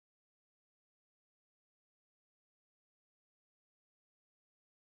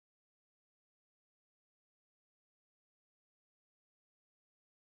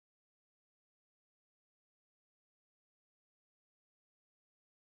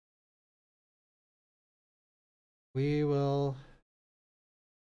 We will.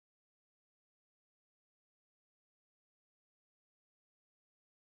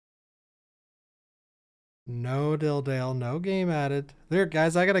 No Dilldale, no game added. There,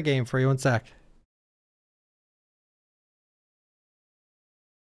 guys, I got a game for you. One sec.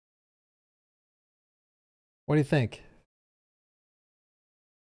 What do you think?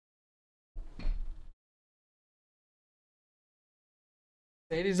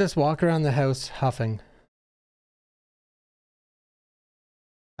 Sadie's just walk around the house huffing.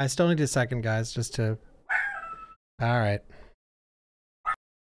 I still need a second, guys, just to... Alright.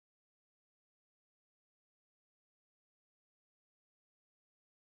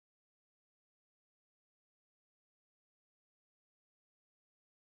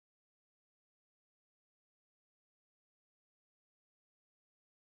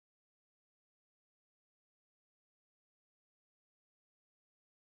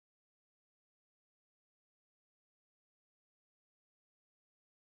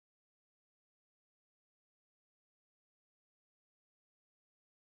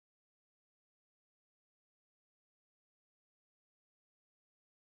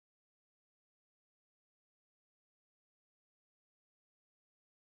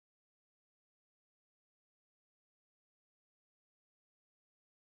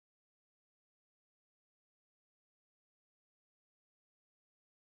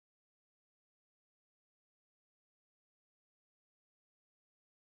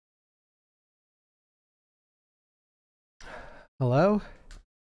 Hello?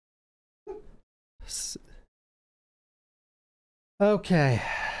 Okay.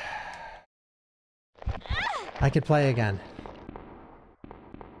 I could play again.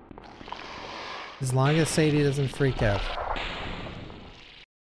 As long as Sadie doesn't freak out.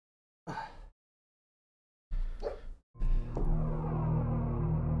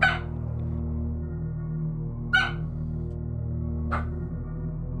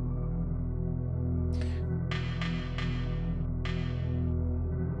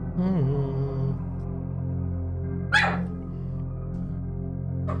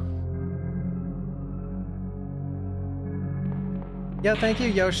 Yeah, thank you,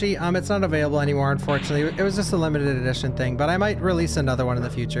 Yoshi. It's not available anymore, unfortunately. It was just a limited edition thing, but I might release another one in the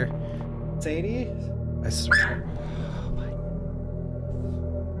future. Sadie? I swear. Oh my.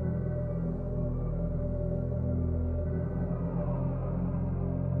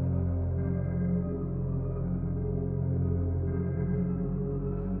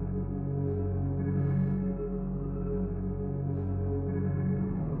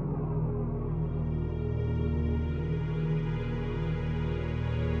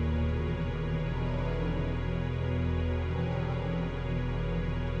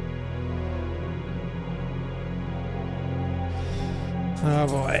 Oh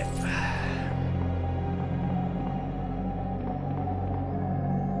boy.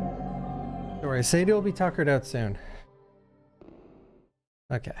 Don't worry, Sadie will be tuckered out soon.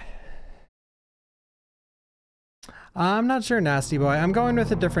 Okay. I'm not sure, Nasty Boy. I'm going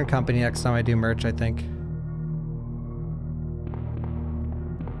with a different company next time I do merch, I think.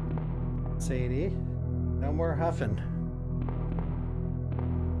 Sadie, no more huffing.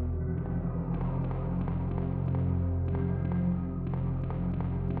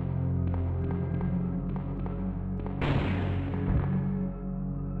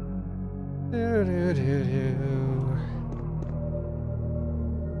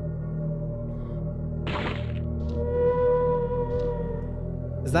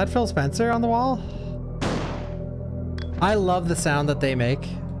 Is that Phil Spencer on the wall? I love the sound that they make.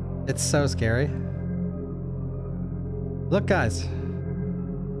 It's so scary. Look, guys.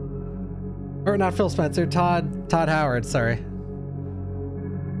 Or not Phil Spencer, Todd Howard, sorry.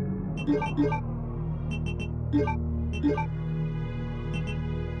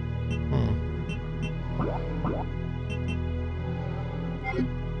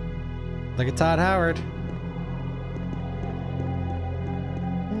 Look at Todd Howard.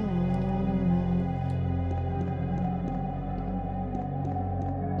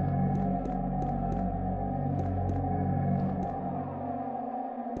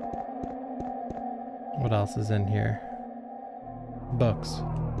 What else is in here? Books.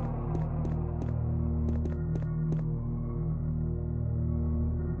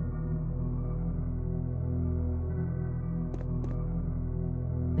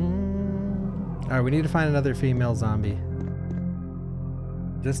 Alright, we need to find another female zombie.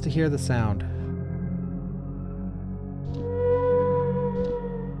 Just to hear the sound.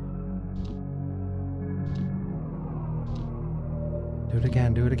 Do it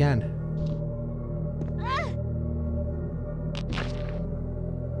again, do it again.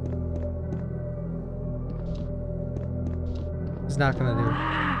 He's not gonna do it.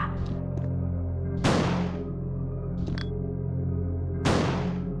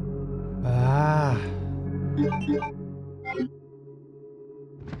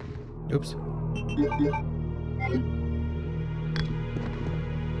 Oops.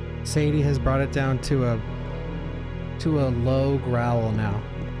 Sadie has brought it down to a low growl now.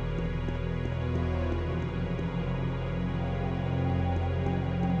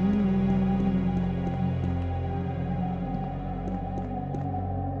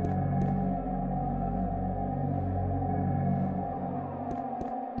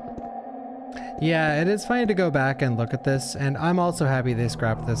 Yeah, it is funny to go back and look at this, and I'm also happy they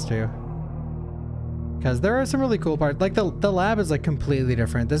scrapped this too. Because there are some really cool parts. Like the lab is like completely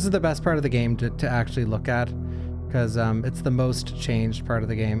different. This is the best part of the game to actually look at, because it's the most changed part of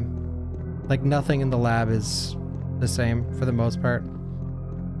the game. Like nothing in the lab is the same for the most part.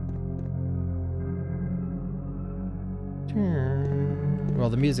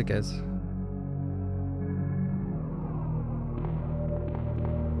 Well, the music is.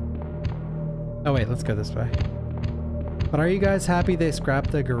 Oh wait, let's go this way. But are you guys happy they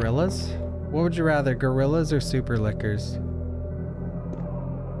scrapped the gorillas? What would you rather, gorillas or super lickers?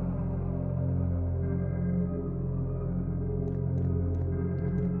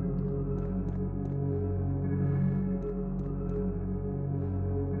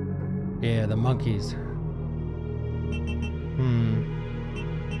 Yeah, the monkeys.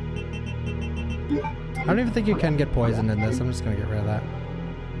 I don't even think you can get poisoned in this. I'm just gonna get rid of that.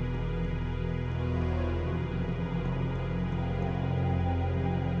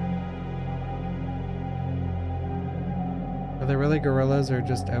 Are they really gorillas or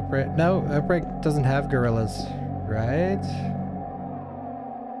just Outbreak? No, Outbreak doesn't have gorillas, right?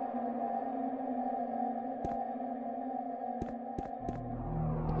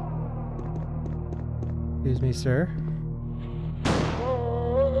 Excuse me, sir.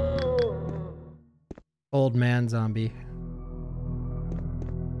 Old man zombie.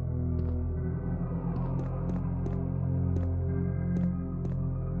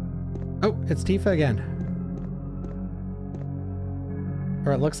 Oh, it's Tifa again.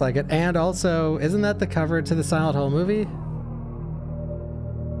 Or it looks like it. And also, isn't that the cover to the Silent Hill movie?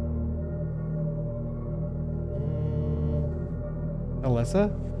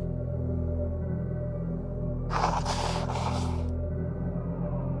 Alyssa?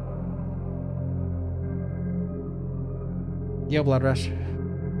 Yo, Blood Rush.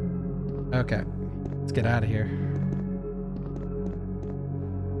 Okay. Let's get out of here.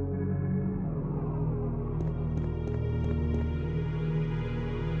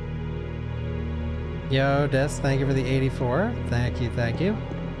 Yo, Des, thank you for the 84. Thank you, thank you.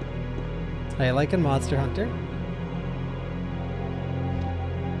 How you liking Monster Hunter?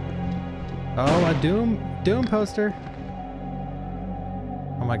 Oh, a Doom poster.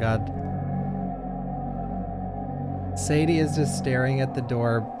 Oh my god. Sadie is just staring at the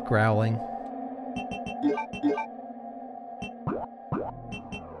door, growling.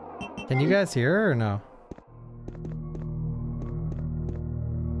 Can you guys hear her or no?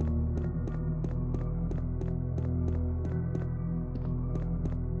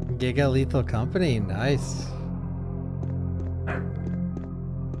 Giga Lethal Company, nice.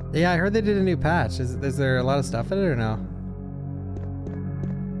 Yeah, I heard they did a new patch. Is there a lot of stuff in it or no?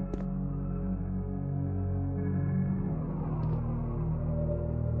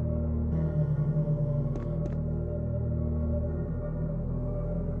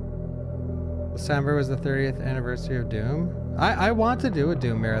 December was the 30th anniversary of Doom. I want to do a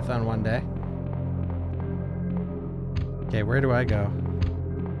Doom marathon one day. Okay, where do I go?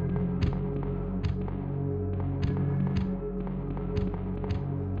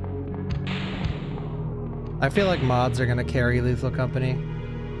 I feel like mods are gonna carry Lethal Company.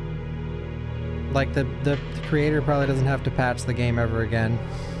 Like the creator probably doesn't have to patch the game ever again.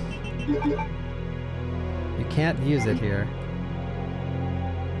 You can't use it here.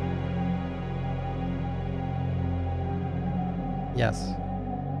 Yes.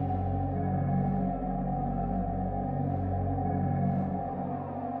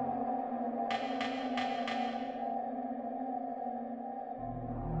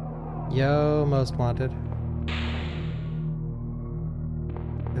 Yo, Most Wanted.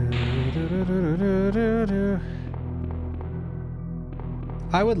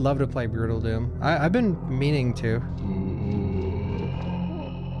 I would love to play Brutal Doom. I've been meaning to.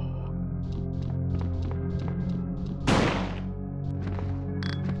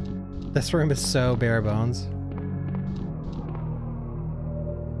 This room is so bare bones.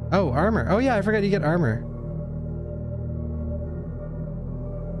 Oh, armor. Oh yeah, I forgot you get armor.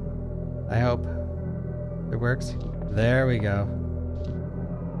 I hope it works. There we go.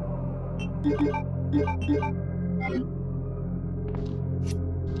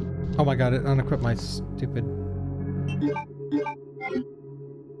 Oh my god, it unequipped my stupid...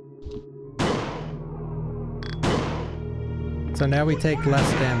 So now we take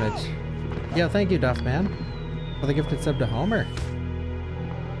less damage. Yo, thank you, Duff Man, for the gifted sub to Homer.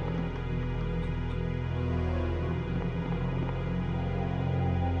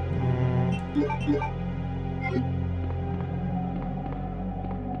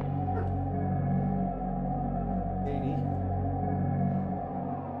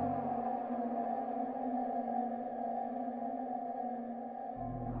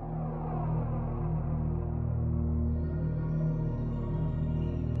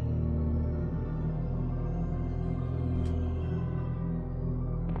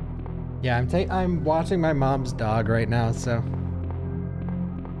 Yeah, I'm watching my mom's dog right now, so.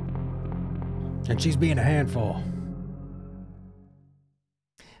 And she's being a handful.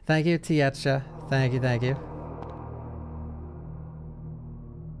 Thank you, Tietcha. Thank you, thank you.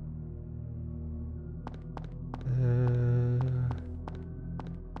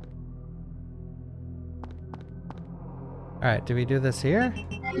 Alright, do we do this here?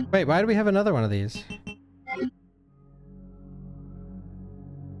 Wait, why do we have another one of these?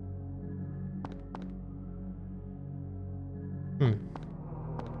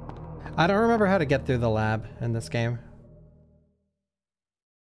 I don't remember how to get through the lab in this game.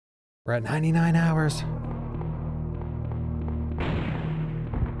 We're at 99 hours.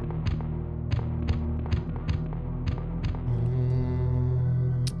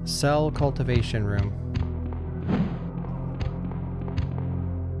 Cell cultivation room.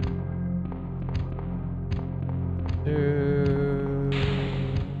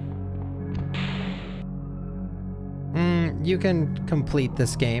 You can complete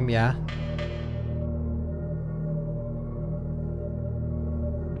this game, yeah.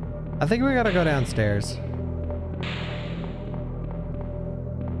 I think we gotta go downstairs.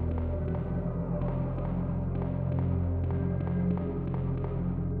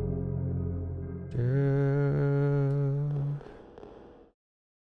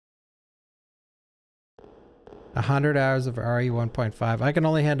 A 100 hours of RE 1.5. I can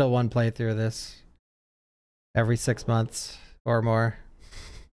only handle one playthrough of this every 6 months or more.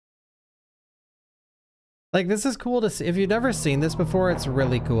 Like, this is cool to see. If you've never seen this before, it's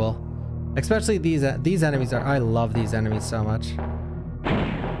really cool. Especially these enemies are, I love these enemies so much.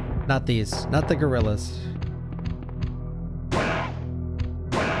 Not these, not the gorillas.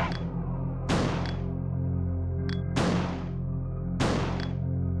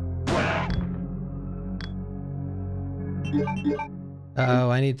 Uh-oh,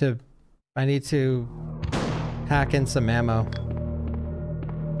 I need to hack in some ammo.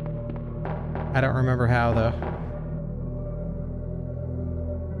 I don't remember how though.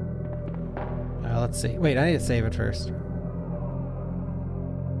 Let's see. Wait, I need to save it first.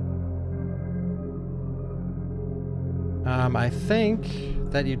 I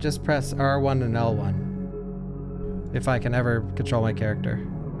think that you just press R1 and L1. If I can ever control my character.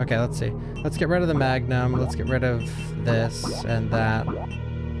 Okay, let's see. Let's get rid of the Magnum. Let's get rid of this and that.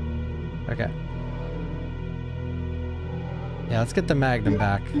 Okay. Yeah, let's get the Magnum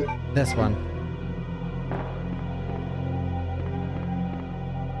back. This one.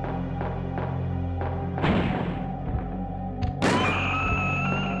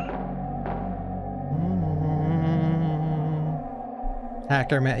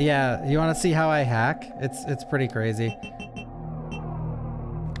 Hacker man, yeah, you want to see how I hack? It's pretty crazy.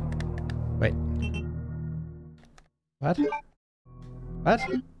 Wait. What? What?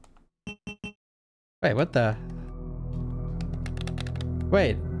 Wait, what the?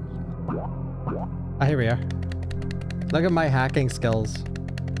 Wait. Ah, here we are. Look at my hacking skills.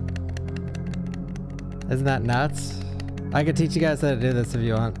 Isn't that nuts? I could teach you guys how to do this if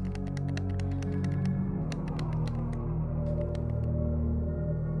you want.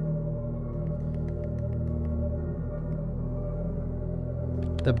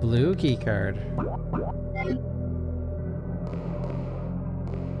 The blue key card.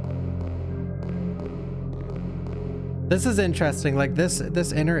 This is interesting. Like this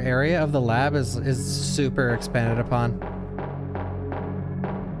inner area of the lab is super expanded upon.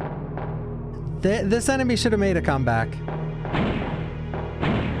 This enemy should have made a comeback.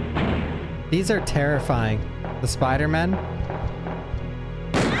 These are terrifying. The Spider-Men.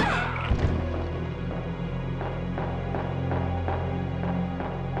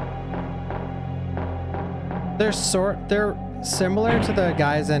 They're similar to the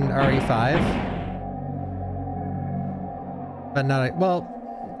guys in RE5. But not, well,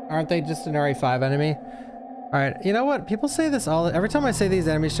 aren't they just an RE5 enemy? Alright, you know what? People say this every time I say these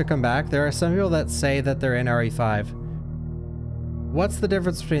enemies should come back, there are some people that say that they're in RE5. What's the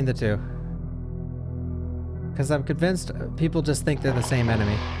difference between the two? Because I'm convinced people just think they're the same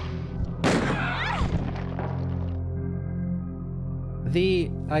enemy.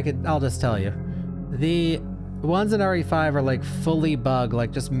 I'll just tell you. The ones in RE5 are like fully bug,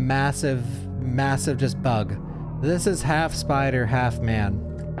 like just massive just bug. This is half spider, half man.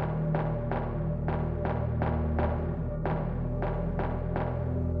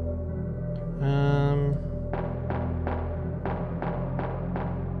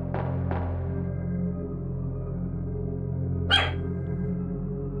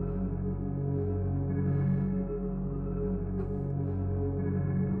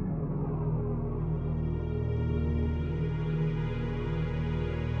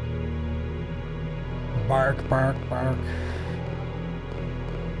 Bark, bark, bark.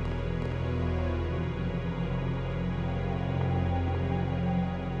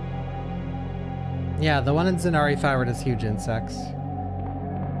 Yeah, the ones in RE5 are just huge insects.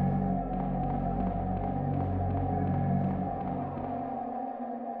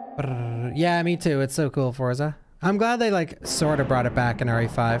 Yeah, me too. It's so cool, Forza. I'm glad they like sort of brought it back in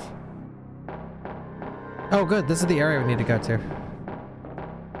RE5. Oh, good. This is the area we need to go to.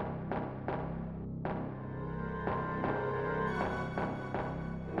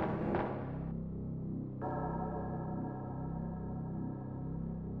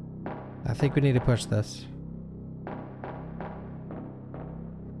 I think we need to push this.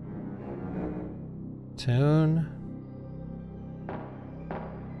 Tune.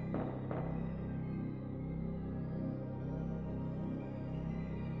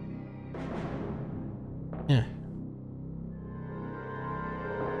 Yeah.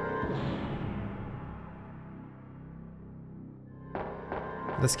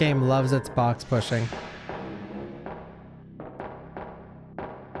 This game loves its box pushing.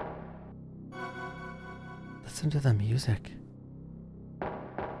 Listen to the music.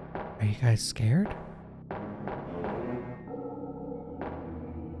 Are you guys scared?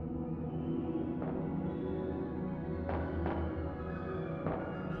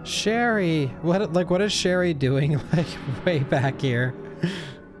 Sherry! What is Sherry doing like way back here?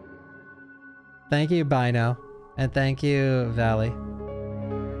 Thank you, Bino. And thank you, Valley.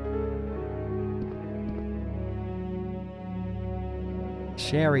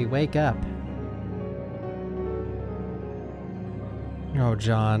 Sherry, wake up. Oh,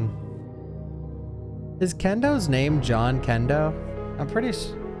 John. Is Kendo's name John Kendo? I'm pretty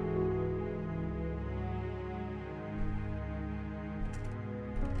sure.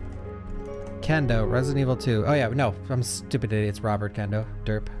 Kendo, Resident Evil 2. Oh yeah, no, I'm stupid idiot. It's Robert Kendo.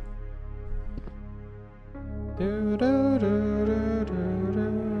 Derp.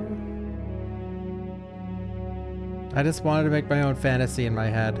 I just wanted to make my own fantasy in my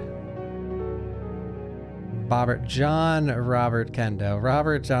head. Robert Kendo.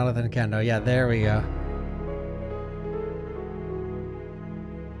 Robert Jonathan Kendo. Yeah, there we go.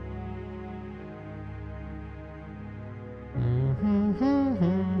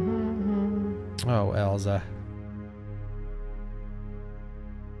 Oh, Elza.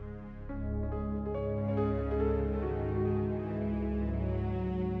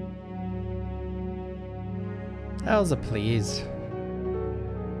 Elza, please.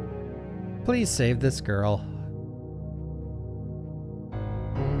 Please save this girl.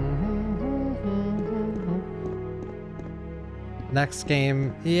 Next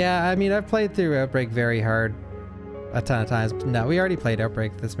game. Yeah, I mean, I've played through Outbreak very hard a ton of times. No, we already played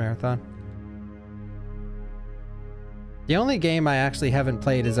Outbreak this marathon. The only game I actually haven't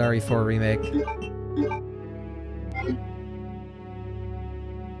played is RE4 Remake.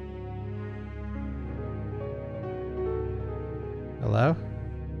 Hello?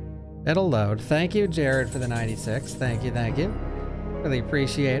 It'll load. Thank you, Jared, for the 96. Thank you, thank you. Really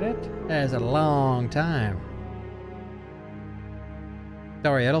appreciate it. That is a long time.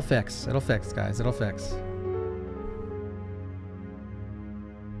 Don't worry, it'll fix. It'll fix, guys. It'll fix.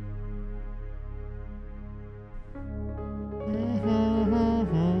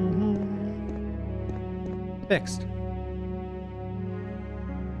 Fixed.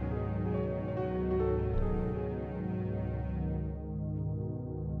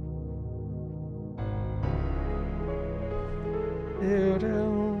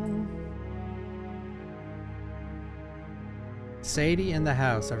 Sadie in the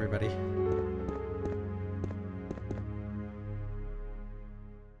house, everybody.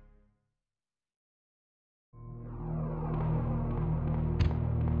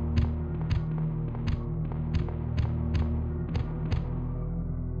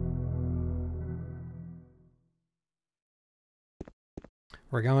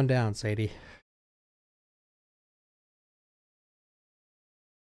 We're going down, Sadie.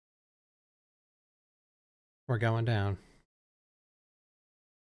 We're going down.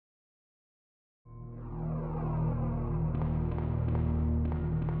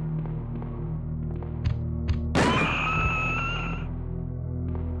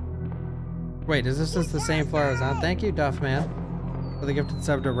 Wait, is this just the same floor I was on? Thank you, Duffman, for the gifted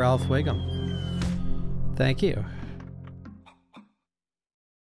sub to Ralph Wiggum. Thank you.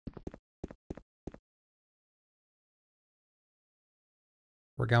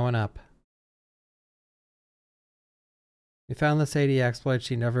 We're going up. We found the Sadie exploit.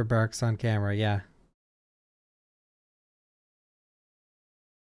 She never barks on camera. Yeah.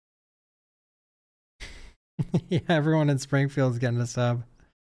 Yeah, everyone in Springfield's getting a sub.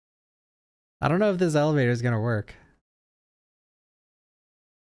 I don't know if this elevator is going to work.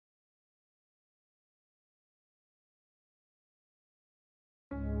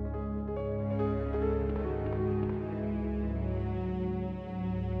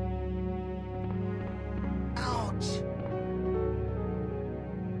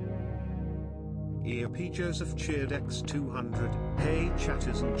 P. Joseph cheered X200. Hey chat,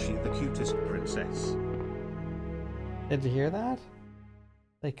 isn't she the cutest princess? Did you hear that?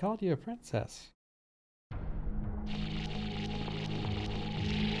 They called you a princess.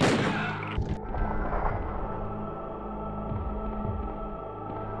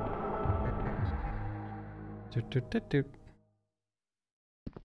 Doot, doot, doot, doot.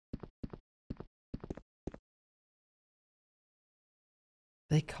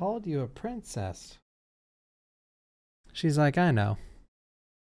 They called you a princess. She's like, I know.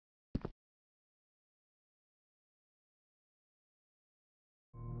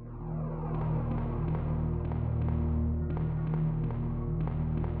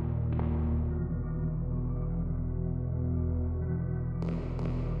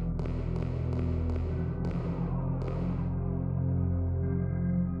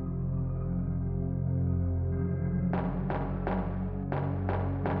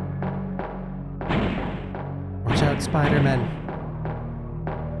 Watch out, Spider-Man.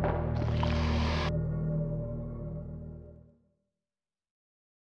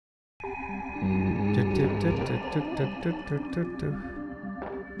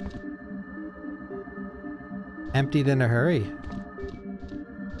 Emptied in a hurry.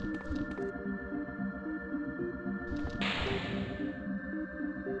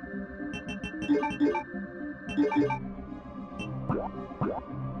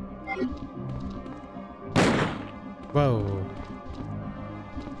 Whoa.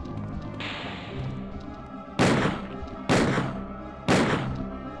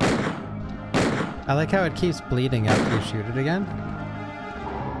 I like how it keeps bleeding after you shoot it again.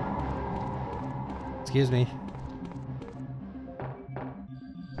 Excuse me.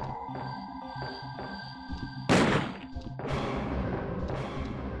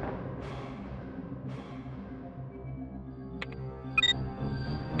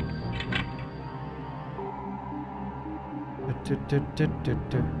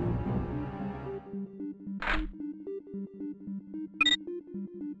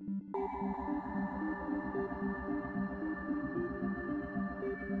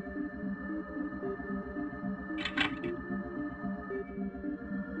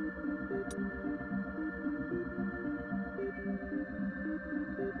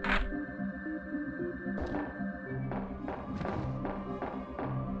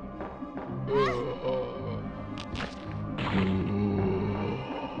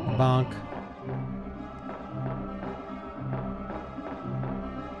 Bonk.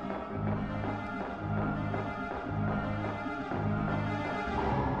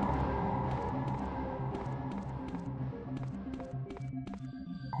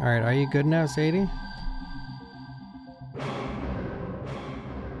 All right, are you good now, Sadie?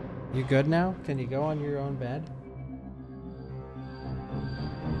 You good now? Can you go on your own bed?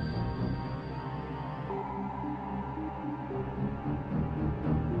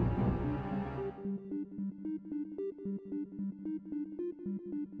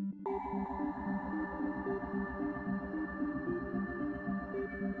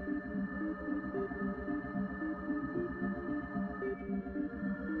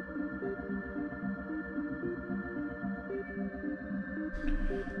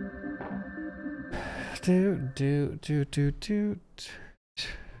 Do.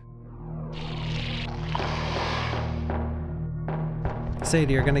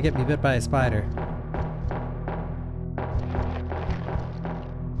 Sadie, you're gonna get me bit by a spider.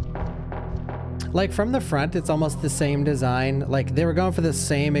 Like from the front, it's almost the same design. Like they were going for the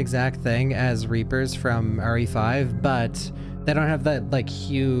same exact thing as Reapers from RE5, but they don't have that like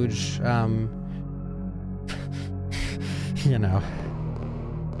huge, you know.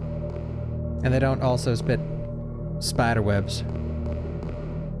 And they don't also spit spider webs.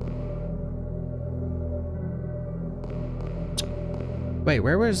 Wait,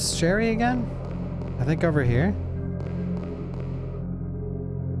 where was Sherry again? I think over here.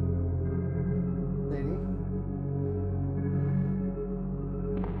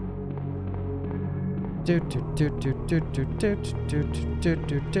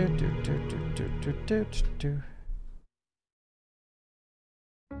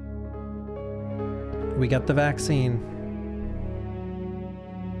 We got the vaccine.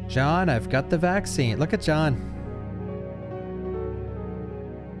 John, I've got the vaccine. Look at John.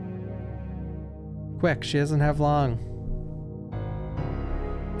 Quick, she doesn't have long.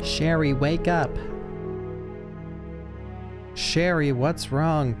 Sherry, wake up. Sherry, what's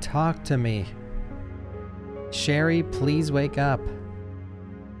wrong? Talk to me. Sherry, please wake up.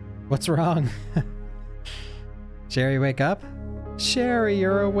 What's wrong? Sherry, wake up. Sherry,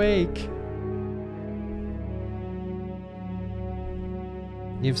 you're awake.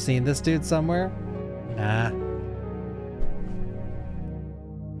 You've seen this dude somewhere? Nah.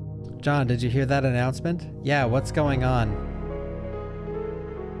 John, did you hear that announcement? Yeah, what's going on?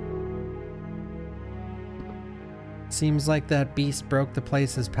 Seems like that beast broke the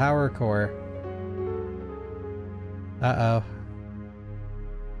place's power core. Uh-oh.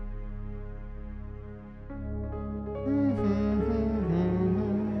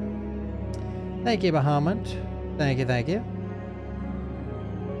 Thank you, Bahamut. Thank you, thank you.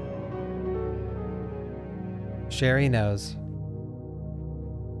 Sherry knows.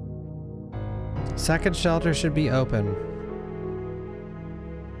 Second shelter should be open.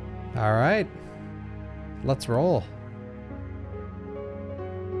 All right. Let's roll.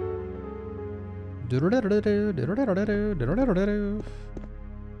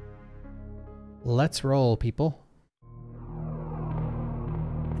 Let's roll, people.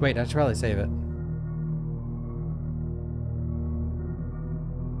 Wait, I should probably save it.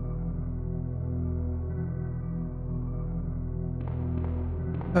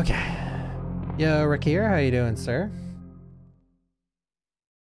 Okay. Yo, Rakir, how you doing, sir?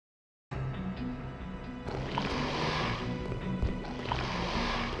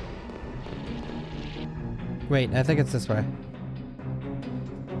 Wait, I think it's this way.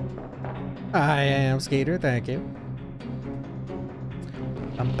 I am Skater, thank you.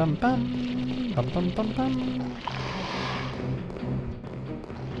 Bum bum bum. Bum bum bum bum.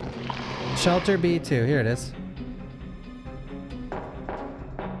 Shelter B2, here it is.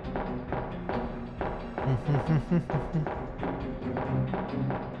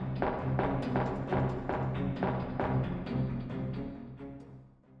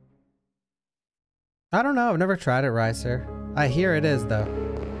 I don't know, I've never tried it, Ricer. I hear it is, though.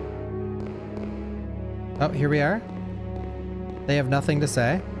 Oh, here we are. They have nothing to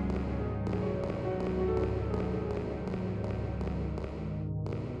say.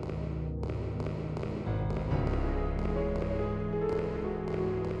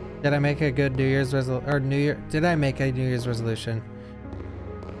 Did I make a good New Year's resolution? Did I make a New Year's resolution?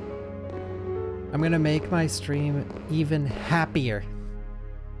 I'm gonna make my stream even happier.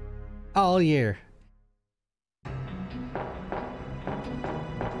 All year.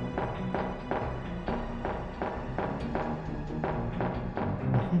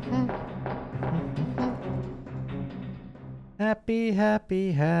 Happy,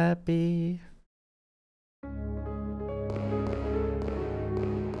 happy, happy.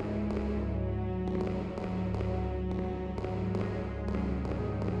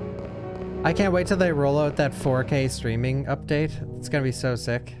 I can't wait till they roll out that 4K streaming update. It's gonna be so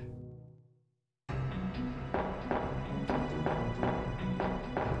sick.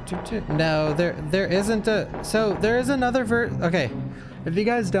 No, there isn't a... So, there is another okay. If you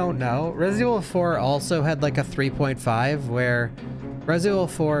guys don't know, Resident Evil 4 also had like a 3.5 where Resident Evil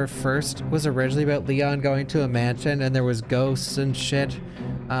 4 first was originally about Leon going to a mansion and there was ghosts and shit.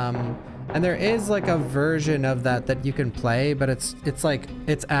 And there is like a version of that you can play, but it's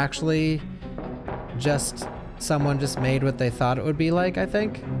actually just someone just made what they thought it would be like, I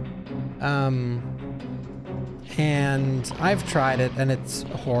think. And I've tried it and it's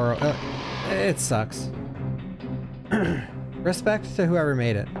horrible. It sucks. Respect to whoever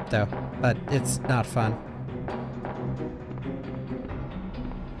made it, though, but it's not fun.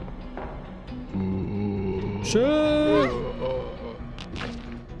 Sure.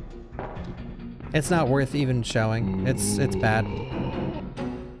 It's not worth even showing. It's bad.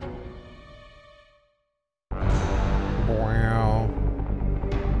 Wow.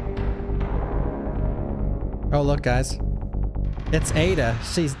 Oh, look, guys. It's Ada.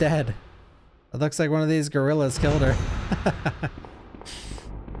 She's dead. It looks like one of these gorillas killed her.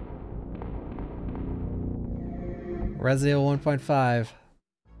 Resident Evil 1.5.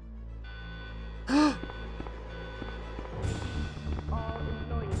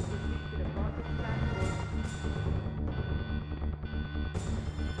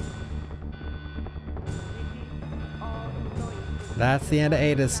 That's the end of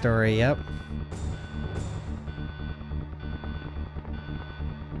Ada's story, yep.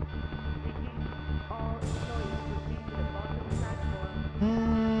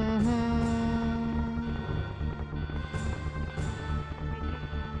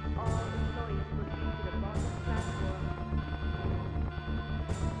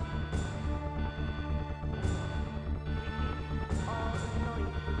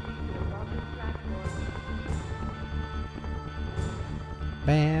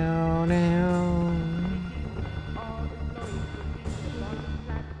 Bow now.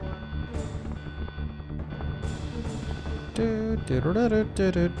 Do, do, do, do,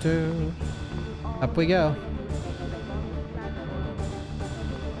 do, do, do. Up we go.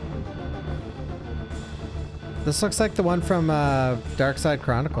 This looks like the one from Dark Side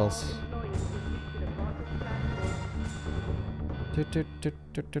Chronicles.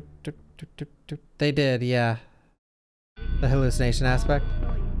 They did, yeah. The hallucination aspect.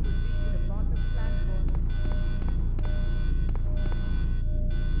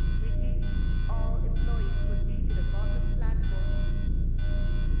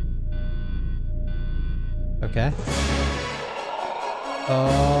 Okay.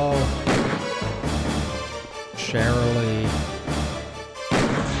 Oh. Shirley.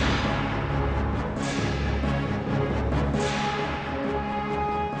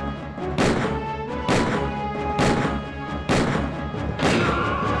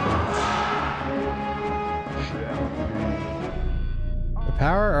 The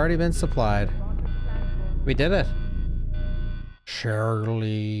power already been supplied. We did it.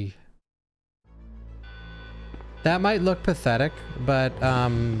 Shirley. That might look pathetic, but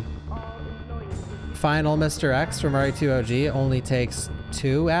final Mr. X from RE2OG only takes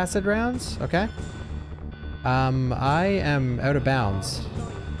 2 acid rounds, okay? I am out of bounds.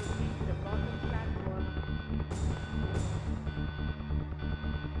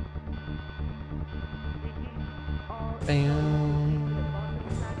 Bam.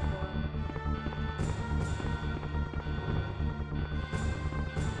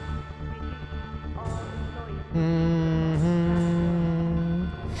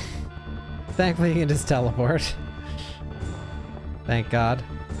 Thankfully, you can just teleport. Thank God.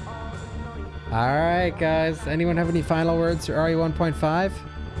 Alright, guys. Anyone have any final words for RE 1.5?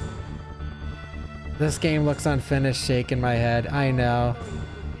 This game looks unfinished, shaking my head. I know.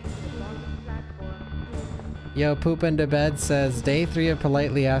 Yo, Poop into Bed says, Day 3 of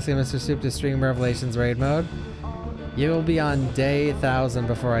politely asking Mr. Soup to stream Revelations raid mode. You will be on day 1000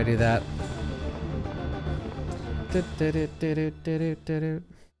 before I do that.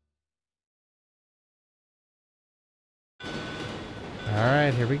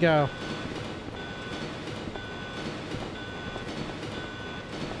 Alright, here we go.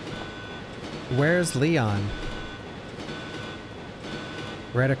 Where's Leon?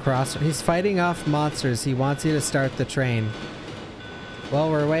 We're at a crossroads. He's fighting off monsters. He wants you to start the train. Well,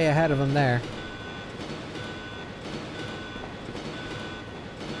 we're way ahead of him there.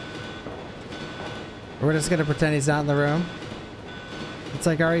 We're just gonna pretend he's not in the room. It's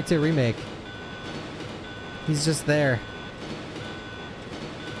like RE2 Remake. He's just there.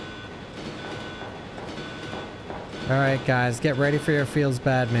 Alright guys, get ready for your feels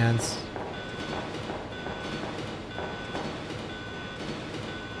bad mans.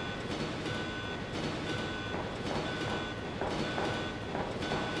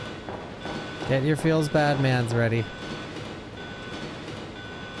 Get your feels bad mans ready.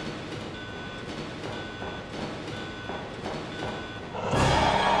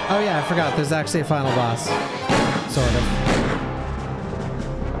 Oh yeah, I forgot, there's actually a final boss. Sort of.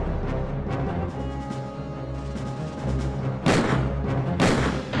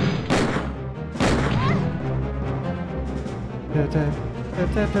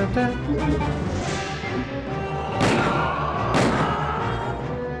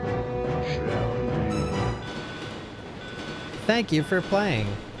 Thank you for playing.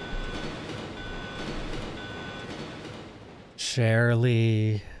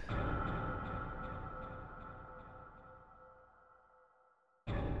 Shirley.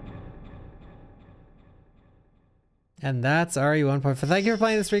 And that's RE 1.5. Thank you for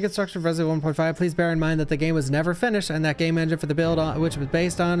playing this reconstruction of Resident 1.5. Please bear in mind that the game was never finished and that game engine for the build on which it was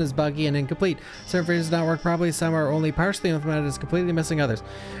based on is buggy and incomplete. Certain features do not work properly, some are only partially implemented, is completely missing others.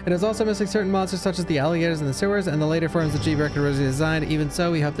 It is also missing certain monsters such as the alligators in the sewers and the later forms that G-Breck originally designed. Even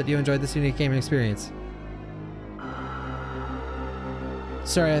so, we hope that you enjoyed this unique gaming experience.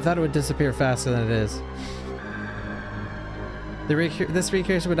 Sorry, I thought it would disappear faster than it is. This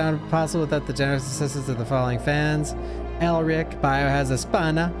recreation would not be possible without the generous assistance of the following fans: Elric, Biohazard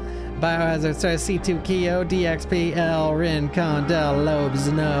Spana, Biohazard C2 Kyo, DXP, Elrin, Condell, Lobes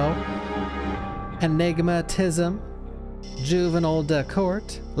No, Enigmatism, Juvenile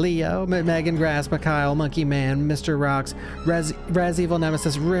Court, Leo, Megan Grass, Mikhail, Monkey Man, Mr. Rocks, Res Evil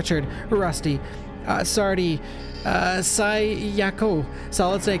Nemesis, Richard, Rusty, Sardi, Sayako,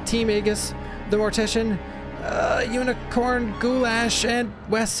 Solid Snake, Team Aegis, The Mortician, Unicorn, Goulash, and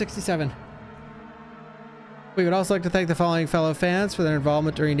West 67. We would also like to thank the following fellow fans for their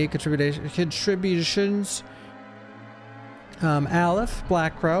involvement or unique contributions. Aleph,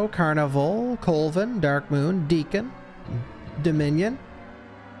 Black Crow, Carnival, Colvin, Dark Moon, Deacon, Dominion,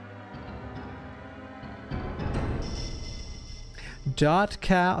 Dot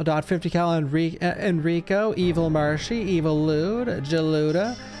 50 Cal, Enrico, Evil Marshy, Evil Lude,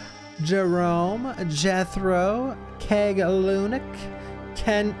 Jaluda, Jerome, Jethro, Keg Lunac,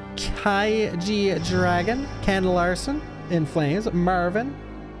 Ken Kaiji Dragon, Ken Larson, In Flames, Marvin,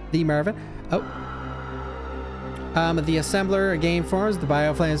 the Marvin, the Assembler Game Forums, the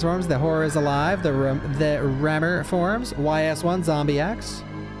Bioflames Forums, the Horror is Alive, the Remmer Forums, YS1 Zombie X,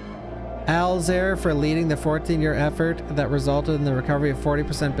 Alzair for leading the 14-year effort that resulted in the recovery of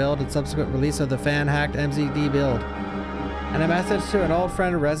 40% build and subsequent release of the fan-hacked MZD build. And a message to an old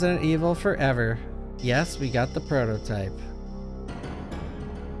friend, Resident Evil Forever. Yes, we got the prototype.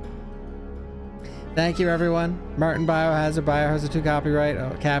 Thank you, everyone. Martin Biohazard 2 copyright.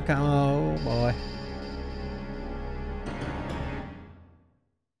 Oh, Capcom. Oh, boy.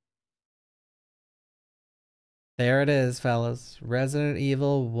 There it is, fellas. Resident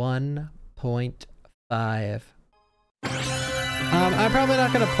Evil 1.5. I'm probably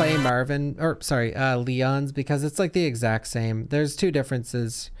not going to play Leon's because it's like the exact same. There's two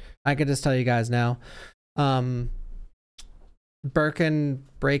differences. I could just tell you guys now. Birkin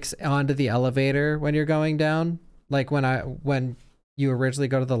breaks onto the elevator when you're going down, like when you originally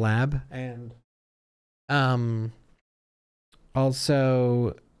go to the lab, and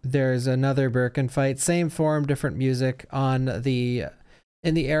also there's another Birkin fight, same form, different music in the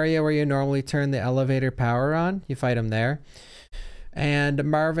area where you normally turn the elevator power on. You fight him there. And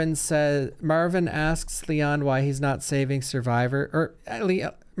Marvin asks Leon why he's not saving Survivor,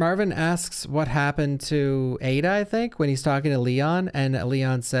 Marvin asks what happened to Ada, I think, when he's talking to Leon, and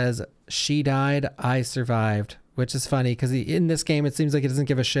Leon says, "She died, I survived," which is funny because in this game it seems like he doesn't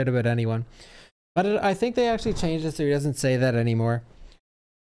give a shit about anyone. But I think they actually changed it so he doesn't say that anymore.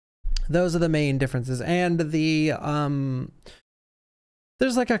 Those are the main differences. And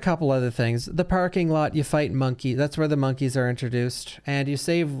there's like a couple other things. The parking lot, you fight monkey. That's where the monkeys are introduced. And you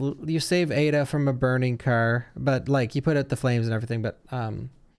save Ada from a burning car, but like you put out the flames and everything, but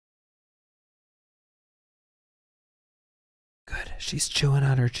good. She's chewing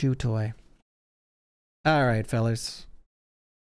on her chew toy. All right, fellas.